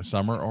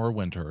 Summer or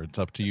winter? It's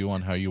up to you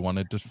on how you want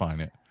to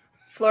define it.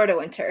 Florida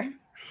winter.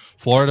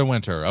 Florida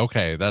winter.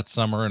 Okay, that's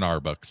summer in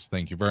our books.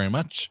 Thank you very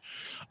much.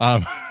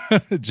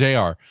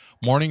 JR,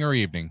 morning or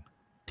evening?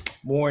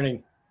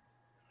 Morning.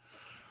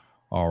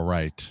 All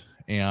right.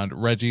 And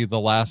Reggie, the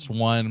last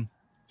one,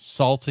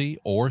 salty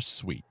or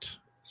sweet?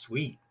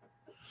 Sweet.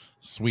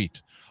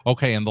 Sweet.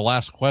 Okay, and the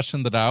last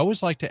question that I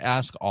always like to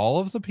ask all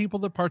of the people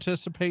that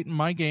participate in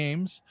my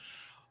games,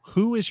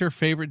 who is your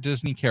favorite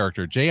Disney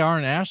character? JR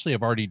and Ashley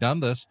have already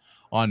done this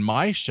on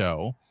my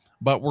show,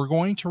 but we're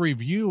going to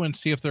review and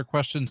see if their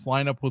questions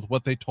line up with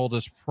what they told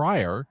us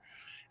prior.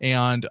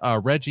 And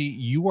Reggie,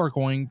 you are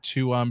going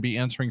to be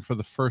answering for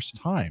the first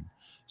time.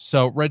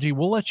 So, Reggie,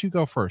 we'll let you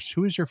go first.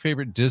 Who is your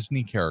favorite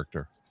Disney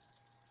character?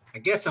 I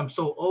guess I'm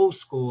so old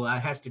school. It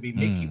has to be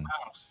Mickey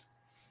Mouse.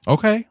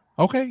 Okay.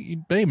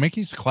 Hey,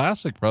 Mickey's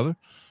classic, brother.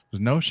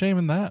 There's no shame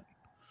in that.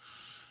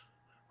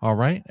 All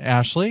right.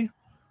 Ashley?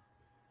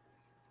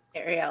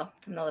 Ariel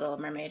from The Little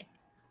Mermaid.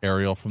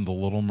 Ariel from The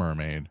Little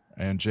Mermaid.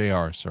 And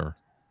JR, sir?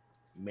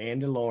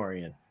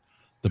 Mandalorian.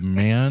 The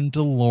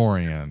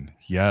Mandalorian.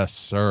 Yes,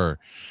 sir.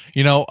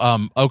 You know,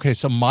 okay,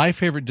 so my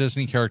favorite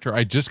Disney character,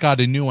 I just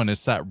got a new one.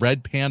 It's that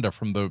red panda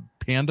from the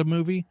Panda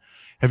movie.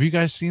 Have you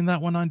guys seen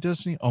that one on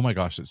Disney? Oh my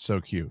gosh, it's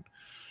so cute.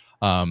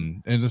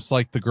 And it's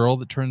like the girl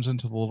that turns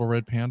into the little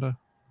red panda.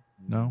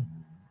 No?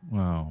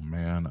 Oh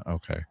man.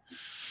 Okay.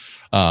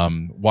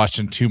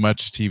 Watching too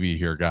much TV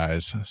here,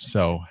 guys.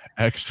 So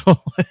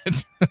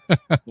excellent.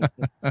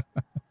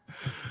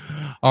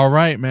 All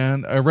right,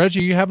 man.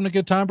 Reggie, you having a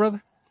good time,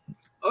 brother?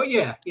 Oh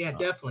yeah,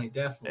 definitely.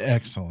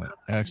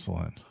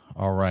 Excellent.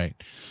 All right.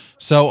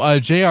 So,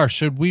 JR,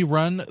 should we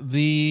run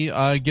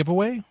the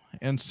giveaway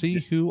and see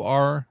who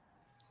our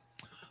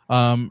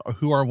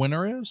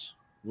winner is?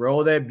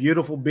 Roll that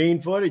beautiful bean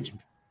footage.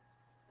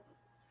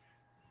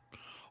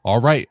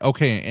 All right.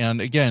 Okay. And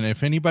again,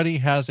 if anybody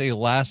has a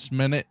last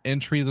minute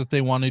entry that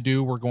they want to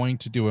do, we're going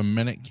to do a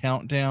minute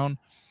countdown.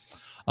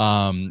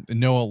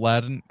 No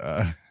Aladdin.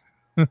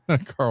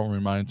 Carl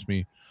reminds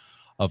me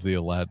of the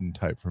Aladdin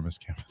type from his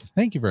camera.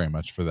 Thank you very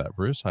much for that,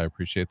 Bruce. I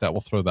appreciate that.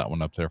 We'll throw that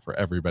one up there for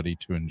everybody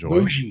to enjoy.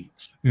 Bougie.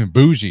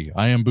 Bougie.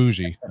 I am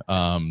bougie.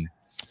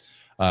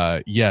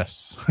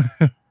 Yes,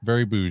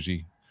 very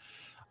bougie.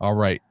 All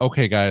right.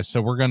 Okay, guys.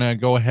 So we're going to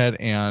go ahead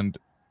and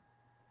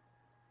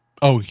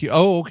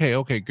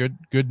okay.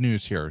 Good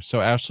news here. So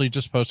Ashley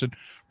just posted.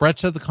 Brett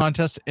said the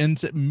contest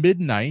ends at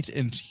midnight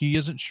and he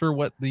isn't sure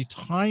what the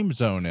time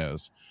zone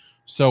is.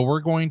 So we're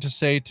going to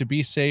say to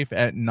be safe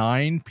at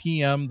 9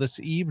 p.m. this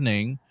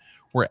evening,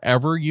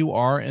 wherever you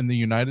are in the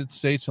United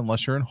States,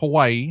 unless you're in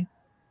Hawaii.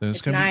 Then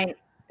It's 9.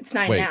 It's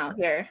 9 Wait. now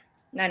here.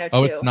 9:02.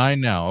 Oh, it's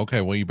 9 now.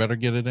 Okay, well, you better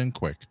get it in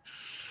quick.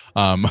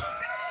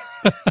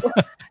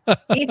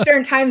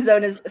 Eastern time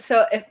zone is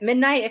so if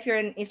midnight if you're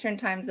in Eastern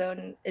time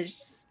zone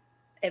is,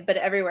 but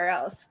everywhere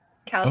else,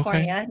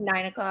 California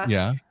 9 o'clock.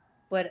 Yeah.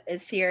 What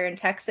is here in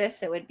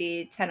Texas? It would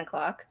be 10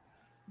 o'clock.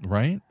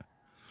 Right.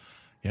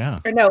 Yeah.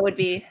 Or no, it would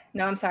be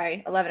I'm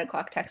sorry, 11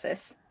 o'clock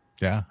Texas.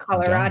 Yeah.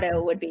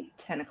 Colorado would be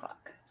 10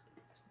 o'clock.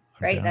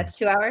 Right? That's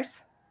 2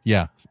 hours.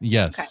 Yeah.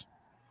 Yes. Okay.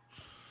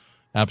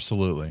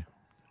 Absolutely.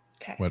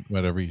 Okay.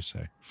 Whatever you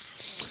say.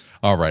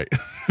 All right.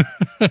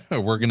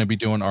 We're going to be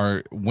doing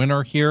our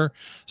winner here.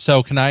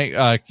 So can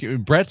I,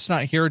 Brett's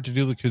not here to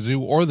do the kazoo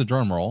or the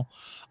drum roll.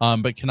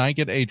 But can I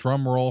get a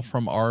drum roll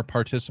from our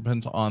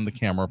participants on the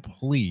camera,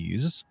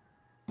 please?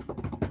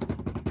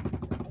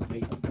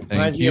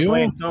 Thank you.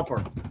 Playing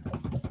thumper.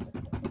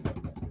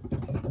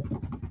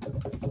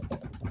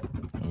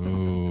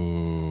 Ooh.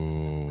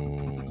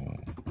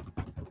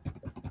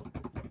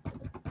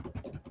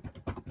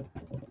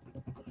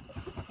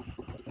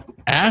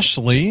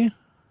 Ashley.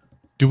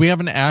 Do we have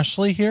an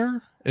Ashley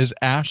here? Is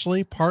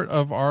Ashley part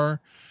of our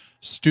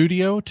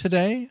studio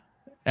today?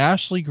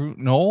 Ashley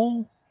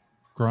Noel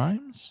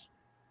Grimes?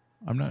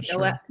 I'm not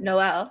sure.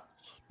 Noel.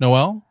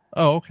 Noel?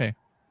 Oh, okay.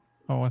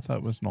 Oh, I thought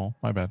it was Noel.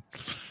 My bad.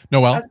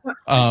 Noel.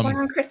 I was born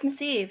on Christmas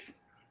Eve.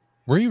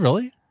 Were you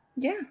really?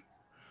 Yeah.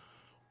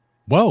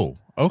 Whoa.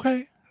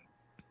 Okay.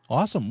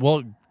 Awesome.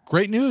 Well,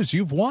 great news.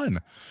 You've won.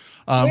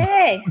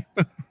 Yay.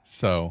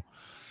 So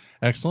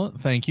excellent.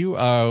 Thank you.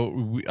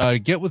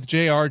 Get with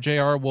JR.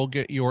 JR will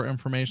get your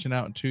information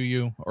out to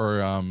you,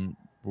 or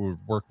we'll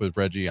work with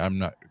Reggie. I'm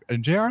not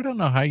JR. I don't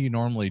know how you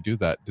normally do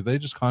that. Do they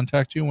just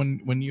contact you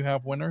when you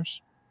have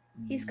winners?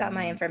 He's got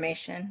my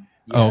information.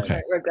 Yes. Oh, okay.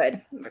 We're good.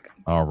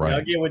 All right. Yeah,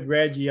 I'll get with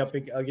Reggie. I'll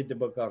get the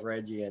book off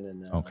Reggie and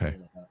then. Okay.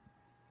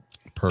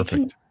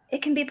 Perfect.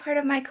 It can be part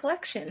of my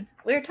collection.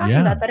 We were talking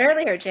about that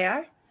earlier,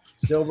 JR.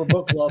 Silver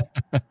Book Club.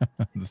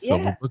 The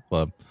Silver Book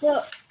Club.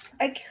 Well,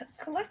 I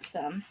collect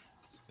them.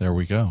 There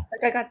we go.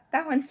 Like I got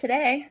that one's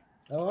today.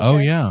 Oh, Oh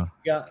yeah.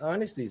 You got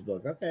Honesty's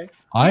book. Okay.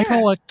 I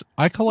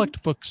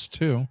collect books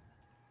too.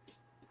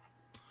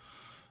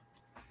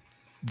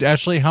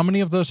 Ashley, how many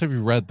of those have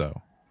you read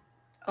though?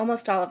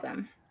 Almost all of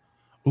them.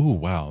 Ooh,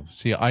 wow.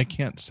 See, I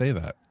can't say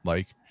that.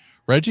 Like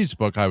Reggie's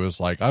book, I was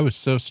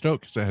so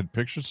stoked because it had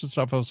pictures and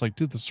stuff. I was like,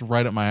 dude, this is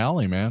right up my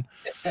alley, man.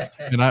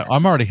 And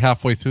I'm already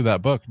halfway through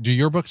that book. Do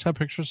your books have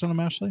pictures in them,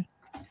 Ashley?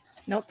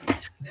 Nope.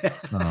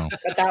 Oh.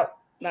 But that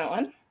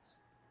one.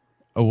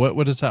 Oh,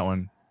 what is that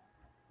one?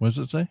 What does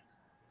it say?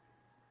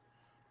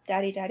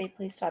 Daddy,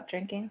 please stop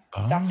drinking.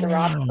 It's Dr.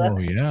 Rob's book. Oh,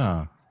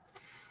 yeah.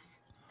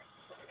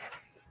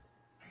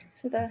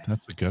 So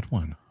That's a good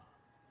one.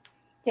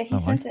 Yeah, he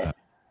sent it.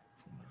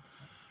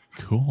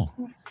 Cool.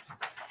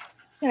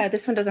 Yeah,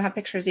 this one doesn't have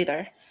pictures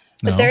either.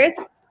 No? But there is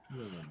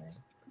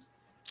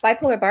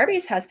Bipolar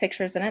Barbies has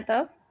pictures in it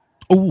though.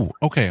 Oh,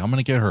 okay. I'm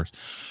gonna get hers.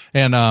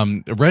 And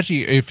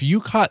Reggie, if you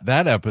caught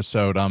that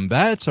episode,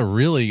 that's a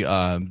really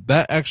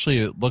that actually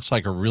it looks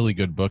like a really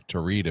good book to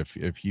read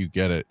if you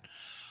get it.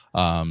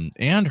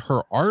 And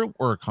her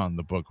artwork on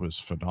the book was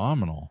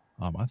phenomenal.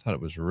 I thought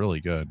it was really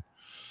good.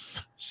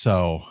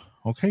 So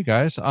okay,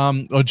 guys.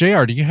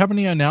 JR, do you have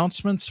any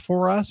announcements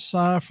for us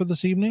for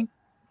this evening?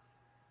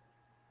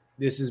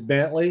 This is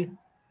Bentley.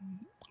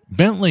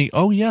 Bentley.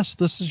 Oh yes,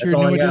 this is your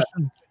new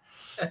addition.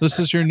 This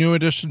is your new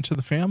addition to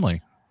the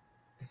family.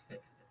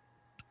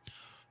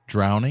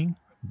 Drowning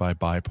by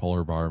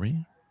Bipolar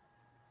Barbie.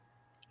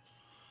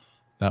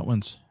 That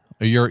one's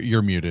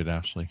you're muted,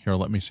 Ashley. Here,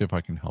 let me see if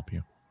I can help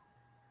you.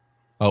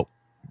 Oh,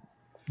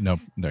 no,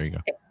 there you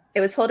go.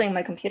 It was holding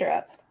my computer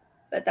up,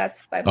 but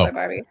that's Bipolar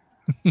Barbie.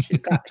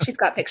 She's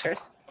got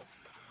pictures.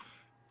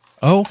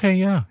 Oh, okay,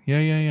 yeah.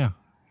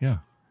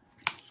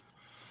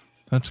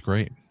 That's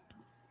great.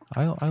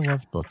 I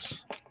love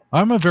books.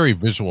 I'm a very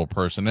visual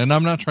person, and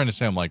I'm not trying to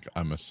say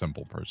I'm a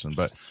simple person,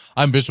 but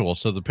I'm visual.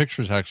 So the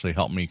pictures actually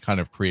help me kind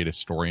of create a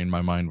story in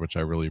my mind, which I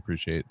really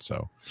appreciate.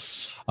 So,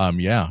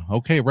 yeah.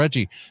 Okay,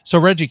 Reggie. So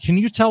Reggie, can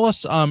you tell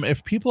us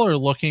if people are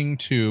looking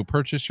to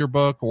purchase your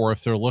book, or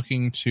if they're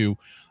looking to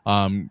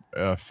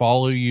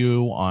follow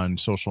you on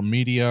social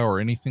media or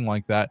anything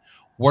like that,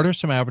 what are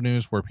some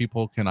avenues where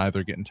people can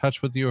either get in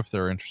touch with you if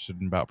they're interested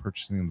in about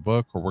purchasing the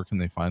book, or where can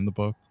they find the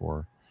book?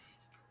 Or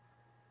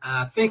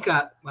I think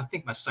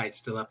my site's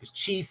still up. It's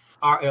Chief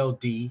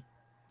RLD.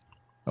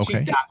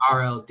 Okay.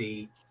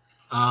 Chief.RLD.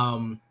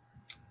 I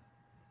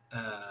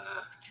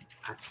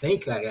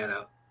think I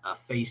got a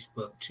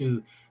Facebook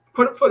too.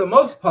 For the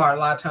most part, a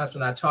lot of times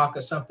when I talk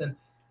or something,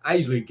 I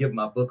usually give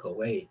my book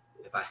away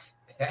if I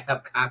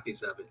have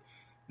copies of it.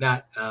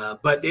 Not,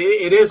 but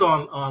it is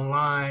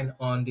online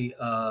on the.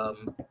 I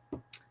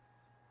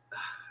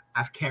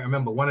can't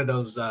remember one of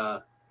those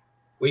where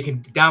you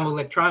can download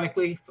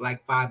electronically for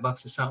like $5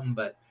 or something,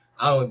 but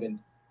I don't even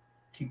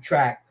keep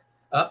track.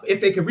 If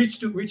they can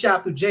reach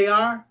out to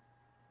JR,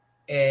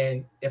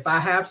 and if I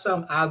have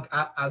some,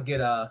 I'll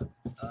get I'll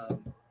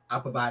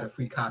provide a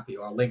free copy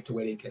or a link to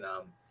where they can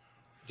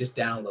just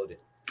download it.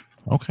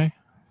 Okay,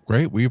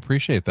 Great. We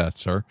appreciate that,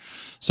 sir.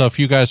 So if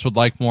you guys would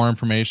like more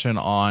information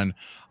on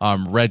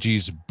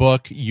Reggie's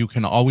book, you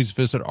can always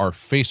visit our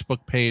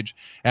Facebook page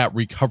at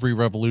Recovery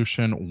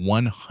Revolution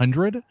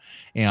 100.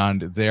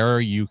 And there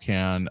you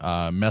can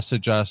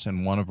message us,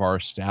 and one of our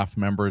staff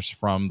members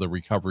from the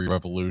Recovery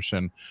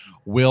Revolution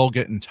will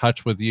get in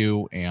touch with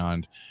you.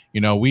 And, you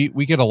know,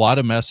 we get a lot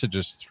of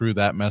messages through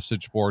that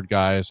message board,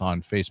 guys,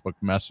 on Facebook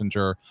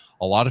Messenger.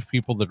 A lot of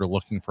people that are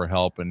looking for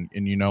help. And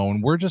you know,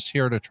 and we're just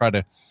here to try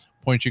to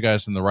point you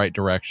guys in the right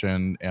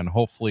direction and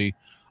hopefully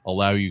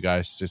allow you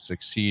guys to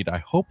succeed. I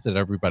hope that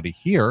everybody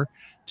here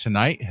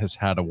tonight has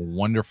had a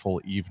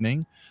wonderful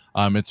evening.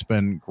 It's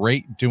been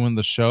great doing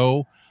the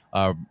show.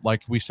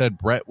 Like we said,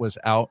 Brett was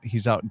out.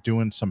 He's out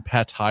doing some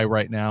pad thai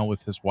right now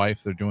with his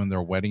wife. They're doing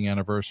their wedding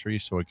anniversary.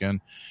 So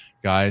again,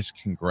 guys,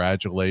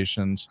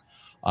 congratulations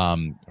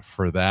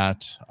for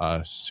that.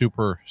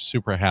 Super,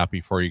 super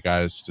happy for you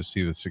guys to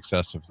see the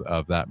success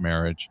of that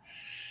marriage.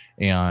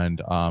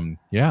 And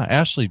yeah,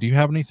 Ashley, do you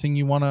have anything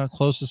you want to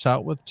close us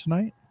out with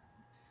tonight?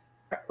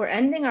 We're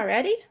ending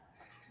already.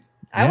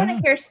 I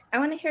want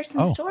to hear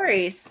some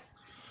stories.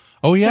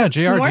 Oh yeah, JR,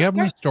 do you have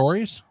any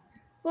stories?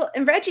 Well,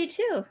 and Reggie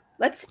too.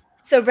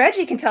 So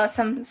Reggie can tell us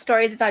some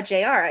stories about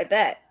JR, I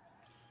bet.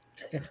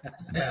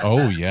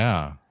 Oh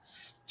yeah.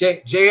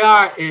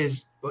 JR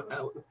is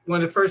one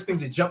of the first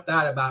things that jumped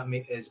out about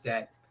me is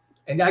that,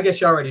 and I guess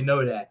you already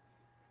know that,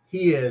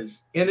 he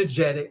is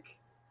energetic.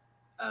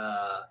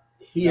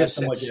 He is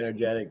so much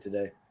energetic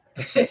today.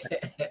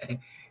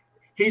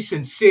 He's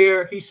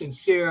sincere. He's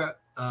sincere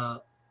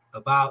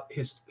about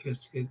his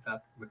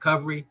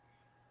recovery,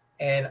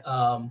 and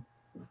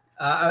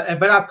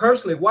but I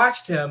personally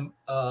watched him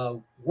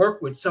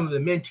work with some of the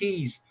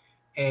mentees,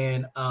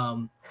 and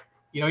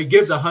you know, he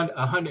gives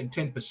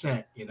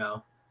 110%. You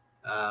know,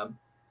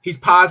 he's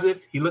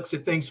positive. He looks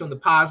at things from the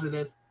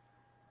positive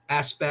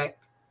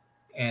aspect,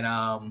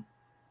 and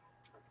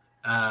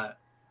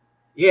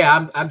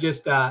yeah, I'm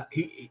just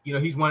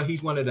he's one of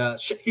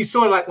the he's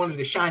sort of like one of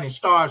the shining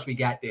stars we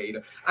got there. You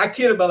know, I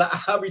kid him,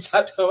 I reach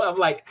out to him. I'm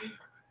like,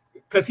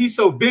 because he's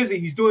so busy,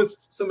 he's doing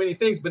so many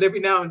things. But every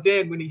now and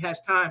then, when he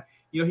has time,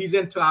 you know, he's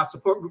into our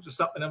support groups or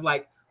something. I'm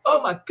like,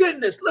 oh my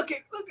goodness, look at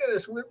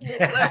this. We're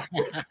blessed.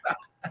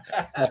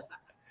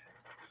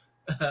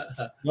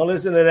 Don't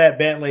listen to that,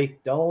 Bentley.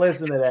 Don't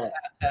listen to that.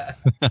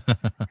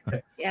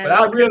 Yeah,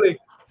 but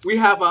we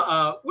have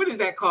a what is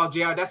that called,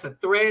 JR? That's a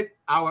thread.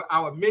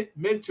 Our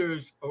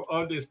mentors are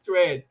on this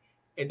thread,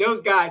 and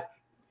those guys,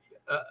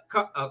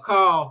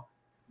 Carl,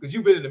 because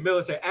you've been in the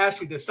military.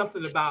 Ashley, there's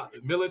something about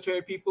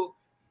military people.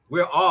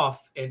 We're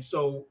off, and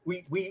so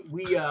we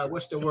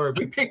what's the word?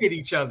 We pick at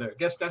each other. I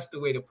guess that's the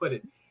way to put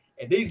it.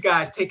 And these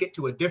guys take it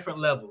to a different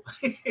level.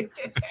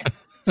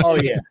 Oh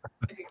yeah,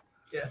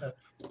 yeah.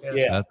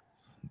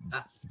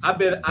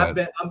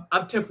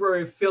 I'm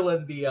temporarily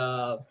filling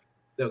the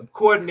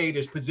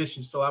coordinator's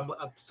position, so I'm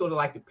sort of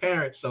like the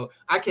parent, so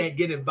I can't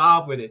get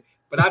involved with it.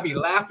 But I'd be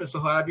laughing so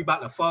hard, I'd be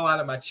about to fall out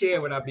of my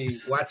chair when I'd be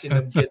watching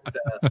them get.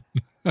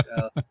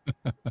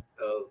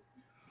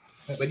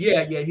 But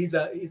yeah, he's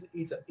a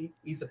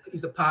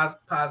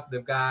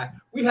positive guy.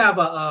 We have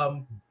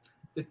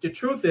the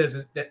truth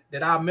is that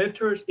our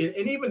mentors and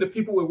even the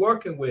people we're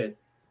working with,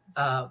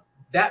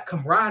 that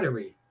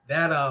camaraderie,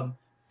 that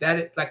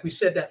like we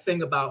said, that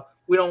thing about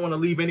we don't want to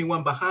leave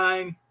anyone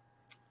behind.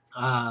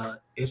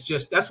 It's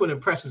just that's what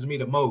impresses me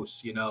the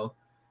most, you know,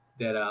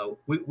 that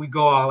we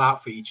go all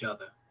out for each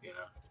other, you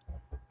know.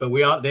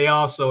 But they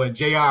also, and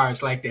JR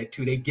is like that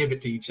too. They give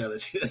it to each other.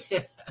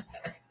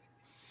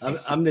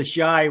 I'm the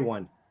shy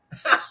one.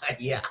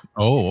 Yeah.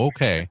 Oh,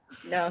 okay.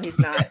 No, he's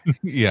not.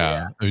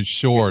 Yeah.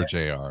 Sure,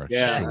 JR.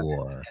 Yeah.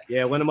 Sure.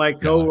 Yeah. One of my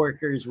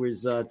coworkers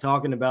was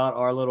talking about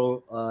our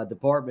little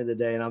department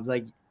today, and I was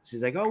like,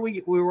 she's like, oh,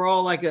 we were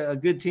all like a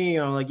good team.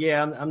 I'm like,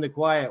 yeah, I'm the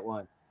quiet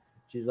one.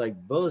 She's like,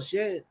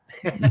 bullshit.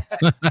 You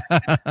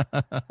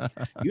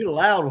the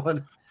loud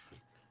one.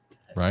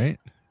 Right.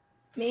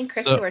 Me and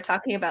Chrissy were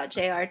talking about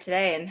JR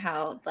today and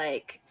how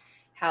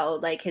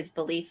his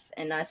belief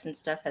in us and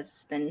stuff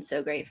has been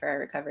so great for our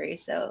recovery.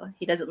 So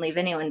he doesn't leave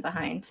anyone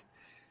behind.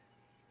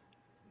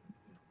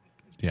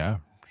 Yeah,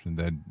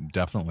 that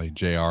definitely.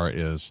 JR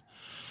is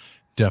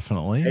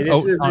definitely. Hey,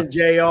 this isn't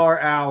JR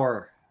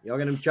hour. Y'all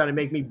gonna try to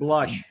make me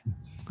blush.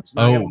 It's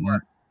not gonna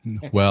work.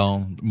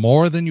 Well,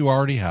 more than you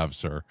already have,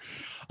 sir.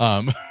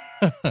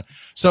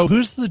 So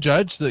who's the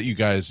judge that you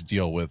guys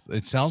deal with?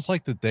 It sounds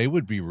like that they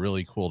would be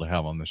really cool to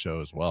have on the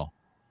show as well.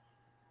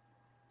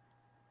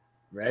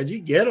 Reggie,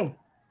 get him.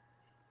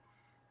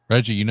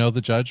 Reggie, you know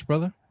the judge,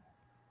 brother?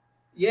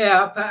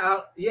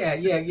 Yeah,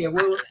 yeah.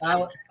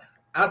 Well,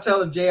 I'll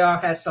tell him JR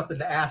has something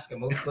to ask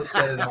him. We'll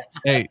set it up.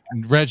 Hey,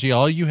 Reggie,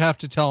 all you have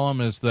to tell him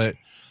is that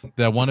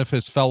one of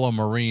his fellow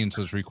Marines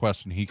is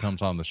requesting he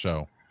comes on the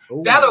show.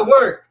 Ooh. That'll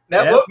work.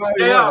 That'll work.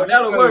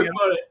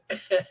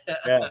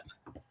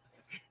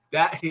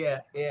 Yeah.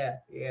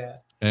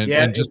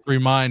 And just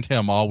remind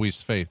him,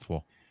 always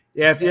faithful.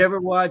 Yeah, if you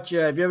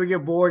ever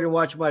get bored and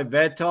watch my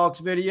Vet Talks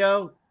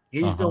video,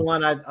 he's the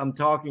one I'm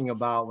talking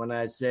about when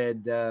I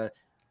said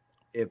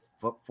if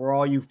for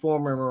all you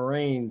former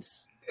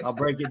Marines, I'll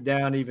break it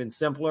down even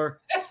simpler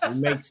and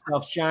make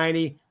stuff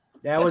shiny.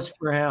 That was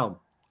for him.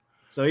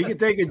 So he can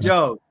take a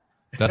joke.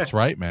 That's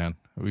right, man.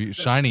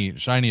 Shiny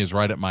is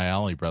right up my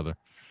alley, brother.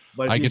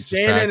 But if I you're get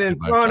standing in distracted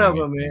by front of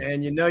shiny him things.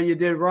 and you know you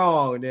did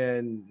wrong,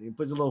 then he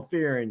puts a little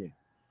fear in you.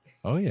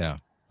 Oh yeah.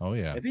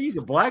 I think he's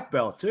a black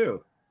belt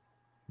too.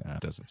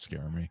 That doesn't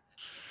scare me.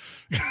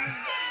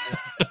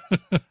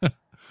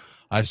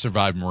 I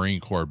survived Marine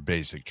Corps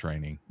basic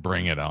training.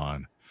 Bring it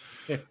on.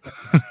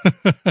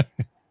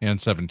 And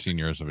 17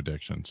 years of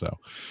addiction. So,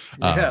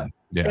 yeah,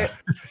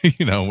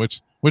 you know,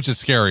 which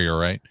is scarier,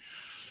 right?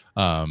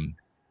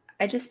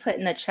 I just put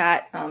in the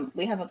chat.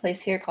 We have a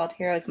place here called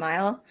Heroes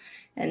Mile,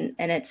 and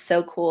it's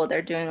so cool.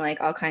 They're doing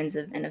like all kinds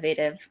of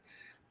innovative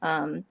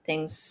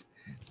things.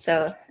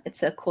 So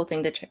it's a cool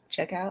thing to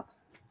check out.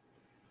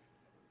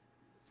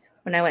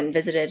 When I went and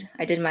visited,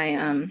 I did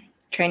my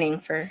training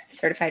for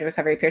certified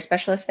recovery peer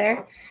specialist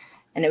there,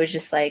 and it was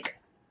just like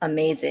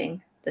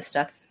amazing, the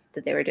stuff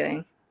that they were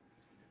doing.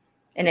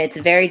 And it's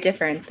very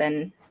different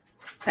than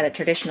at a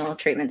traditional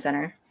treatment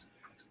center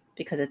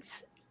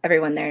because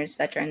everyone there is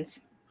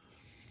veterans.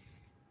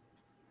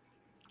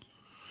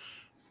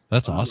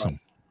 That's awesome.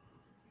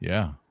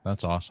 Yeah,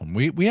 that's awesome.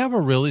 We have a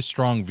really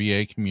strong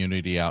VA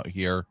community out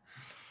here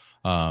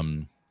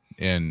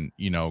in,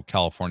 you know,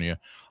 California.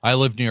 I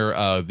live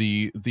near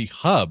the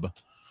hub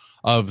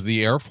of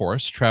the Air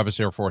Force. Travis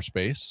Air Force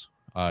Base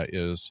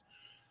is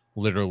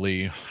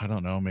literally, I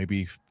don't know,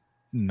 maybe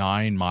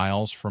 9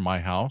 miles from my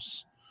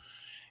house.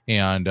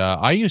 And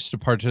I used to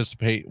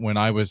participate when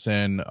I was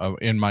in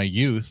my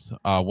youth,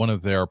 one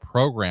of their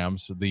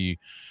programs, the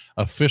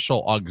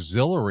official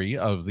auxiliary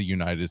of the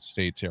United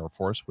States Air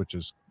Force, which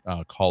is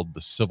called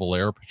the Civil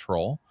Air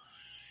Patrol.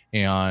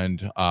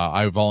 And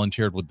I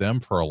volunteered with them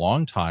for a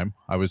long time.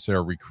 I was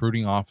their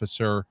recruiting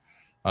officer.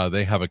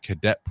 They have a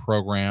cadet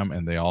program,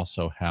 and they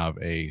also have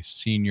a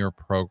senior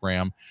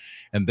program.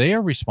 And they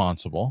are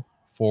responsible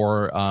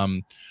for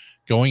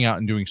going out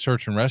and doing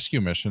search and rescue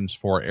missions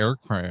for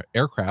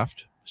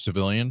aircraft,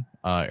 civilian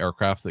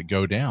aircraft that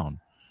go down.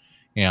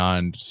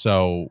 And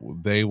so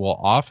they will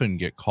often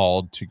get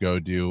called to go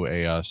do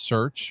a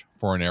search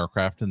for an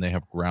aircraft, and they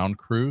have ground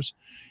crews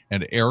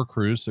and air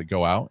crews that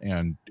go out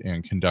and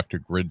conduct a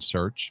grid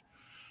search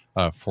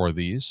for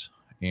these.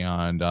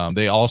 And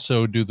they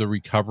also do the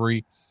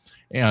recovery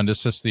and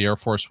assist the Air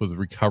Force with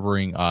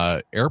recovering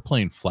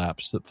airplane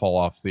flaps that fall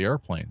off the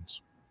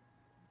airplanes.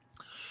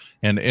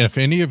 And if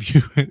any of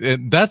you,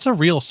 that's a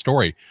real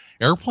story.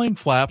 Airplane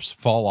flaps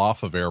fall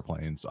off of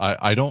airplanes.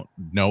 I don't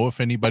know if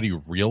anybody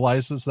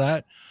realizes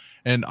that.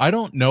 And I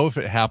don't know if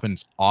it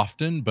happens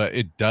often, but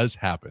it does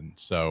happen.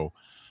 So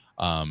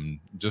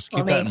just keep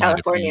Only that in in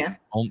mind. California.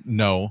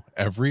 No,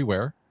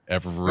 everywhere.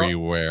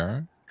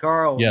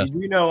 Carl, Yes.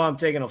 you know I'm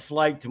taking a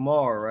flight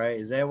tomorrow, right?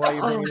 Is that why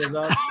you're bringing this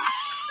up?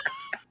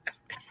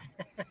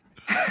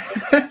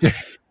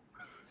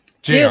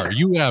 JR,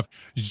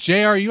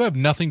 you have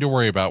nothing to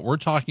worry about. We're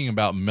talking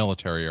about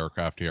military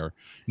aircraft here,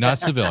 not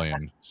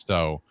civilian.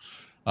 So,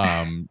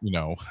 you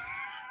know,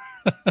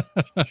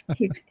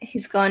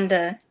 He's gone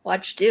to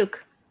watch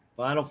Duke.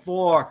 Final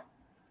Four.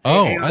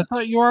 Oh, Hang on. I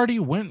thought you already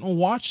went and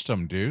watched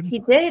them, dude. He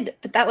did,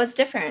 but that was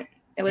different.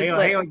 It was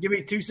Hang on. Give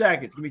me 2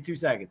 seconds.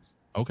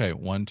 Okay,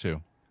 1, 2.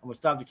 I'm gonna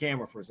stop the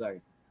camera for a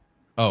second.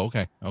 Oh,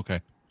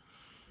 okay.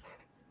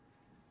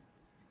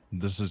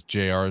 This is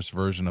JR's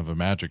version of a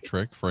magic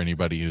trick for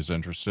anybody who's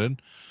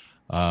interested.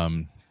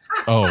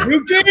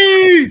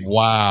 Rookies!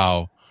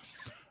 Wow.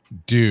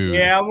 Dude.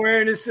 Yeah, I'm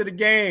wearing this to the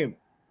game.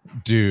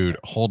 Dude,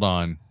 hold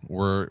on.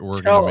 We're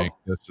gonna make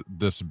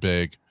this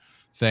big.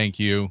 Thank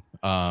you,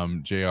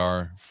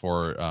 JR,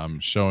 for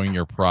showing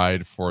your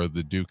pride for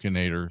the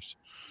Dukinators.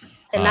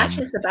 It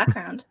matches the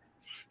background.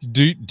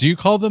 Do you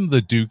call them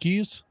the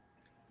Dukies?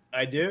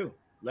 I do.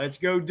 Let's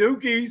go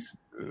Dukies.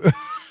 Do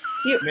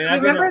you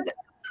remember the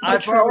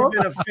I've trolls? probably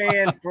been a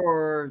fan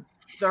for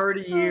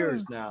 30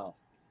 years now.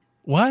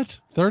 What?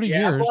 30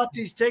 years? I bought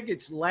these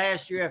tickets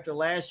last year after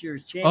last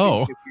year's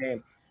championship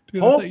game,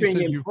 Dude, I thought you hoping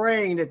said and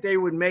praying that they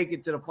would make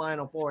it to the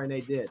Final Four, and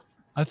they did.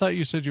 I thought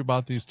you said you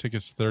bought these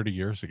tickets 30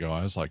 years ago.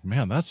 I was like,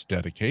 man, that's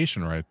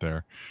dedication right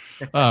there.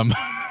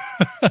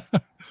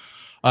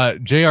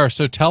 JR,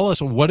 so tell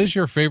us, what is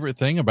your favorite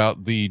thing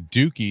about the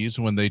Dukies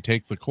when they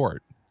take the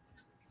court?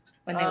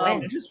 When they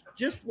win.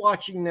 Just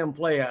watching them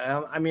play.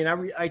 I mean,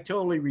 I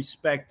totally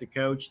respect the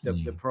coach,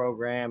 the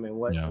program, and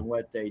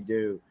what they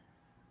do.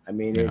 I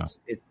mean,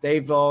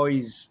 they've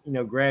always, you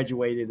know,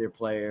 graduated their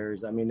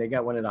players. I mean, they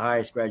got one of the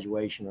highest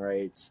graduation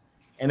rates,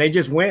 and they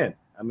just win.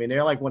 I mean,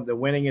 they're like one of the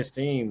winningest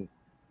team.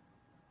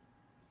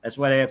 That's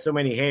why they have so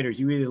many haters.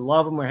 You either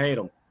love them or hate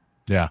them.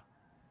 Yeah,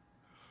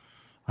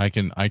 I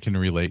can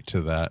relate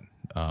to that.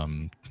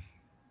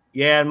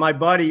 Yeah, and my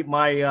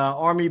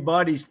Army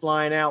buddy's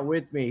flying out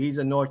with me. He's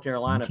a North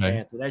Carolina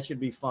fan, so that should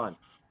be fun.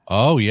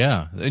 Oh,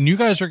 yeah. And you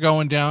guys are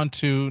going down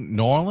to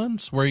New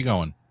Orleans? Where are you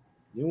going?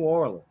 New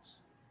Orleans.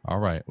 All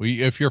right.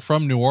 If you're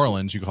from New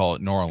Orleans, you call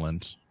it New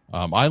Orleans.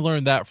 I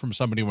learned that from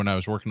somebody when I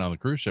was working on the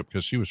cruise ship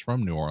because she was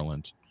from New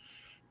Orleans.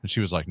 And she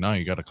was like, no,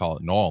 you got to call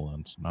it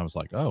Nolans. And I was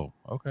like, oh,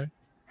 okay.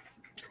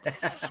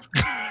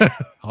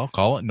 I'll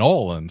call it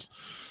Nolans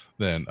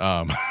then.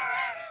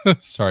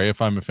 Sorry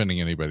if I'm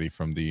offending anybody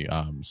from the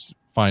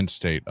fine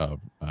state of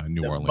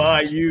New Orleans.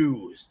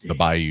 The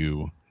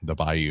Bayou. The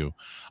Bayou.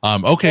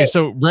 Okay,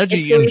 so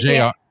Reggie and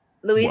JR.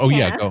 Louisiana. Oh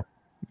yeah, go.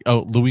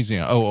 Oh,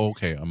 Louisiana. Oh,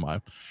 okay. I'm a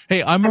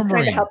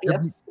Marine.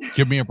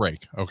 Give me a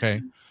break,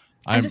 okay?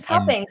 I'm just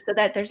helping so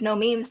that there's no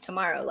memes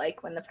tomorrow,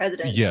 like when the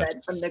president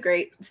said from the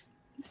great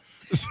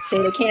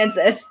state of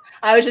Kansas.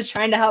 I was just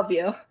trying to help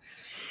you.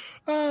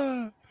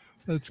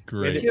 That's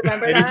great. Do you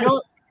remember that?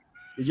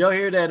 Did y'all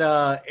hear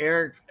that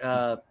Eric,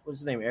 what's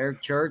his name?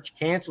 Eric Church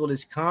canceled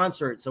his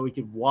concert so he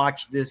could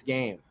watch this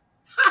game.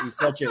 He's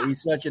such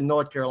a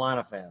North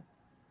Carolina fan.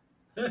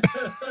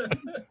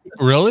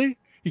 Really?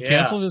 He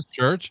canceled his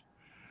church?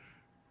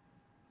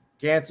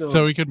 Canceled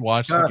so he could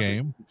watch the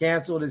game? He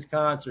canceled his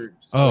concert.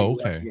 So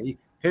okay. He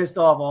pissed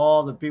off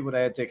all the people that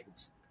had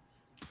tickets.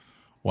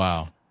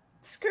 Wow.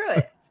 Screw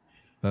it.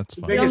 That's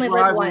the funny. biggest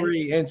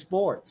rivalry in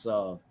sports.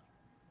 So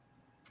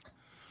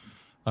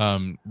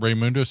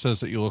Raymundo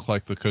says that you look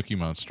like the Cookie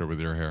Monster with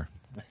your hair.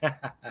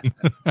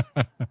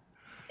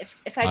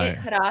 If I get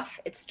cut off,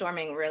 it's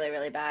storming really,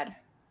 really bad.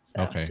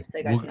 So okay. Just so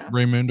you guys know.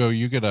 Raymundo,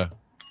 you get a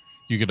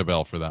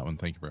bell for that one.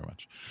 Thank you very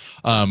much.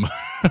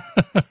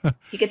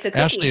 He gets a cookie.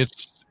 Ashley,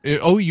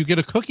 you get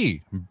a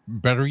cookie.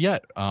 Better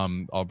yet,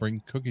 I'll bring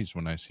cookies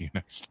when I see you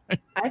next time.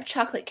 I have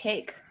chocolate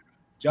cake.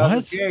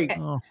 Chocolate cake.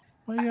 Oh,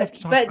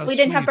 but we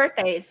didn't have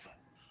birthdays.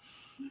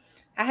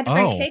 I had to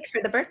bring cake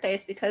for the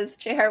birthdays because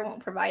JR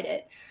won't provide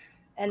it.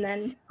 And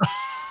then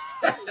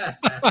hey,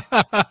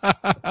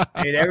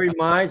 that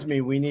reminds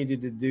me, we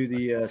needed to do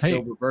the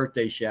silver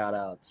birthday shout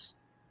outs.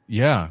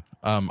 Yeah.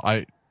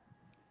 Carl,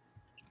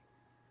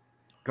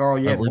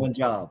 you had one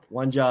job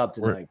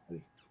tonight,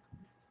 buddy.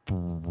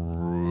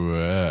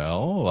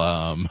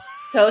 Well,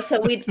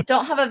 so we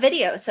don't have a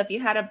video. So if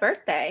you had a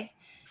birthday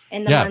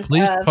in the month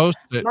please of post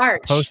it.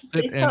 March, post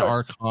it in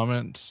our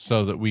comments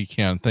so that we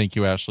can. Thank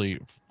you, Ashley.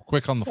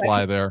 Quick on the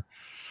fly there.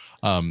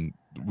 So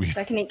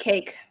I can eat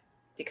cake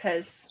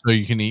because so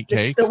you can eat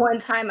cake. It's the one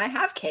time I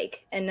have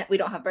cake and we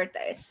don't have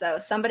birthdays. So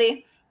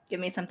somebody give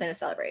me something to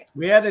celebrate.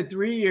 We had a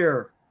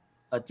 3-year.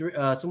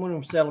 Someone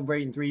was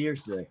celebrating 3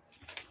 years today.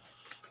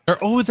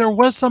 There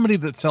was somebody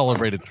that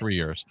celebrated 3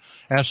 years.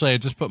 Ashley, I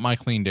just put my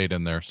clean date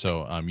in there,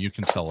 so you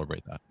can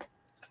celebrate that.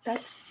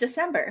 That's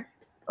December.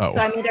 Oh. So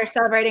I'm either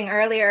celebrating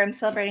early or I'm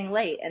celebrating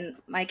late, and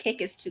my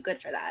cake is too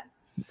good for that.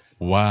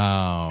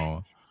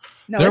 Wow.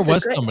 No, who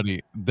was that?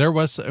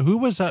 Who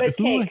was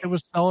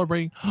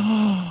celebrating?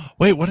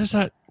 Wait, what is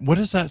that? What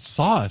is that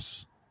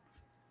sauce?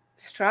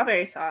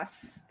 Strawberry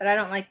sauce, but I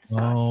don't like the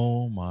sauce.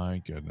 Oh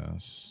my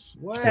goodness.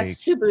 What? That's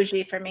too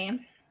bougie for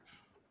me.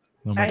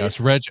 Oh my gosh.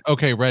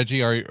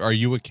 Reggie, are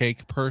you a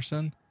cake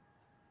person?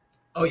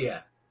 Oh yeah.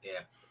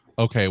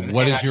 Okay,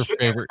 what is your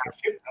favorite?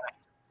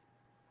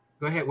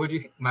 Go ahead.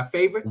 My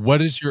favorite?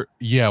 What's your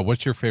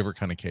favorite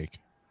kind of cake?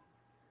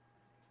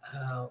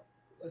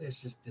 What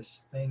is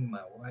this thing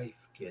my wife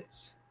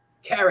gets?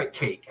 Carrot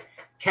cake,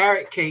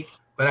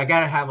 but I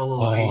gotta have a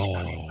little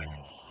ice cream.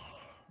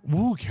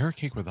 Ooh, carrot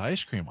cake with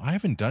ice cream. I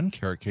haven't done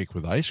carrot cake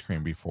with ice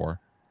cream before.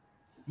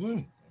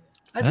 I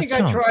think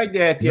I tried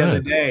that the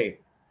other day.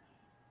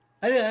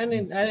 I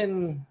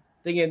didn't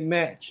think it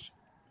matched.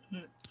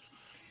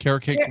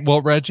 Carrot cake.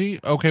 Well, Reggie,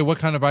 okay, what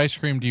kind of ice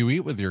cream do you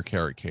eat with your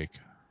carrot cake?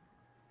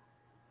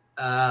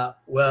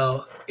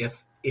 Well,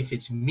 if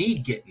it's me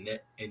getting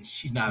it and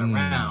she's not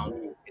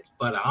around, it's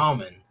butter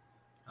almond.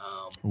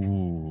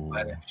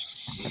 But if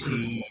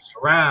she's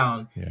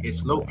around,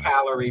 it's low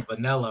calorie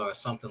vanilla or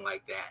something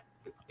like that.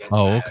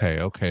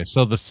 Okay.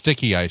 So the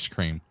sticky ice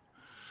cream.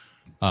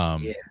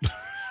 I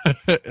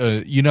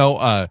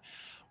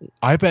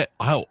bet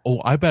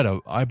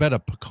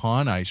a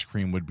pecan ice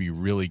cream would be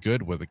really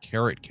good with a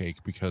carrot cake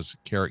because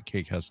carrot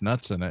cake has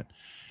nuts in it.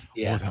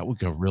 Yeah, that would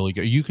go really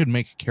good. You could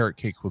make a carrot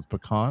cake with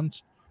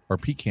pecans or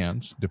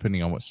pecans,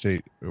 depending on what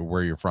state or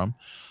where you're from.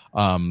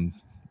 And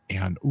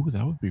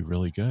that would be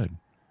really good.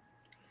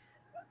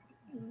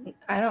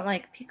 I don't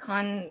like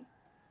pecan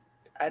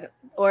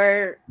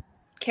or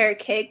carrot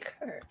cake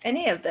or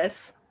any of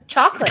this.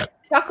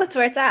 Chocolate's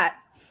where it's at.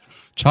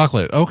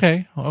 Chocolate.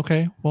 Okay.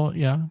 Well,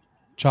 yeah.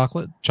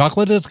 Chocolate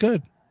is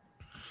good.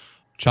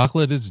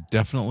 Chocolate is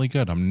definitely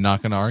good. I'm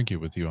not going to argue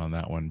with you on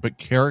that one. But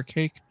carrot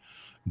cake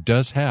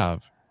does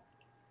have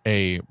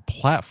a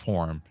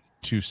platform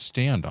to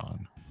stand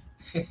on.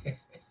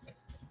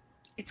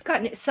 It's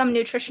got some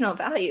nutritional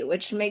value,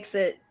 which makes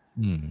it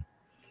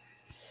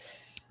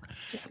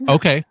just not.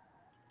 Okay.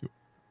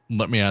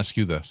 Let me ask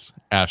you this,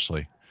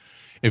 Ashley.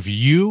 If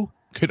you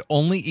could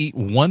only eat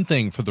one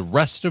thing for the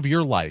rest of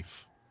your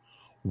life,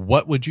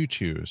 what would you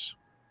choose?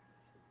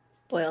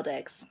 Boiled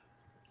eggs.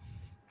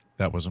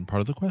 That wasn't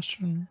part of the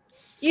question.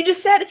 You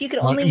just said if you could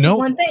only eat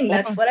one thing.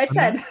 That's what I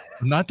said.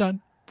 I'm not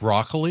done.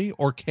 Broccoli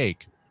or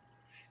cake.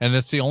 And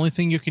that's the only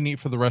thing you can eat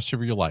for the rest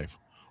of your life.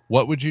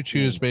 What would you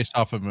choose based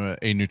off of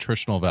a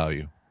nutritional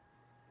value?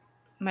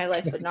 My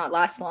life would not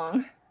last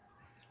long.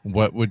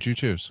 What would you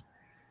choose?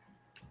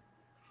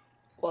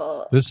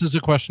 Well, This is a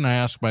question I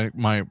ask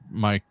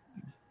my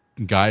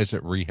guys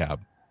at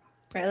rehab.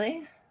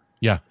 really?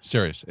 Yeah,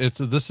 serious.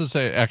 This is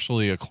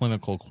actually a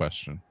clinical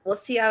question. Well,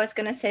 see, I was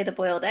gonna say the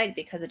boiled egg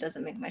because it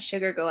doesn't make my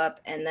sugar go up,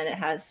 and then it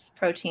has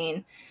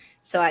protein,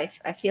 so I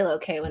feel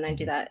okay when I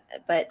do that.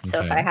 But so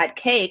if Okay. I had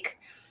cake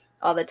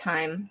all the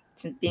time,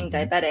 since being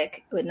Mhm. diabetic,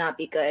 it would not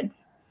be good.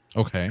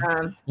 Okay.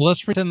 Well,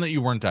 let's pretend that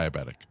you weren't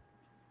diabetic.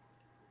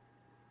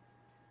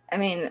 I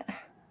mean,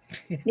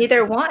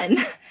 neither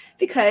one,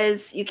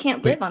 because you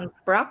can't Wait. live on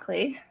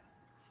broccoli.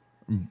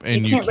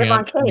 And you can't live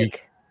on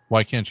cake.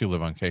 Why can't you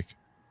live on cake?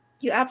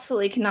 You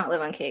absolutely cannot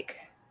live on cake.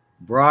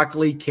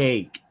 Broccoli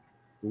cake.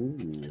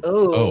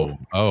 Ooh.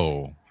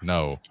 Oh,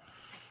 no.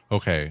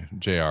 Okay,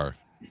 JR.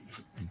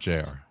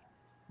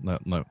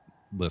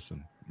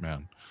 Listen,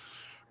 man.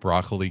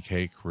 Broccoli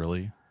cake,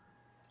 really?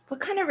 What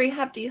kind of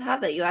rehab do you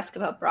have that you ask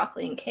about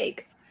broccoli and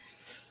cake?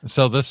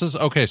 So this is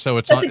okay. So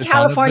it's That's on. a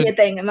California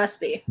thing. It must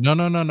be.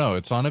 No.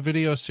 It's on a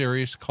video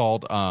series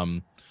called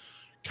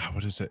God,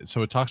 what is it?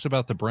 So it talks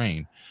about the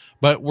brain,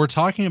 but we're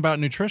talking about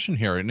nutrition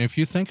here. And if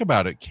you think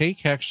about it,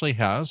 cake actually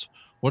has,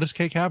 what does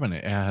cake have in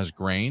it? It has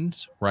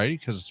grains, right?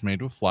 Because it's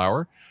made with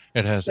flour.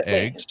 It has Wait.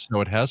 eggs, so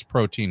it has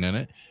protein in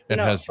it. It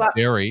No, has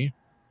dairy.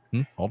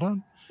 Hold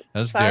on. It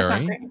has flour's not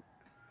dairy. grain.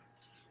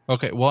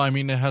 Okay. Well, I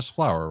mean, it has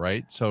flour,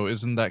 right? So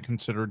isn't that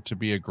considered to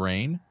be a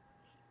grain?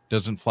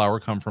 Doesn't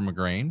flour come from a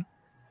grain?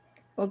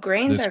 Well,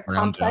 grains This are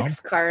ground down? complex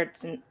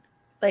carbs, and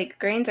like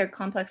grains are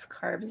complex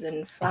carbs,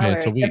 and flour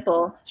it's a is wheat.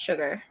 simple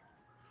sugar.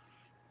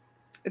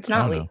 It's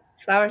not Oh, wheat. no.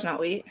 Flour's not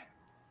wheat.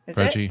 Is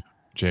it? Reggie,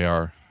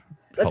 JR.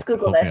 Let's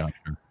Google me this. out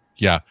here.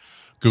 Yeah,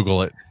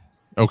 Google it.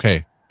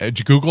 Okay,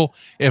 Google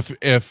if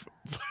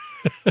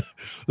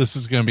this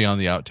is going to be on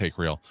the outtake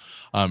reel.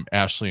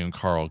 Ashley and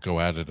Carl go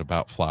at it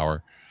about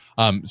flour.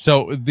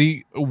 So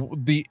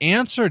the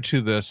answer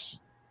to this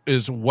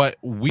is what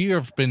we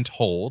have been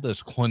told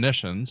as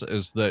clinicians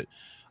is that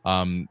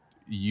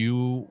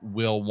you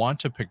will want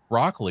to pick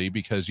broccoli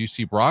because you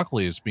see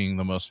broccoli as being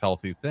the most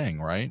healthy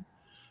thing, right?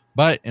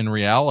 But in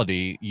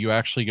reality, you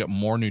actually get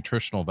more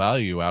nutritional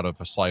value out of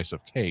a slice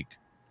of cake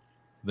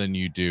than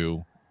you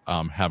do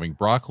having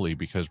broccoli,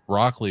 because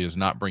broccoli is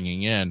not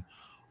bringing in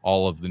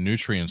all of the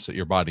nutrients that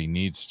your body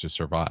needs to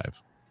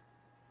survive.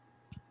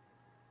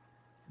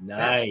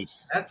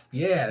 Nice. That's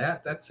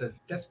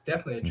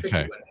definitely a tricky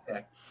Okay. one.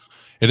 Okay.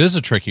 It is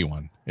a tricky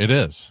one. It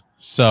is.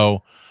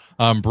 So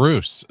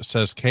Bruce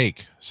says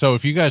cake. So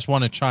if you guys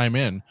want to chime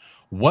in,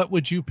 what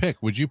would you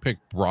pick? Would you pick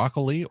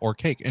broccoli or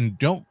cake? And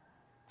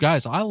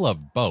guys, I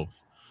love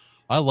both.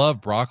 I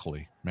love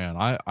broccoli, man.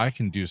 I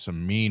can do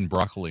some mean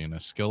broccoli in a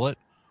skillet.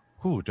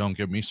 Whew, don't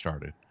get me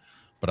started.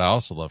 But I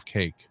also love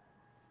cake.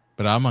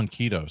 But I'm on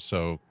keto,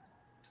 so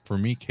for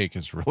me, cake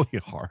is really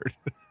hard.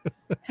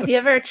 Have you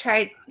ever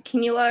tried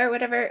quinoa or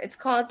whatever it's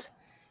called?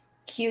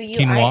 Quin.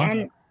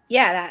 Quinoa?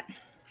 Yeah, that.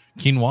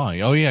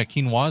 Quinoa. Oh yeah,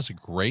 quinoa is a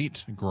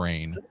great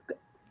grain.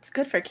 It's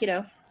good for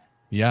keto.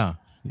 Yeah.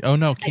 Oh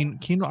no,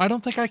 quinoa. I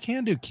don't think I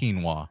can do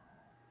quinoa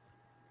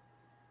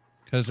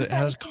because it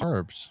has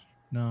carbs.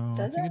 No,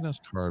 I think it has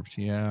carbs.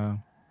 Yeah,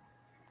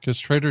 because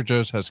Trader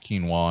Joe's has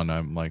quinoa, and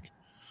I'm like,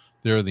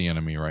 they're the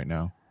enemy right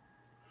now.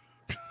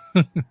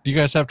 Do you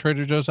guys have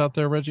Trader Joe's out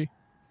there, Reggie?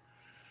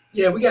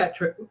 Yeah, we got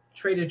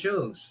Trader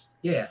Joe's.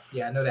 Yeah,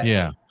 I know that.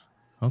 Yeah.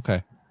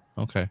 Okay.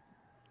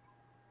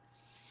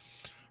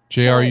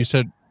 JR, you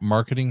said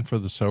marketing for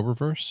the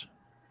Soberverse?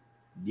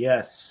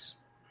 Yes.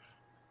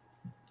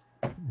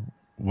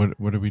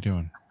 What are we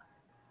doing?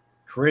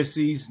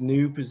 Chrissy's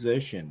new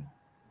position.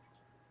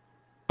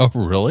 Oh,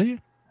 really?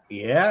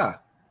 Yeah.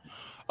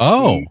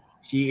 Oh,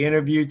 She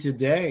interviewed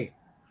today.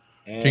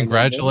 And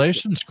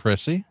congratulations,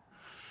 Chrissy.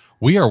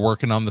 We are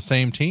working on the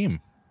same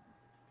team.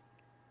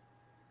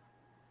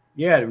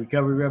 Yeah, the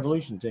Recovery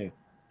Revolution team.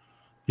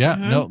 Yeah,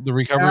 Mhm. no, the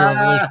Recovery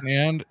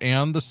Revolution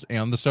and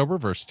the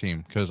Soberverse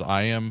team, because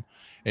I am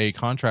a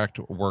contract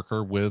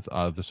worker with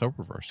the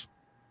Soberverse.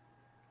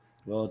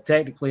 Well,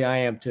 technically, I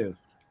am too.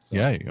 So.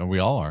 Yeah, we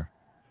all are.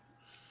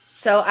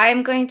 So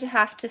I'm going to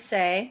have to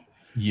say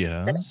that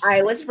Yes.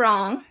 I was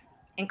wrong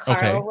and Carl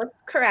Okay. was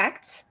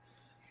correct.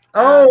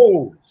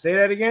 Oh, say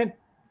that again.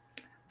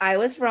 I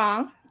was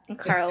wrong and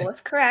Carl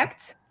was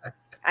correct.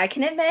 I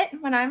can admit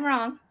when I'm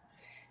wrong.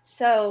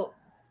 So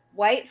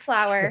white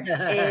flour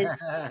is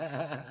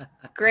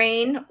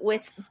grain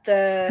with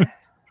the,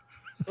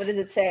 what does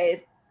it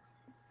say?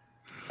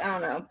 I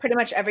don't know, pretty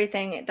much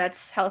everything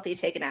that's healthy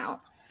taken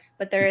out.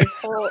 But there is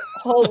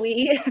whole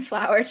wheat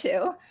flour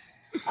too.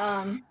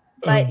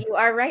 But you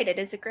are right, it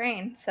is a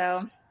grain.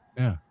 So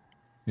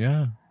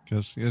Yeah,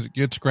 because it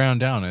gets ground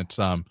down. It's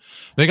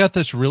they got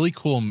this really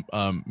cool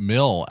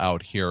mill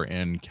out here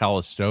in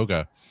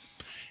Calistoga,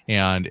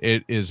 and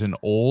it is an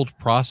old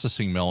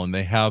processing mill, and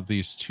they have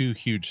these two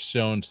huge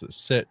stones that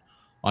sit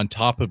on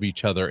top of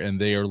each other, and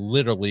they are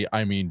literally,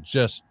 I mean,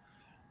 just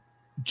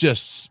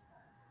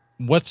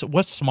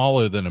what's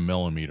smaller than a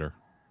millimeter?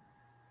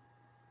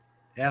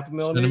 Half a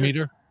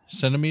millimeter?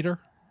 Centimeter?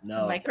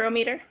 No.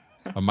 micrometer.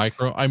 A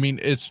micro? I mean,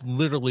 it's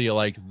literally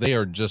like they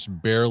are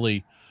just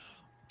barely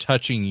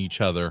touching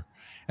each other,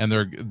 and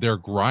they're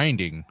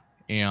grinding,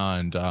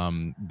 and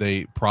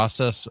they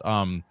process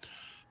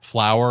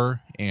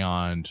flour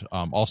and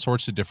all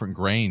sorts of different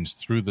grains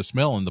through this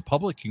mill, and the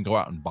public can go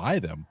out and buy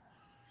them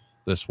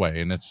this way.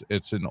 And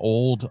it's an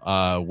old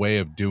way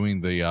of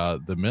doing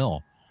the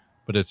mill,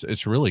 but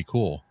it's really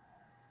cool.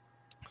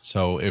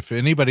 So if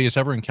anybody is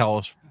ever in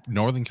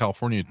Northern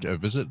California, to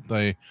visit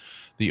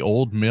the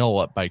old mill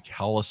up by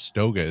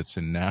Calistoga. It's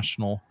in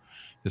National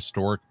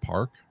Historic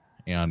Park,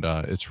 and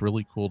it's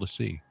really cool to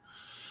see.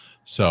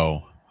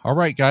 So, all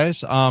right,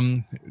 guys.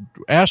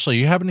 Ashley,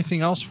 you have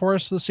anything else for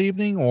us this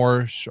evening,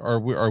 or are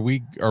we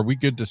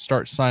good to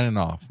start signing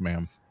off,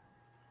 ma'am?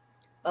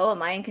 Oh,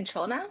 am I in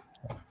control now?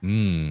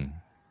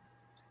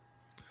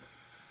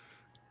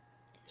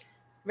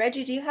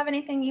 Reggie, do you have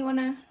anything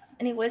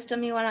any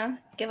wisdom you wanna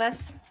give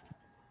us?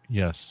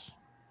 Yes.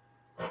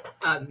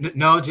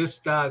 No,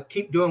 just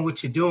keep doing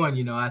what you're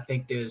doing. I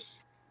think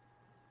there's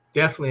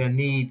definitely a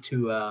need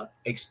to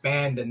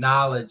expand the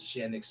knowledge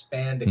and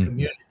expand the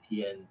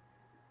community and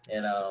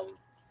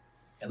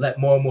let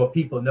more and more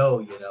people know.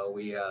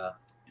 We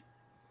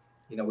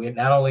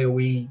not only are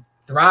we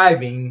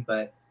thriving,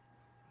 but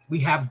we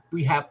have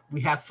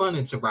fun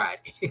in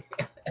sobriety.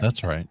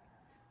 That's right.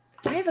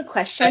 I have a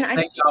question. I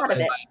just thought of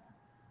it.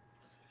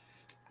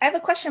 I have a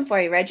question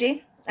for you,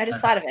 Reggie. I just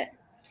thought of it.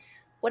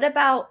 What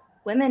about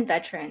women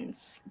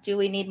veterans? Do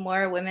we need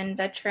more women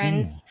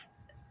veterans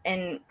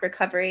in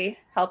recovery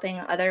helping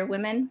other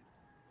women?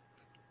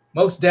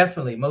 Most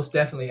definitely.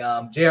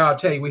 JR, I'll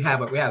tell you, we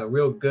have a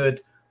real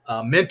good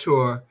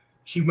mentor.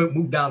 She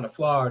moved down to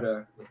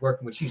Florida, was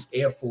working with, she's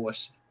Air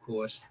Force, of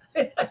course.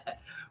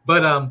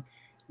 But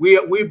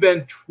we've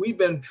been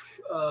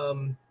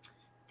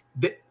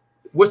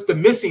what's the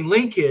missing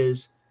link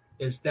is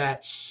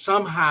that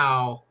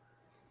somehow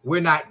we're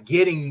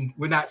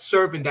not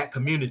serving that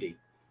community.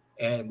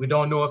 And we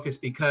don't know if it's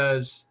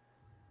because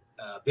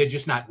they're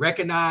just not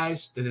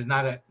recognized, that there's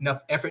not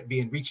enough effort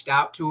being reached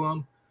out to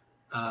them.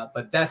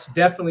 But that's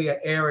definitely an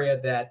area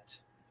that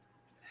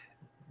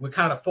we're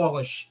kind of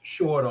falling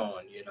short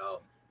on,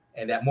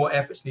 and that more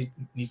efforts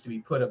needs to be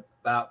put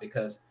about,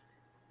 because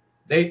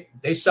they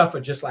suffer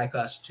just like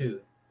us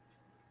too.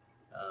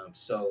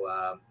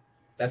 So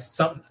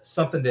that's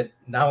something that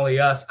not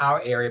only us,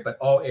 our area, but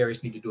all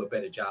areas need to do a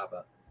better job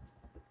of.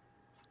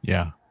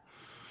 Yeah.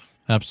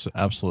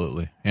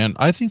 Absolutely. And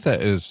I think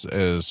that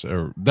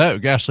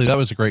Ashley, that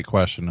was a great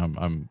question.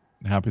 I'm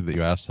happy that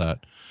you asked that,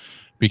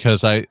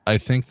 because I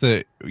think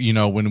that,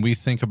 when we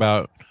think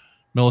about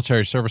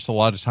military service, a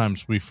lot of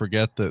times we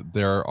forget that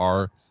there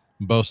are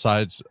both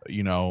sides,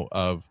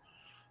 of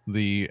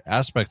the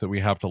aspect that we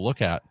have to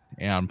look at,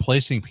 and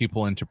placing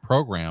people into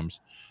programs,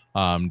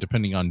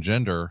 depending on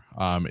gender,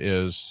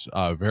 is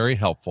very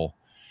helpful.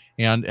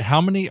 And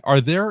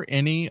are there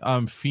any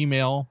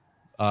female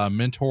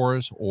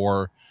mentors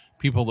or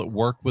people that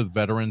work with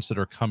veterans that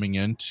are coming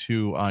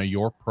into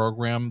your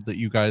program that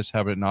you guys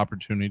have an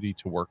opportunity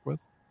to work with?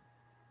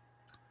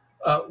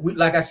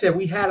 Like I said,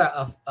 we had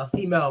a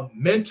female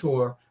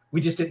mentor.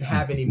 We just didn't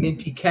have any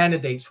mentee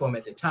candidates for them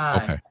at the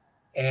time. Okay.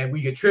 And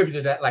we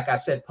attributed that, like I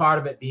said, part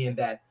of it being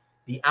that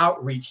the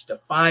outreach to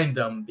find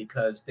them,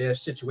 because their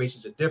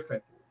situations are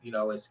different,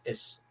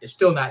 it's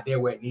still not there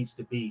where it needs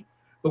to be.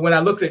 But when I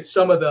looked at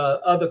some of the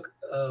other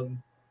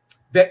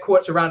vet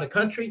courts around the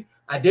country,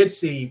 I did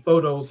see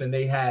photos, and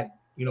they had,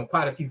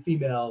 quite a few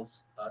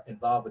females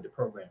involved with the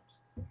programs.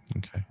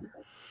 Okay.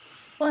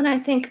 Well, and I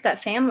think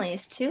that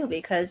families too,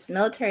 because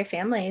military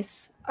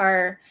families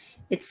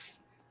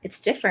it's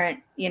different,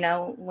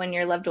 when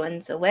your loved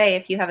one's away.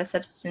 If you have a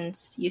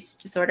substance use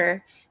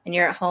disorder and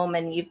you're at home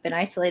and you've been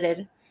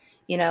isolated,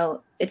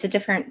 it's a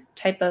different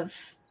type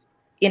of,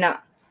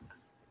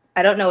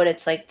 I don't know what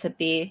it's like to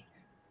be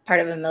part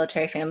of a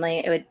military family.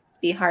 It would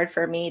be hard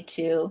for me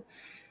to,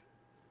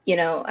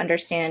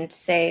 understand,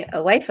 say,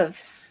 a wife of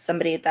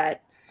somebody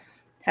that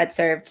had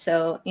served.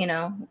 So,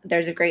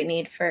 there's a great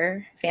need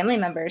for family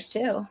members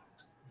too.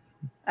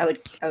 I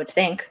would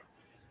think.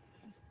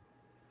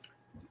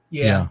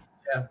 Yeah.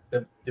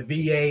 The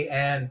VA,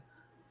 and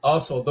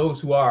also those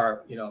who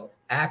are,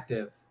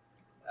 active,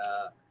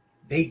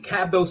 they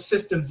have those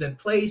systems in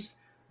place.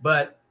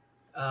 But,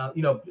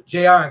 JR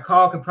and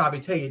Carl can probably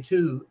tell you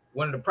too,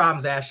 one of the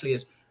problems, Ashley,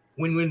 is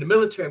when we're in the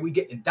military, we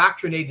get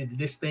indoctrinated to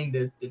this thing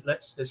that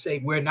lets us say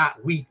we're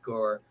not weak,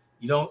 or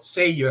you don't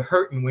say you're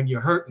hurting when you're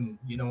hurting,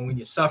 when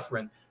you're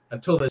suffering,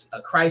 until it's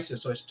a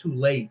crisis or it's too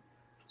late.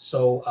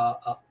 So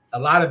a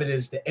lot of it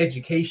is the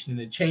education and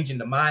the changing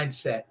the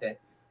mindset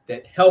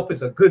that help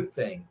is a good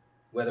thing,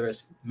 whether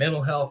it's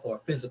mental health or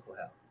physical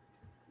health.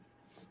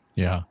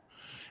 Yeah,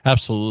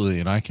 absolutely.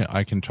 And I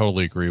can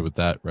totally agree with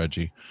that,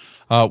 Reggie.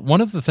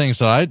 One of the things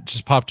that I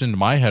just popped into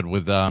my head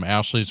with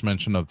Ashley's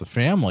mention of the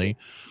family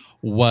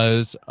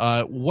was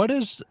what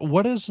is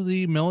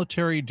the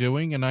military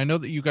doing? And I know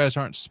that you guys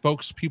aren't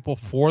spokespeople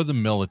for the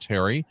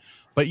military,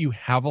 but you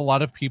have a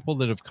lot of people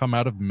that have come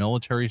out of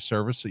military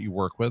service that you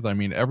work with. I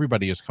mean,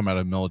 everybody has come out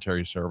of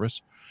military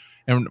service.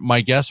 And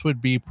my guess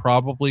would be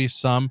probably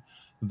some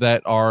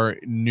that are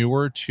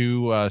newer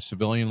to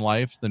civilian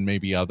life than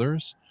maybe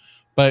others.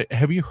 But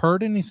have you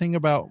heard anything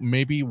about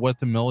maybe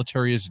what the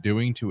military is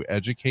doing to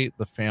educate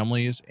the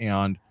families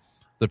and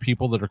the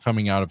people that are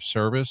coming out of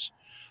service?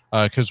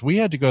 Because we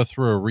had to go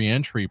through a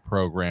reentry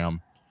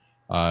program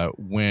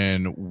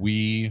when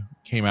I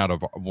came out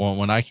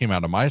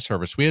of my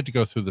service. We had to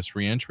go through this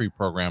reentry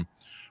program,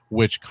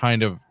 which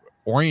kind of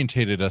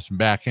orientated us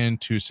back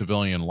into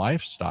civilian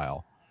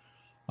lifestyle.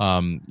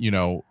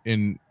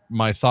 In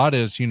my thought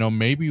is,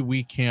 maybe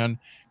we can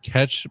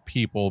catch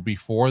people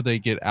before they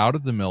get out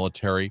of the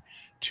military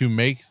to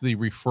make the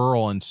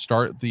referral and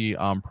start the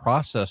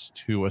process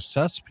to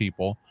assess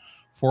people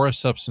for a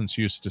substance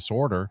use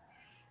disorder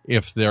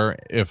if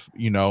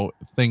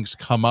things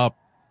come up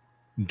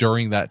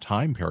during that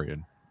time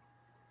period.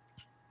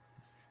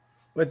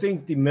 I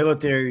think the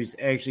military is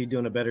actually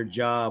doing a better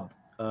job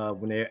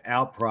when they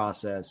out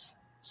process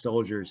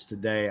soldiers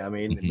today. I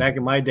mean, back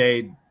in my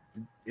day,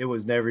 it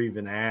was never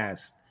even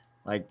asked.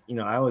 Like,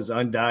 I was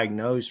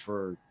undiagnosed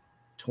for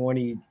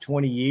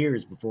 20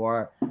 years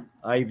before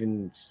I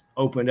even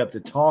opened up to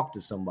talk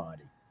to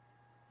somebody.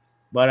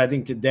 But I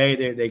think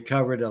today they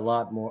covered a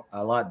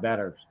lot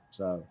better.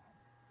 So,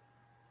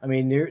 I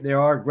mean, there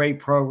are great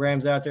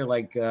programs out there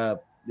like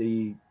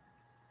the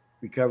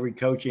recovery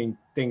coaching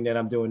thing that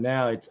I'm doing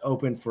now. It's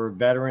open for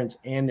veterans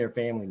and their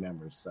family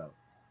members. So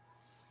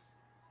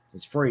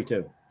it's free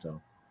too.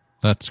 So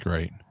that's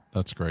great.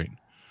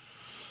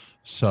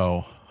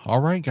 So, all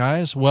right,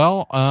 guys.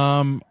 Well,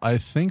 I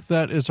think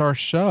that is our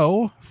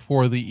show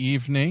for the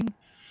evening.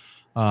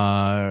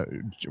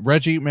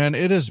 Reggie, man,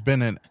 it has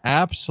been an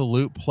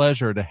absolute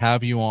pleasure to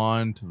have you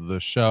on to the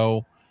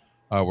show.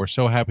 We're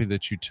so happy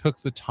that you took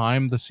the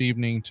time this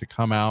evening to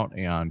come out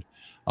and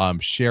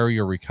share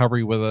your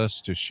recovery with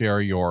us, to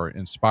share your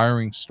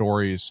inspiring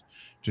stories,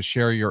 to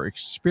share your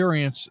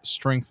experience,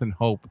 strength, and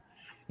hope.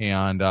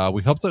 And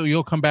we hope that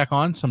you'll come back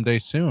on someday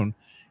soon,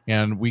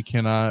 and we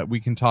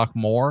can talk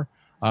more.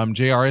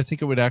 JR, I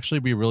think it would actually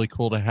be really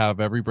cool to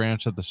have every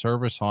branch of the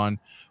service on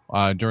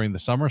during the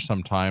summer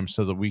sometime,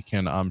 so that we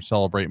can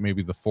celebrate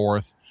maybe the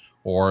 4th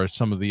or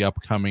some of the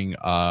upcoming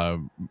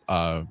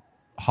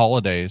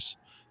holidays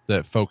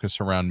that focus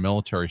around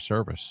military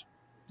service.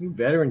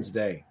 Veterans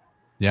Day.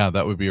 Yeah,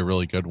 that would be a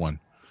really good one.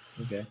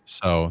 Okay.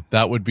 So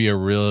that would be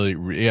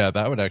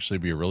that would actually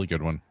be a really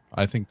good one.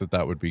 I think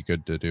that would be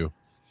good to do.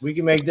 We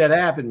can make that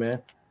happen,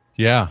 man.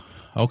 Yeah.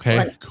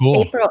 Okay,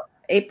 cool.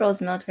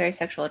 April's Military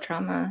Sexual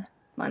Trauma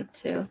Month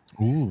too.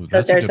 Ooh,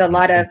 so there's a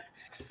lot of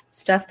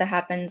stuff that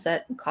happens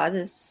that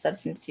causes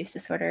substance use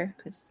disorder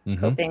because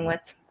coping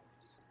with.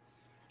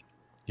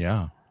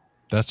 Yeah,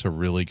 that's a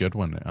really good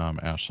one,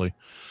 Ashley.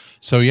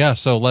 So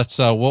let's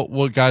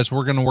we'll guys,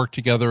 we're going to work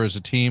together as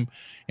a team,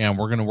 and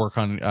we're going to work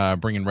on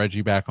bringing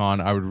Reggie back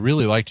on. I would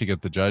really like to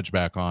get the judge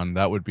back on.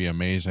 That would be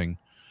amazing.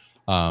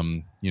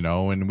 And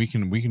we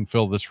can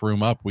fill this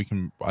room up.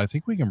 I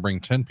think we can bring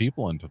 10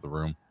 people into the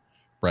room,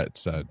 Brett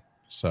said.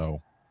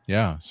 So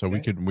yeah, so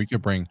okay. we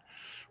could bring,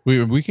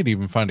 we could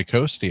even find a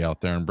Coastie out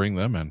there and bring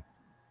them in.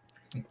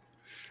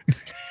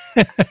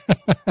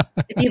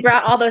 If you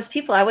brought all those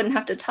people, I wouldn't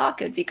have to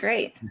talk. It would be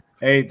great.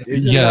 Hey,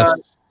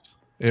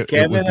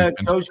 Kevin a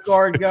Coast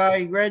Guard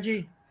guy,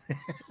 Reggie?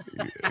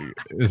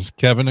 Is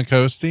Kevin a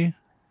Coastie?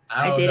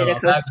 I dated a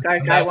Coast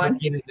Guard guy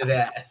once. Get into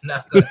that.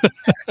 Not gonna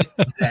get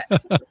into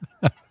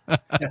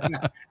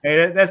that.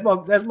 Hey, that's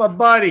my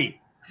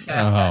buddy.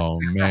 Oh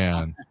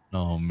man.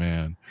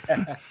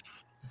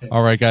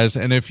 All right, guys,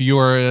 and if you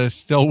are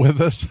still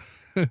with us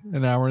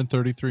an hour and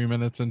 33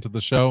 minutes into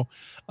the show,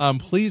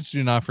 please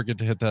do not forget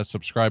to hit that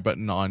subscribe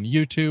button on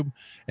YouTube,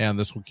 and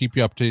this will keep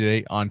you up to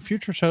date on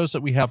future shows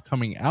that we have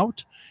coming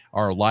out,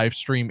 our live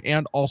stream,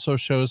 and also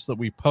shows that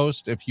we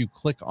post. If you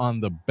click on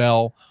the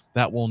bell,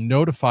 that will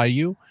notify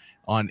you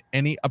on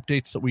any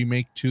updates that we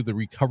make to the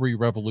Recovery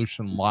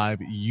Revolution Live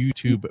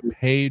YouTube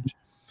page.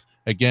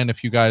 Again,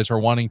 if you guys are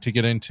wanting to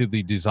get into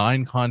the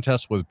design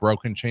contest with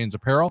Broken Chains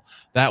Apparel,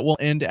 that will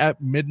end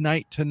at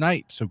midnight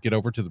tonight. So get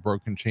over to the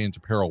Broken Chains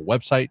Apparel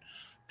website,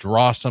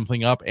 draw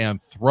something up,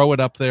 and throw it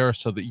up there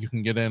so that you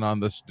can get in on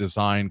this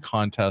design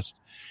contest.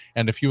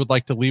 And if you would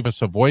like to leave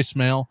us a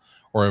voicemail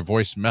or a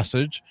voice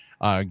message,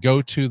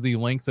 go to the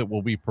link that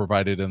will be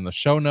provided in the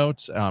show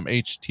notes,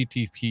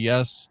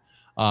 https,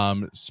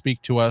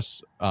 speak to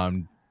us,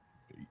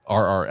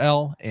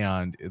 RRL,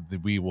 and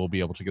we will be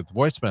able to get the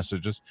voice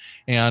messages.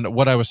 And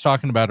what I was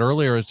talking about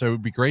earlier is it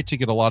would be great to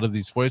get a lot of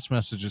these voice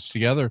messages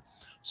together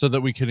so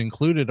that we could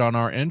include it on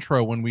our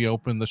intro when we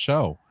open the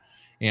show,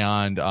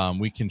 and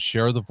we can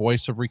share the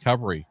voice of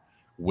recovery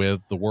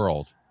with the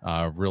world.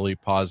 Really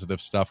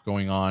positive stuff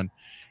going on,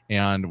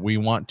 and we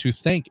want to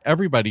thank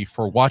everybody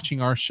for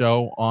watching our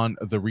show on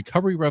the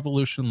Recovery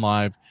Revolution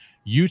Live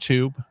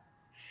YouTube.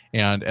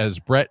 And as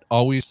Brett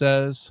always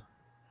says,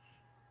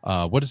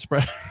 what does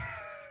Brett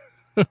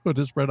what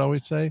does Brett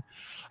always say?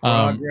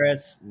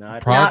 Progress,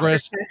 not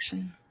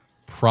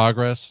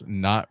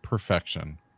perfection.